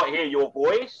you can't hear your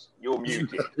voice, you're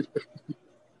muted.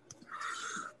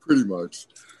 pretty much.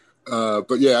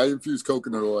 But yeah, I infuse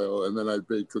coconut oil and then I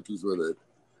bake cookies with it.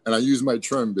 And I use my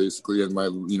trim basically and my,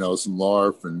 some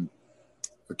larf, and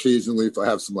occasionally if I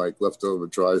have some like leftover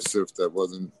dry sift that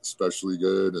wasn't especially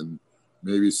good, and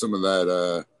maybe some of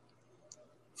that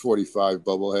 45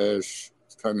 bubble hash,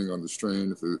 depending on the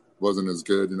strain. If it wasn't as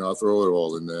good, I'll throw it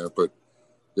all in there. But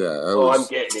yeah, I'm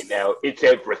getting it now. It's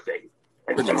everything.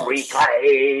 And Pretty some much.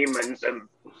 reclaim and some...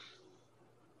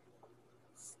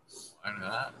 Why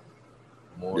not?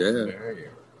 More Yeah. the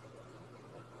merrier.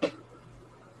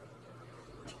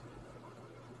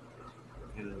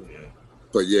 Hell yeah.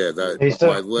 But yeah, that Hey,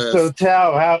 my last. so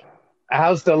Tao,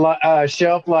 how's the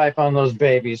shelf life on those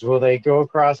babies? Will they go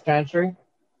across country?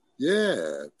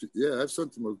 Yeah, I've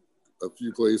sent them a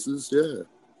few places. Yeah,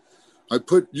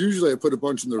 usually I put a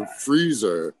bunch in the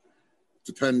freezer,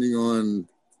 depending on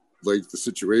like the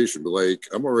situation. But like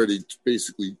I'm already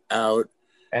basically out,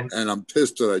 and I'm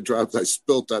pissed that I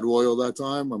spilt that oil that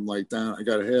time. I'm like, down. I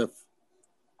got a half.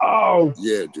 Oh,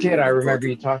 Yeah, dude. shit! I remember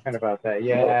you talking about that.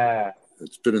 Yeah,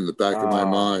 It's been in the back of my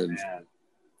mind man.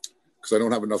 because I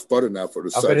don't have enough butter now for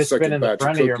the I bet it's second been in the batch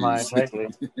front of of your cookies. mind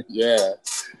lately. Yeah.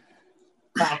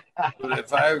 But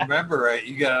if I remember right,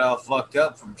 you got it all fucked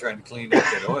up from trying to clean up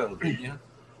that oil, didn't you?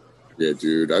 Yeah,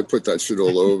 dude, I put that shit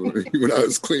all over me when I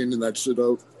was cleaning that shit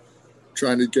up,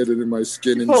 trying to get it in my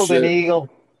skin You and pulled shit. an eagle.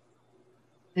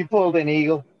 You pulled an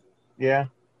eagle. Yeah.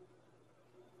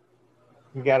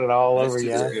 You got it all That's over you.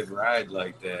 just a good ride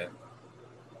like that.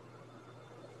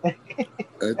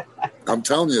 I'm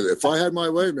telling you, if I had my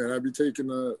way, man, I'd be taking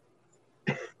a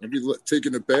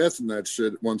bath in that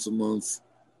shit once a month.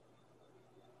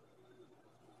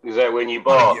 Is that when you I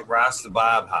want bark? to get Rasta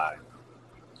Bob high.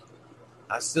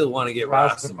 I still want to get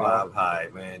Rasta Bob high,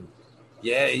 man.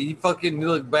 Yeah, you fucking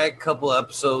look back a couple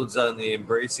episodes on the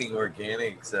Embracing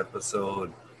Organics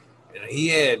episode, and he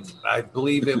had, I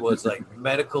believe it was like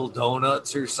medical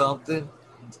donuts or something.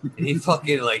 And he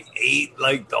fucking like ate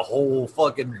like the whole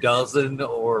fucking dozen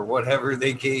or whatever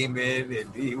they came in,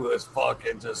 and he was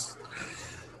fucking just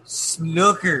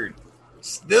snookered.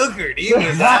 He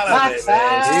was out of it,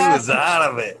 man. He was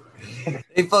out of it.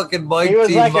 They fucking mic'd He was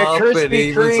him like a up, and Krispy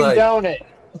he was Kreme like, donut.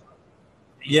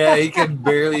 yeah, he can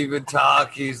barely even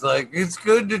talk. He's like, it's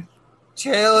good to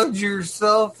challenge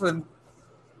yourself and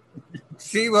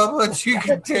see how much you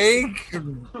can take.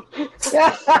 Good.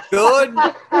 Oh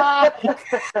my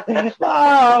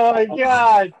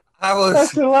god.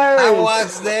 That's hilarious. I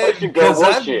watched that I should go because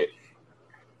watch it.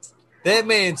 that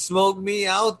man smoked me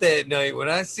out that night. When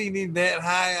I seen him that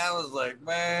high, I was like,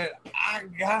 man, I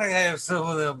gotta have some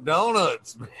of them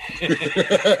donuts, man.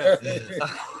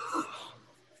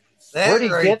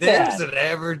 That right there's an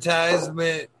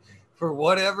advertisement for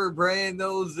whatever brand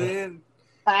those in.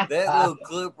 That little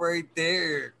clip right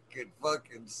there could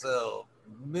fucking sell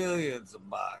millions of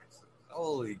boxes.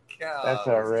 Holy cow. That's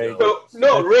outrageous.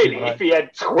 No, not really. If he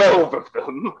had 12 of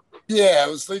them. Yeah, I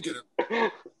was thinking.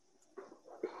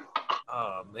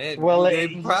 Oh man. Well, they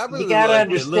probably you gotta like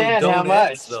understand the how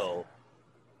much. Though.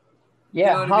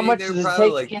 Yeah, You know how I mean? much They're does it probably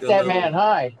take like to get the that little- man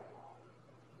high?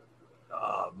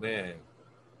 Oh man.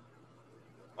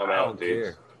 I'm I out, don't dude.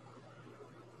 care.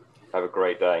 Have a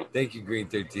great day. Thank you, Green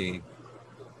 13.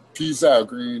 Peace out,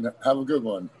 Green. Have a good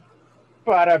one.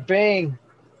 Bada bing.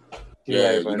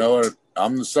 Yeah, you know what?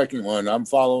 I'm the second one. I'm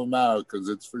following him out because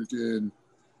it's freaking.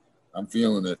 I'm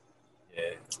feeling it.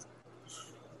 Yeah.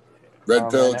 Red Oh,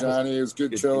 Pill man, Johnny is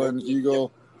good chilling.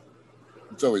 Eagle.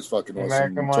 It's always fucking awesome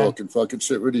American one. talking fucking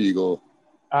shit with Eagle.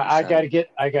 I gotta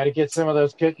get some of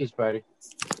those cookies, buddy.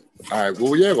 All right.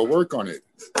 Well, yeah, we'll work on it.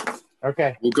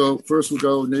 Okay. We'll go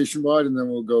nationwide and then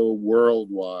we'll go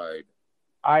worldwide.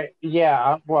 I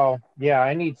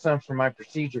need some for my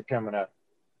procedure coming up.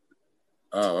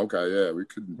 Oh, okay. Yeah, we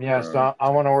could. Yeah, so I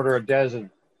want to order a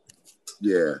dozen.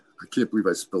 Yeah, I can't believe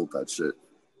I spilled that shit,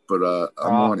 but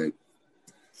I'm on it.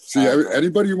 See,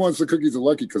 anybody who wants the cookies are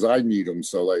lucky because I need them,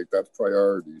 so like that's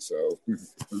priority. So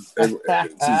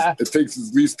it takes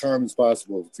as least time as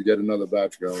possible to get another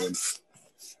batch going.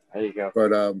 There you go.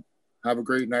 But have a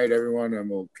great night, everyone, and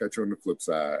we'll catch you on the flip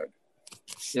side.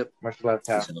 Yep. Much love,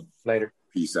 Tal. Later.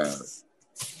 Peace out.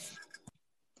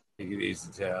 Take it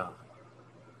easy, Tal.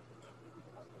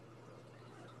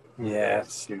 Yeah,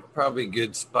 it's probably a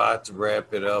good spot to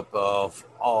wrap it up off.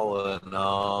 All in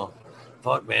all,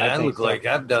 fuck, man, I look like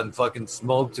I've done fucking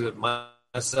smoked with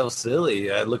myself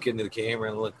silly. I look into the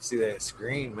camera and see that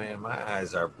screen, man. My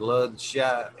eyes are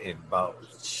bloodshot and about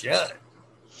shut.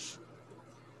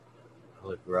 I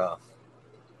look rough.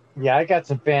 Yeah, I got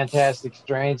some fantastic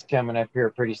strains coming up here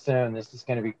pretty soon. This is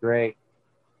going to be great.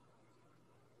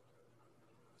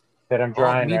 That I'm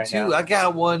drying me right too. now. I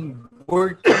got one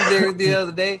working there the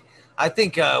other day. I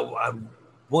think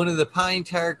one of the Pine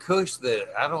Tar Kush that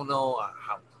I don't know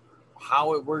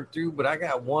how it worked through, but I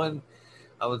got one.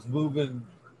 I was moving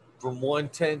from one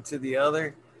tent to the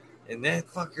other, and that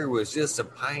fucker was just a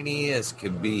piney as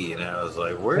could be. And I was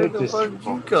like, where the fuck did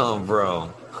you come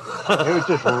from? It was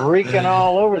just reeking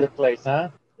all over the place, huh?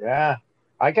 Yeah.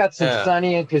 I got some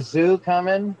Sunny and Kazoo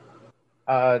coming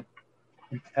by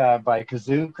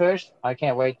Kazoo Kush. I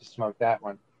can't wait to smoke that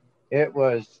one.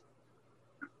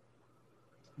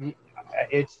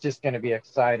 It's just going to be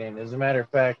exciting. As a matter of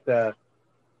fact,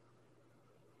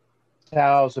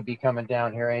 Towels will be coming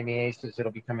down here. Amy Aces,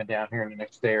 it'll be coming down here in the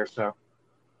next day or so.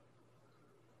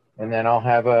 And then I'll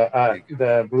have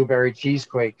the blueberry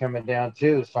cheesequake coming down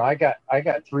too. So I got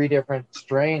 3 different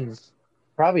strains,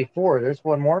 probably 4. There's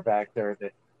one more back there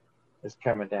that is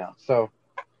coming down. So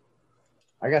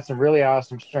I got some really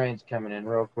awesome strains coming in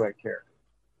real quick here.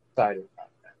 Excited about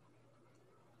that.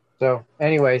 So,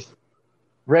 anyways,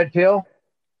 Red Pill.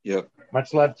 Yep.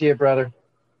 Much love to you, brother.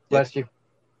 Bless you.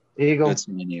 Eagle. Good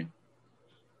seeing you.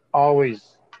 Always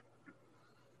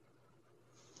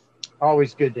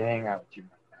good to hang out with you.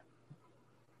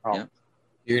 Oh, Yep.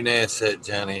 You're an asset,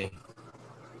 Johnny.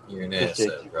 You're an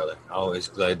asset, brother. Always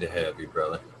glad to have you,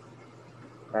 brother.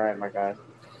 All right, my guy.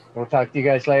 We'll talk to you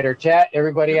guys later. Chat,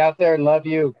 everybody out there, love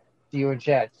you. See you in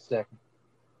chat in a second.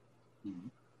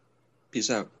 Peace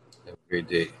out. Have a great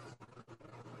day.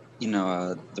 You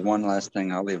know, the one last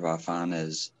thing I'll leave off on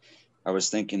is I was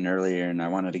thinking earlier, and I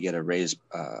wanted to get I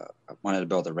wanted to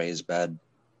build a raised bed.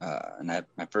 My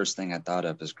first thing I thought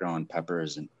of is growing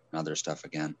peppers and other stuff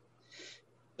again.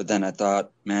 But then I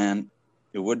thought, man,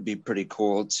 it would be pretty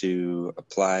cool to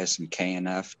apply some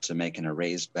KNF to making a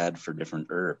raised bed for different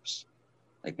herbs,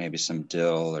 like maybe some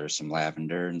dill or some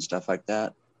lavender and stuff like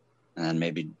that. And then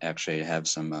maybe actually have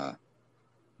some,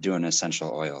 do an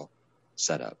essential oil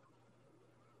setup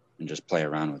and just play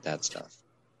around with that stuff.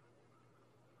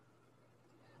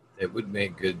 It would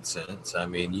make good sense. I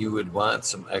mean, you would want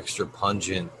some extra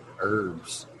pungent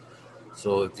herbs.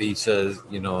 So if he says,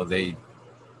 they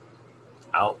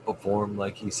outperform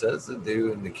like he says to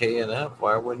do in the KNF,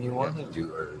 why wouldn't you want to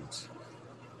do herbs?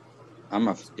 I'm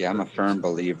a firm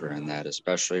believer in that,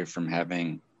 especially from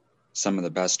having some of the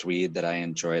best weed that I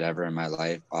enjoyed ever in my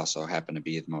life also happen to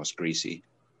be the most greasy,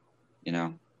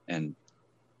 and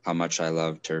how much I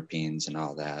love terpenes and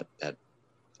all that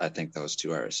I think those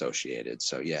two are associated.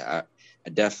 So yeah, I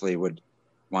definitely would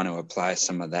want to apply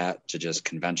some of that to just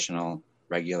conventional,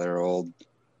 regular old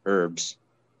herbs,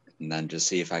 and then just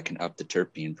see if I can up the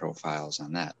terpene profiles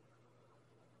on that.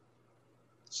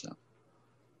 So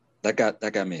that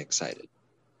got me excited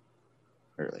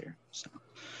earlier. So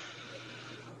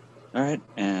all right,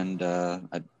 and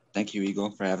I thank you,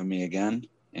 Eagle, for having me again,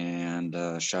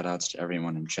 and shout outs to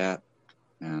everyone in chat,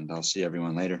 and I'll see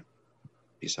everyone later.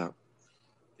 Peace out.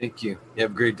 Thank you. You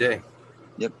have a great day.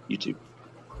 Yep, you too.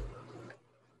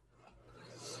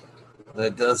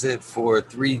 That does it for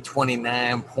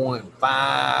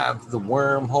 329.5, the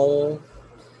wormhole.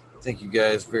 Thank you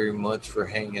guys very much for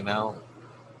hanging out.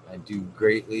 I do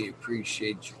greatly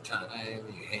appreciate your time,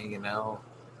 you hanging out.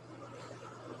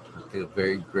 I feel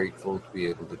very grateful to be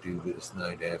able to do this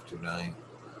night after night.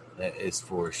 That is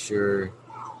for sure.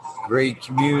 Great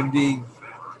community.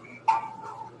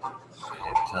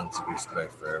 I have tons of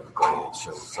respect for everybody that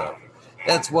shows up.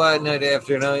 That's why night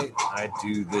after night I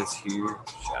do this here.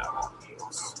 Shout out to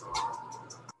this.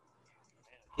 I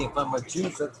can't find my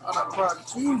juice. I thought I brought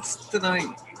juice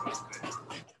tonight.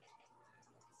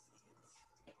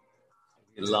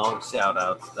 A long shout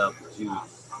out stuff.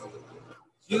 Juice.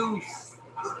 Juice.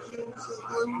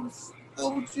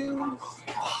 Oh, juice.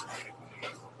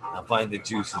 I'll find the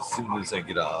juice as soon as I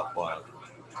get off. Wow.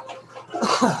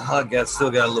 I still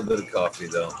got a little bit of coffee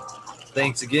though.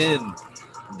 Thanks again,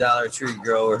 Dollar Tree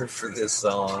Grower, for this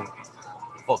song.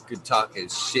 Fucking talking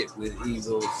shit with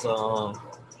Eagle song.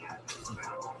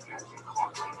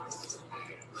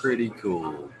 Pretty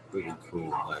cool,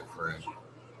 my friend.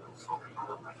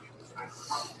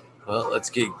 Well, let's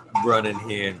get running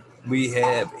here. We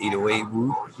have 808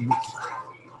 Root. Let me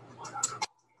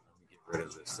get rid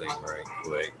of this thing right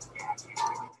quick.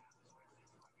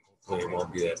 Hopefully it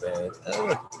won't be that bad.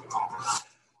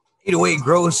 808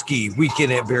 Growski,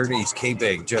 Weekend at Bernie's,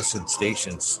 K-Bag, Justin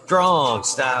Station, Strong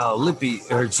Style,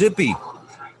 Zippy.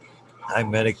 I'm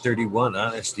Medic 31,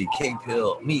 Honesty,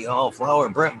 K-Pill, Me All Flower,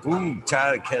 Brent Boom,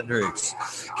 Todd Kendricks,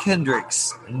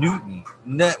 Newton,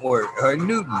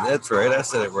 Newton, that's right, I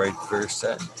said it right the first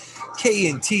time.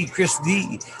 K&T, Chris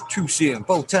D, True Sim,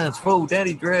 Both Times Foe,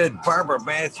 Daddy Dread, Barbara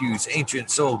Matthews, Ancient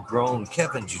Soul Grown,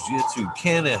 Kevin Jiu-Jitsu,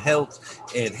 Canna Health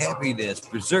and Happiness,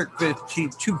 Berserk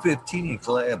 215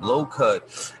 Collab, Low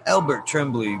Cut, Albert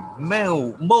Tremblay,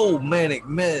 Mo Manic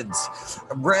Meds,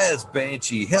 Raz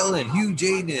Banshee, Helen, Huge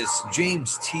Anus,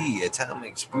 James T,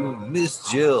 Atomic Spoon, Miss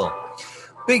Jill,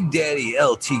 Big Daddy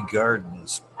LT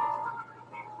Gardens,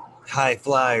 High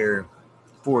Flyer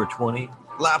 420,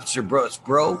 Lobster Brush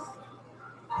Bro,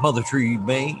 Mother Tree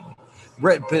Maine,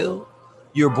 Red Pill,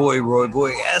 Your Boy Roy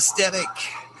Boy, Aesthetic,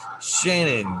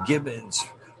 Shannon Gibbons,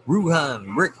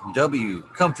 Ruhan, Rick W,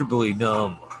 Comfortably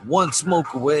Numb, One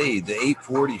Smoke Away, The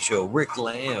 840 Show, Rick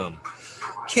Lamb,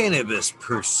 Cannabis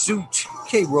Pursuit,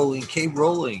 K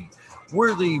Rolling,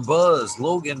 Worthy Buzz,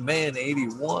 Logan Man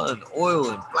 81, Oil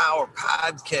and Flower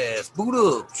Podcast, Boot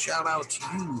Up, shout out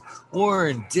to you,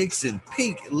 Warren Dixon,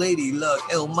 Pink Lady Luck,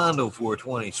 El Mondo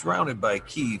 420, Surrounded by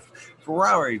Keith,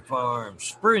 Ferrari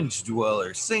Farms, Fringe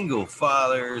Dweller, Single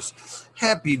Fathers,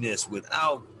 Happiness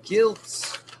Without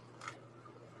Guilt,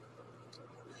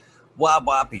 Wab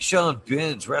Wappy, Sean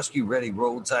Benz, Rescue Ready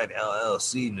Roadside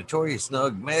LLC, Notorious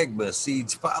Snug, Magma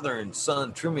Seeds, Father and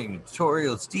Son Trimming,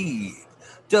 Notorious D,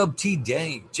 Dub T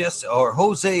Dank,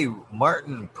 Jose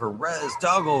Martin Perez,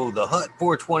 Doggo the Hut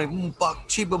 420, Buck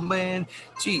Chiba Man,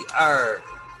 GR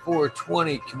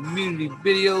 420 community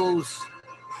videos.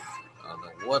 I don't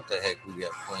know what the heck we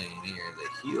got playing here. The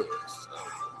Healers.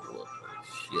 What the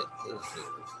shit this is.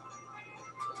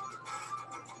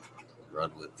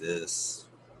 Run with this.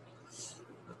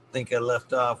 I think I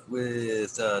left off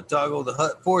with Doggo the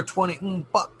Hut 420,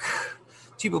 Buck.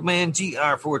 Chiba Man,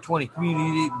 GR 420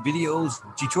 community videos,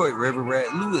 Detroit River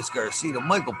Rat, Louis Garcia,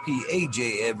 Michael P,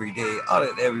 AJ Everyday,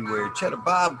 Audit Everywhere, Cheddar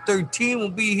Bob 13 will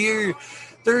be here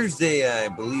Thursday, I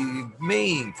believe.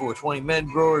 Maine 420 Med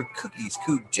Grower, Cookies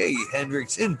Coop, Jay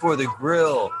Hendricks, In for the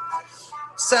Grill,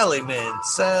 Sally Man,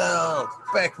 Sal,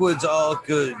 Backwoods All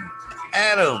Good,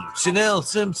 Adam, Chanel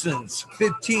Simpsons,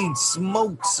 15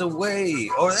 smokes away.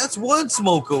 Or that's one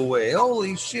smoke away.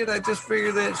 Holy shit, I just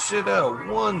figured that shit out.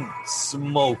 One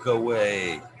smoke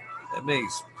away. That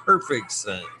makes perfect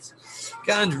sense.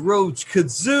 Ganja Roach,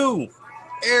 Kazoo,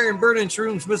 Aaron Burden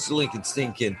Shrooms, Mr. Lincoln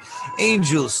Stinkin,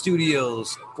 Angel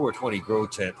Studios, 420 Grow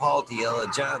Tent, Paul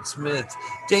Diella, John Smith,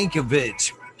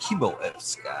 Dankovich, Kibo F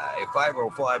Sky,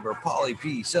 Fibro Fiber, Polly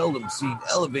P, Seldom Seed,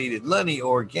 Elevated, Lenny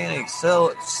Organic,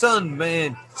 Sun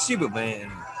Man, Chiba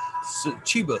Man,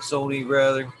 Chiba Sony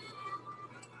rather,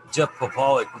 Jeff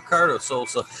Popolic, Ricardo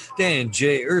Sosa, Dan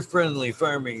J, Earth Friendly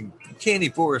Farming, Candy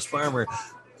Forest Farmer,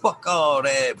 fuck all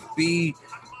that B,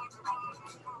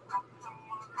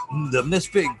 the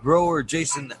Misfit Grower,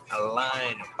 Jason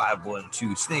Line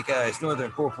 512, Snake Eyes, Northern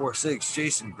 446,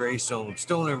 Jason Greystone,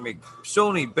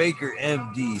 Stoney Baker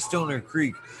MD, Stoner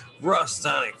Creek, Russ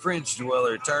Sonic, French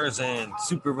Dweller, Tarzan,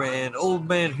 Superman, Old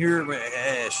Man Herman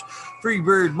Ash,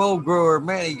 Freebird, Mo Grower,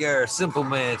 Matty Gar, Simple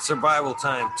Man, Survival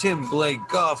Time, Tim Blake,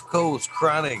 Gulf Coast,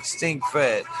 Chronic, Stink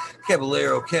Fat,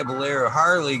 Caballero,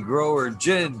 Harley Grower,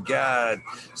 Jen God,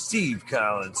 Steve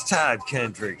Collins, Todd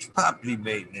Kendricks, Property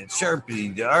Maintenance,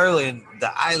 Sharpie,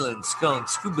 the Island Skunk,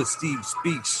 Scuba Steve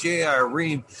Speaks, J.R.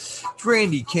 Ream,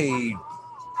 Randy Cade,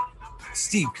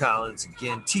 Steve Collins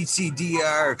again,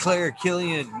 TCDR, Claire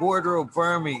Killian, Wardrobe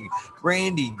Farming,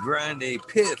 Randy Grande,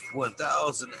 Piff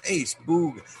 1000, Ace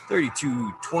Boog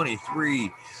 3223,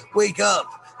 Wake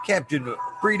Up, Captain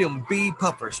Freedom B,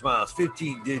 Puffer Smiles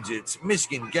 15 digits,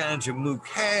 Michigan Ganja Mook,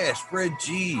 Hash, Fred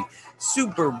G,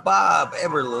 Super Bob,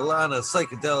 Ever Lalana,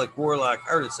 Psychedelic Warlock,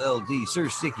 Artist LD, Sir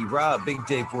Sticky Rob, Big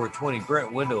Day 420,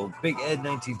 Brent Window, Big Ed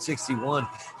 1961,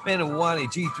 Manawani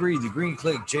G3, The Green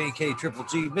Click, JK Triple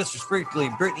G, Mr.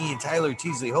 Sprickley, Brittany and Tyler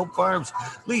Teasley, Hope Farms,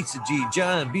 Lisa G,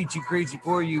 John, BG Crazy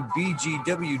for You,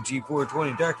 BGWG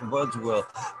 420, Dr. Budswell,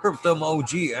 Purple Thumb OG,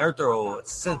 Arthro,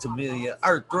 Sensimilia,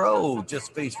 Arthro,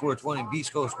 Just Face 420,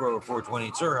 Beast Coast Grower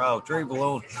 420, Sir Howe, Trey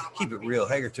Balone, Keep It Real,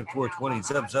 Hagerton 420,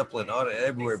 Zeb Zeppelin, Audit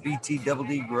Everywhere, BT Double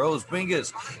D Grows,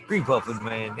 Bingus, Green Puffin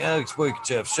Man, Alex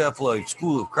Boykachev, Chef Life,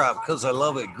 School of Crop, Cause I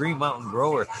Love It, Green Mountain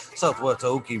Grower, Southwest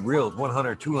Okie, Reels,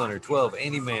 100, 212,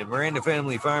 Andy Man, Miranda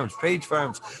Family Farms, Page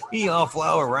Farms, Me All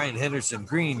Flower, Ryan Henderson,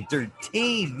 Green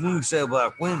 13, Moose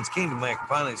Block Wins, Kingdom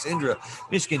Aquaponics, Indra,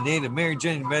 Michigan Native, Mary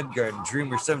Jane Medgarden,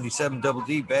 Dreamer 77, Double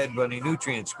D, Bad Bunny,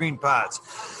 Nutrients, Green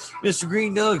Pots, Mr.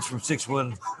 Green Nugs from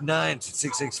 619 to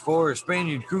 664,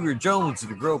 Spaniard Cougar Jones to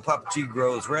the Grow, Papa G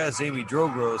Grows, Raz Amy Dro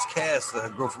Grows, Cass, the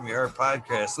Grow From Your Heart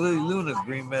podcast, Lily Luna, the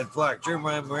Green Med Flock,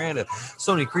 Jeremiah Miranda,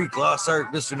 Stony Creek, Lost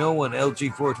Art, Mr. No One,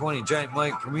 LG 420, Giant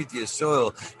Mike, Prometheus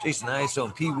Soil, Jason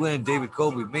Istone, P. Wynn, David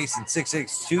Colby, Mason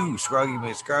 662, Scroggy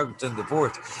Miss Scroggleton the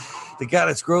Fourth, The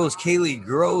Goddess Grows, Kaylee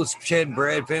Grows, Chad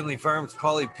Brad, Family Farms,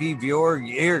 Polly P. Bjorg,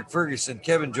 Eric Ferguson,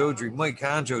 Kevin Jodry, Mike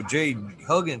Conjo, Jade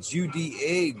Huggins,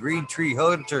 UDA, Green Tree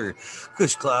Hunter,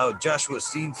 Kush Cloud, Joshua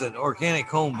Steenson, Organic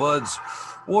Home Buds,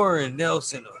 Warren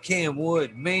Nelson, Cam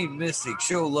Wood, Maine Mystic,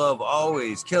 Show Love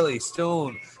Always, Kelly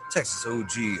Stone, Texas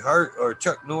OG, Hart or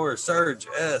Chuck Norris, Sarge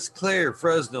S, Claire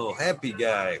Fresno, Happy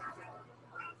Guy,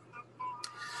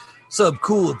 Sub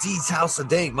Cool, D's House of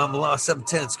Dank, Mama Law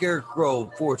 710, Scarecrow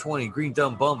 420, Green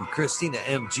Dumb Bum, Christina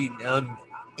MG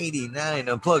 89,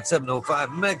 Unplugged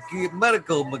 705,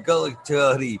 Medical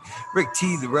McGully, Rick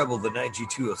T, the Rebel, the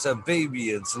 9G207,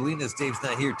 Baby, and Selena's Dave's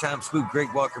Not Here, Tom Spook, Greg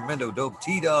Walker, Mendo, Dope,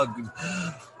 T-Dog,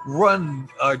 Run,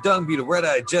 Dung Beetle, Red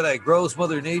Eye, Jedi, Grows,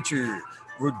 Mother Nature,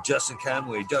 Justin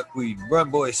Conway, Duckweed, Run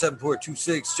Boy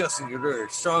 7426, Justin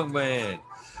Goodrich, Strongman,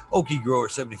 Okie Grower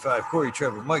 75, Corey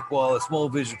Trevor, Mike Wallace, Mole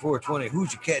Vision 420,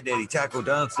 Who's Your Cat Daddy, Taco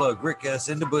Don Slug, Rick S,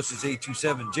 In the Bushes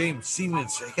 827, James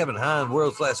Siemens, Kevin Hahn,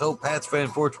 World's Last Hope, Pats Fan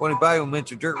 420, Bio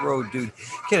Mentor, Dirt Road Dude,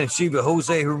 Kenneth Shiva,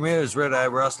 Jose Ramirez, Red Eye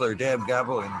Rustler, Dab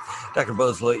Gobble, and Dr.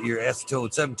 Buzz Lightyear,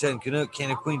 Acetone 710, Canuck,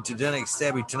 Cannon Queen, Tedenic,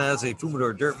 Stabby, Tanaze,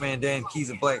 Fumador, Dirtman Dan, Keys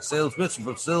of Black Sales, Mr.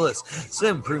 Bacillus,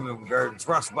 Sim Premium Gardens,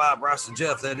 Ross Bob, Ross and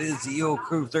Jeff, that is the EO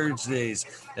Crew Thursdays,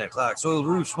 that clock, Soil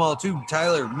Roof, Small Tube,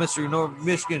 Tyler, Mr. North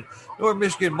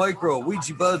Michigan, Micro,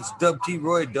 Ouija Buds, Dub T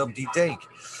Roy, Dub T Tank.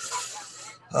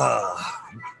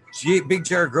 Big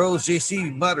Jar Grows,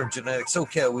 JC, Modern Genetics,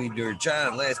 SoCal Weeder,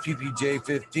 John, Last PPJ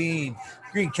 15,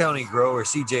 Green County Grower,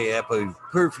 CJ Apple,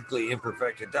 Perfectly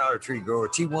Imperfected, Dollar Tree Grower,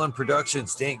 T1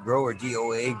 Productions, Dank Grower,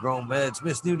 DOA, Grown Meds,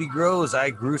 Miss Nudie Grows, I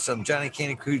Grew Some, Johnny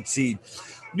Candy Crude Seed,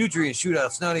 Nutrient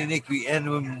Shootouts, Naughty Nicky,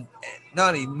 and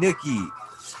Naughty Nicky.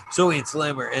 Zoe and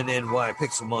Slammer, NNY,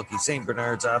 Pixel Monkey, St.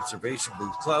 Bernard's Observation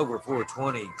Booth, Clover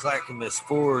 420, Clackamas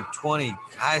 420,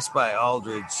 High Spy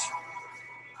Aldridge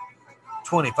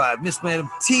 25, Miss Madam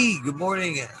T, good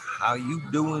morning. How you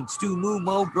doing? Stu Moo,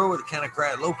 Mo, Grower, the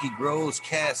Canocrat, Loki Grows,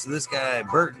 Cass, this guy,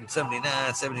 Burton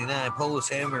 79, Polish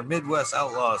Hammer, Midwest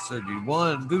Outlaws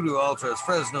 31, Voodoo Ultras,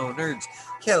 Fresno Nerds,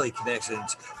 Kelly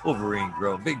Connections, Wolverine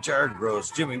Grow, Big Jar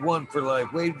Grows, Jimmy One for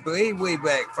Life, way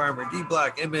back, Farmer D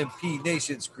Block, MMP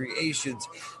Nations Creations,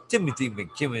 Timothy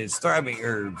McKimmons, Thriving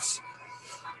Herbs,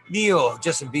 Neil,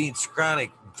 Justin Beans,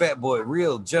 Chronic, Fat Boy,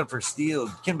 Real, Jennifer Steele,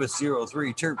 Kimba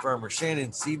 03, Turk Farmer,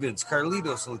 Shannon Stevens,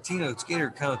 Carlitos, Latino, Skater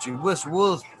Country,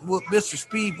 Mr.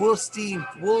 Speed, Will Steve,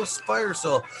 Will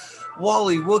Firesaw,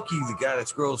 Wally Wookie, the guy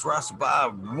that grows, Rasta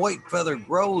Bob, White Feather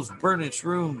Grows, Burning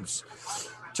Shrooms,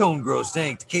 Tone Grows,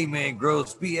 Dank, the K-Man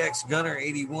Grows, BX Gunner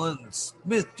 81,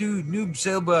 Smith Dude, Noob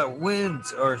Sailbot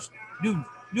Wins, or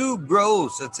Noob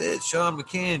Grows, that's it. Sean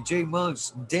McCann, Jay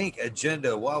Monks, Dank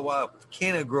Agenda, Wawa,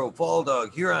 Canna Grow, Fall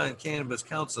Dog, Huron Cannabis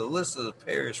Council, Alyssa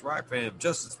Parish, Rock Fam,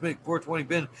 Justice Smith, 420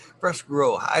 Ben, Fresh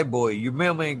Grow, High Boy, Your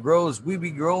Mailman Grows, We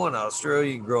Be Growing,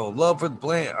 Australian Grow, Love for the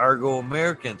Plant, Argo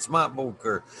American, Smart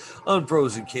Boker,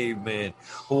 Unfrozen Caveman,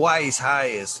 Hawaii's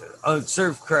Highest,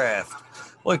 Surfcraft,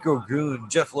 Micro Goon,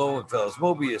 Jeff Lowenfels,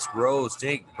 Mobius Grows,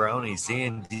 Dank Brownies,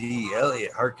 Dan D,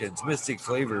 Elliot Harkins, Mystic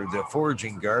Flavor, The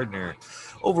Foraging Gardener,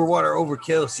 Overwater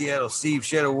Overkill, Seattle Steve,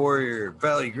 Shadow Warrior,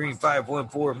 Valley Green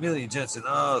 514, Million Jensen,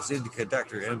 Oz, Indica,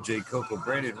 Dr. MJ Coco,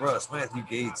 Brandon Russ, Matthew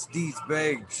Gates, Deeds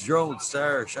Bag, Drone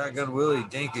Star, Shotgun Willie,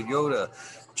 Dank and Yoda,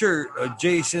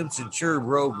 Jay Simpson, Chur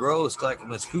Bro Gross,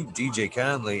 Clackamas Coop, DJ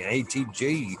Conley,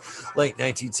 ATJ, late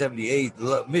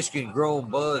 1978, Michigan Grown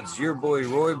Buds, Your Boy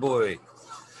Roy Boy,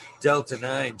 Delta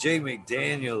 9, Jay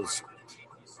McDaniels,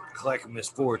 Clackamas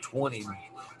 420,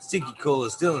 Stinky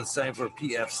Colas, Dylan Steinford,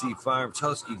 PFC Farms,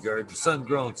 Husky Garden,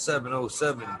 Sungrown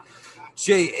 707,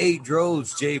 J8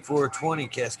 Droves,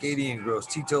 J420, Cascadian Grows,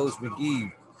 Tito's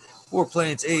McGee, Four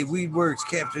Plants 8, Weedworks,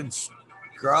 Captain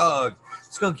Grog,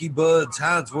 Skunky Buds,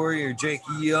 Hans Warrior, Jakey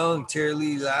Young, Terry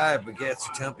Lee Live, Bagatsu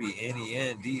Tumpy, Annie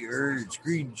N, D Urge,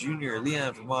 Green Jr.,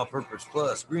 Leon from All Purpose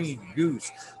Plus, Green Goose,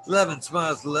 11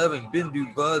 Smiles 11,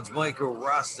 Bindu Buds, Michael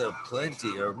Rasta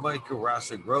Plenty, or Michael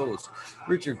Rasta Grows,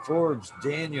 Richard Forbes,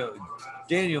 Daniel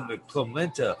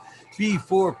McClementa,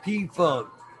 B4P Funk,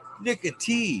 Nika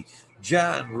T,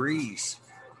 John Reese,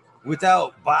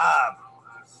 Without Bob,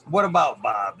 what about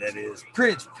Bob, that is,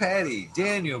 Prince Patty,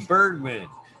 Daniel Bergman,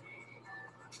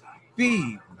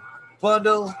 B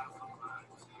Bundle,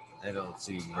 that don't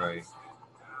seem right,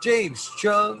 James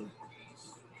Chung,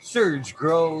 Sarge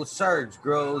Grows,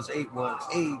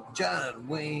 818, John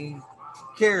Wayne,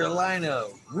 Carolina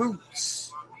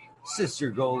Roots, Sister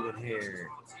Golden Hair,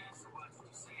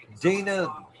 Dana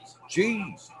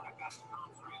G,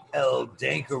 El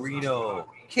Dancarino,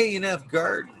 K&F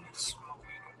Gardens.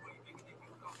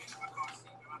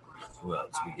 Who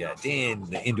else we got? Dan,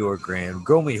 the Indoor Grand,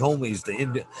 Grow Me Homies,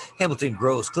 the Hamilton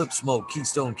Grows, Clip Smoke,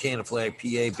 Keystone Cannon Flag,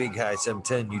 PA, Big High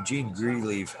 710, Eugene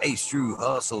Greeleaf, Ace Drew,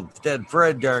 Hustle, Dead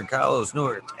Fred, Darn Carlos,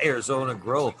 North, Arizona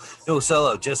Grow, No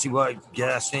Sellout, Jesse White,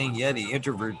 Gaston Yeti,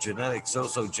 Introvert Genetics,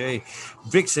 Soso J,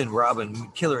 Vixen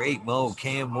Robin, Killer 8 Mo,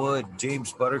 Cam Wood,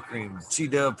 James Buttercream,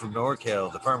 C-Dub from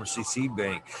NorCal, the Pharmacy Seed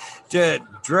Bank, Jed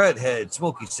Dreadhead,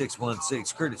 Smokey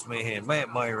 616, Curtis Mahan, Matt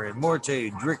Myron,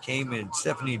 Morte, Rick Heyman,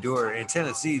 Stephanie Dorr,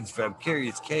 Antenna Seeds,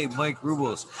 Vicarious K, Mike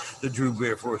Rubles, the Drew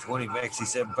Bear 420, Maxi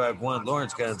 751,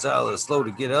 Lawrence Gonzalez, Slow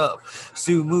to Get Up,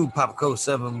 Stu Moo, Papaco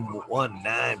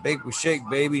 719, Bake with Shake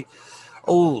Baby,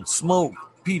 Old Smoke,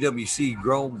 PWC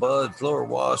Grown Bud, Flora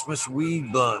Wash, Mr.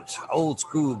 Weed Blunt, Old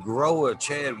School Grower,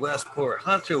 Chad Westport,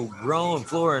 Hunter Grown,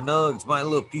 Flora Nugs, My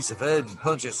Little Piece of Head,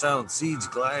 Punch It Sound Seeds,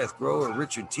 Goliath Grower,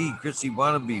 Richard T, Chrissy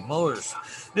Wannabe, Mullers,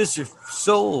 Mr.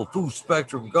 Soul, Food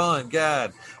Spectrum, Gone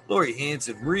God, Lori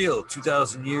Hanson, Real,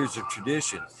 2,000 Years of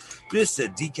Tradition, Vista,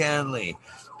 D. Conley,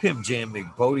 Pimp Jam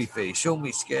McBodyface, Show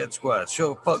Me Scat Squad,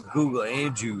 Show Fuck Google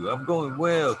Andrew, I'm Going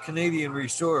Well, Canadian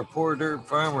Restore, Poor Dirt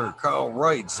Farmer, Carl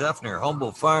Wright, Zeffner,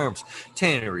 Humble Farms,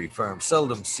 Tannery Farm,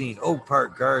 Seldom Seen, Oak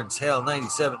Park Gardens, Hell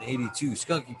 9782,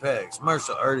 Skunky Packs,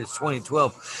 Martial Artist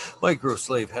 2012, Micro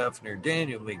Slave Hefner,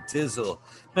 Daniel McDizzle,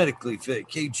 Medically Fit,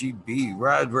 KGB,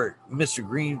 Roderick, Mr.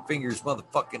 Green Fingers,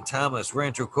 Motherfucking Thomas,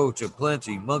 Rancho Coach of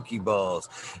Plenty, Monkey Balls,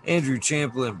 Andrew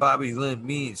Champlin, Bobby Lynn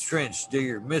Means, Trench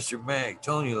Digger, Mr. Mac,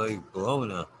 Tony Lake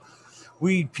Bologna,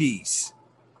 Weed Peace,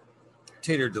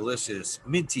 Tater Delicious,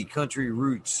 Minty Country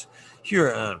Roots,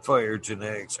 Huron Fire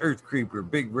Genetics, Earth Creeper,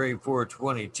 Big Ray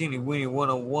 420, Teeny Weeny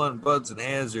 101, Buds and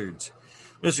Hazards,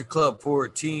 Mr. Club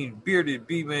 14, Bearded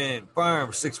B-Man,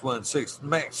 Farm 616,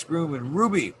 Max Screwman,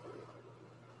 Ruby,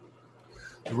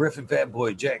 the Riffin' Fat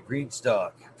Boy, Jack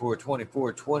Greenstock,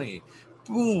 420,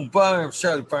 Boom Farms,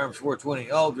 Charlie Farms,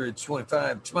 420, Aldridge,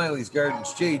 25, Smiley's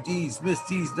Gardens, JD's, Miss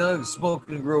T's Nugs,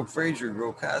 Smoking and Grove, Fraser,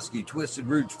 Grokoski, Twisted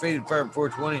Roots, Faded Farm,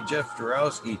 420, Jeff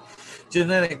Starowski,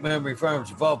 Genetic Memory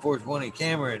Farms, Evolve 420,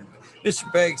 Cameron, Mr.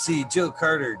 Bagseed, Jill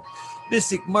Carter,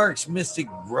 Mystic Marks, Mystic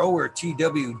Grower,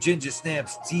 TW, Ginger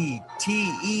Snaps,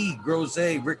 TE,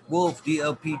 Groze, Rick Wolf,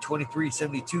 DLP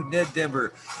 2372, Ned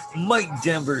Denver, Mike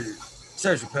Denver,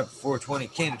 Sergeant Pepper 420,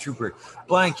 Candy Trooper,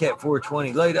 Blind Cat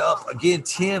 420, Light Up Again,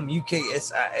 Tim,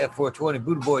 UKSIF 420,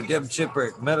 Buddha Boy, Devin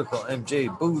Shipwreck, Medical MJ,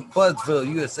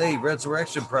 Budsville, USA,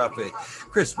 Resurrection Prophet,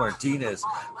 Chris Martinez,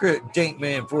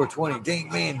 Dankman 420,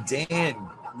 Dankman Dan,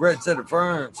 Red Setter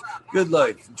Farms, Good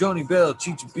Life, Joni Bell,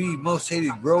 Chicha B, Most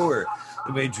Hated Grower,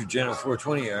 the Major General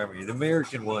 420 Army, the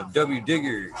American One, W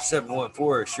Digger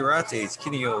 714, Shirates,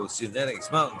 Kineos,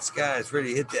 Genetics, Mountain Skies,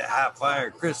 Ready to Hit That Hot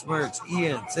Fire, Chris Mertz,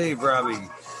 Ian, Save Robbie,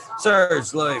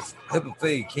 Sarge Life,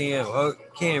 Hippofay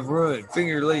Cam Ruin,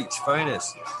 Finger Lakes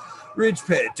Finest, Ridge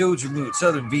Pet, Doja Moot,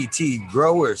 Southern VT,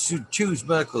 Grower, Choose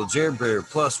Medical, Jared Bear,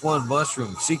 Plus One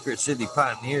Mushroom, Secret City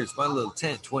Pioneers, My Little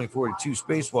Tent, 2042,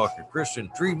 Spacewalker, Christian,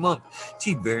 3 Month,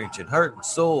 T. Barrington, Heart and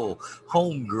Soul,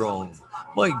 Homegrown,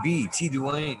 Mike B, T.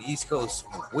 Duane, East Coast,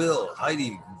 Will,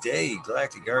 Heidi Day,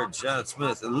 Galactic Art, John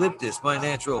Smith, Elliptus, My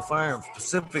Natural Farms,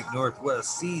 Pacific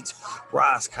Northwest Seeds,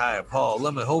 Ross, Kaya, Paul,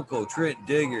 Lemon Hoko, Trent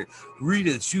Digger,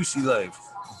 Rita, Juicy Life,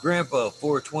 Grandpa,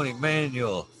 420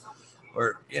 Manual,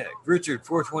 Richard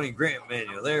 420 Grant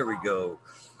Manual. There we go.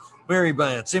 Mary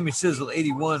Bond, Semi Sizzle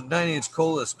 81, 9-inch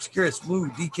Colas, Chris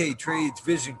Mood, DK Trades,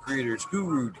 Vision Creators,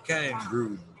 Guru,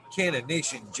 Cannon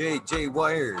Nation, J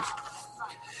Wires,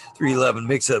 311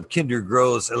 Mix Up, Kinder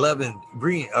Grows, 11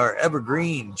 Green or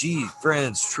Evergreen, G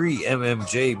Friends, Tree,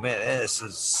 MMJ, Matt S,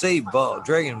 Save Ball,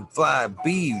 Dragonfly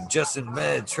B, Justin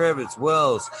Med, Travis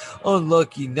Wells,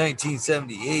 Unlucky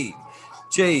 1978,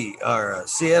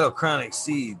 Seattle Chronic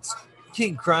Seeds,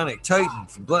 King Chronic, Titan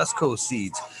from Blessed Coast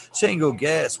Seeds, Shango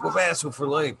Gas, Wabasso for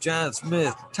Life, John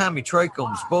Smith, Tommy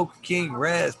Trichomes, Boca King,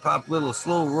 Raz, Pop Little,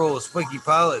 Slow Roll, Spiky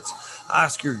Pilots,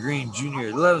 Oscar Green Jr.,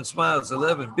 11 Smiles,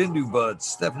 11 Bindu Buds,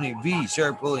 Stephanie V,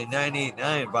 Sharp Willie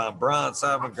 989, Von Braun,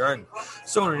 Simon Garden,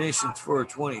 Stoner Nations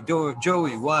 420,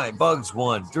 Joey Y, Bugs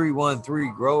 1,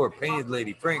 313 Grower, Painted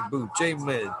Lady, Frank Boot, J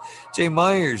Mid, Jay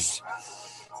Myers,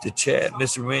 to chat,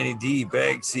 Mr. Manny D,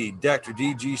 Bagseed, Dr.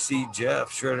 DGC, Jeff,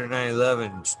 Shredder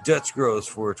 911, Dutch Grows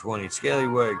 420,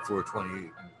 Scallywag 420,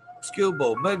 Skill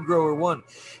Bowl, Med Grower 1,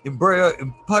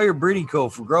 Empire Breeding Co.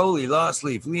 for Growley, Lost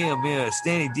Leaf, Liam Mia,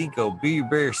 Stanley Dinko, Beer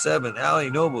Bear 7, Ali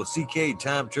Noble, CK,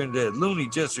 Tom Trinidad, Looney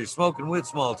Jester, Smoking with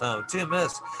Small Town, Tim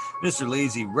S, Mr.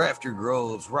 Lazy, Rafter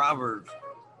Grows,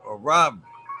 Rob,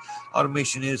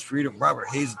 Automation is Freedom, Robert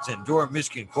Hazelton, Dora,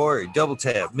 Michigan Corey, Double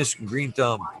Tap, Michigan Green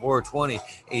Thumb, 420,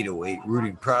 808,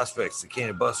 Rooting Prospects, The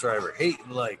Cannon Bus Driver, Hate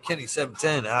and Light, Kenny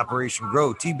 710, Operation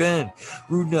Grow, T-Ben,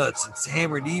 Rude Nuts, it's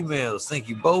Hammered Emails, thank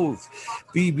you both,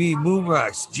 BB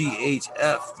Moonrocks,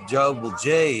 GHF, Double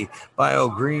J, Bio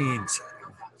Greens,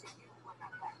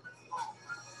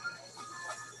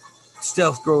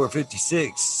 Stealth Grower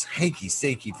 56, Hanky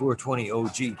Stanky 420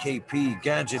 OG, KP,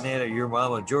 Ganja Nana, Your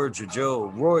Mama, Georgia Joe,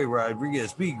 Roy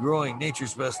Rodriguez, B Growing,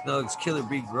 Nature's Best Nugs, Killer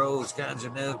B Grows,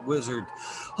 Ganja Net Wizard,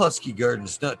 Husky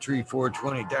Gardens, Nut Tree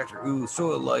 420, Dr. Ooh,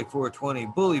 Soil Life 420,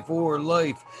 Bully 4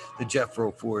 Life, the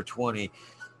Jeffro 420,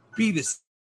 Beavis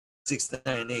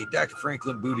 698, Dr.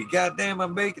 Franklin Booty. Goddamn,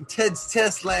 I'm making Ted's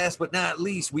Test last but not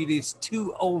least. Wheaties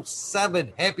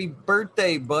 207. Happy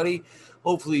birthday, buddy.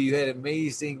 Hopefully you had an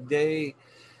amazing day.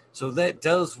 So that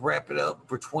does wrap it up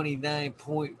for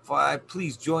 29.5.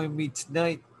 Please join me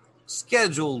tonight.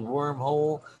 Scheduled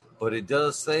wormhole, but it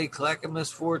does say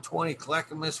Clackamas 420.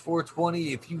 Clackamas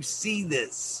 420. If you see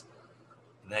this,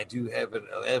 and I do have an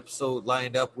episode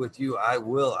lined up with you, I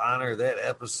will honor that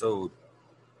episode.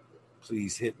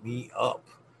 Please hit me up.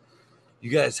 You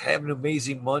guys have an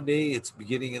amazing Monday. It's the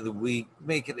beginning of the week.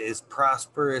 Make it as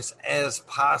prosperous as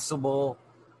possible.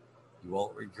 You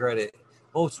won't regret it.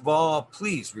 Most of all,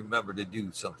 please remember to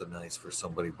do something nice for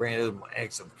somebody. Random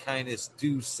acts of kindness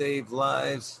do save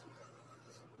lives.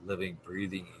 Living,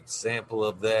 breathing example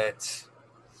of that.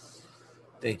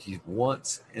 Thank you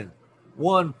once and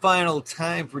one final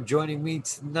time for joining me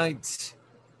tonight.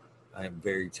 I am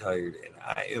very tired and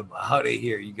I am out of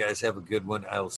here. You guys have a good one. I'll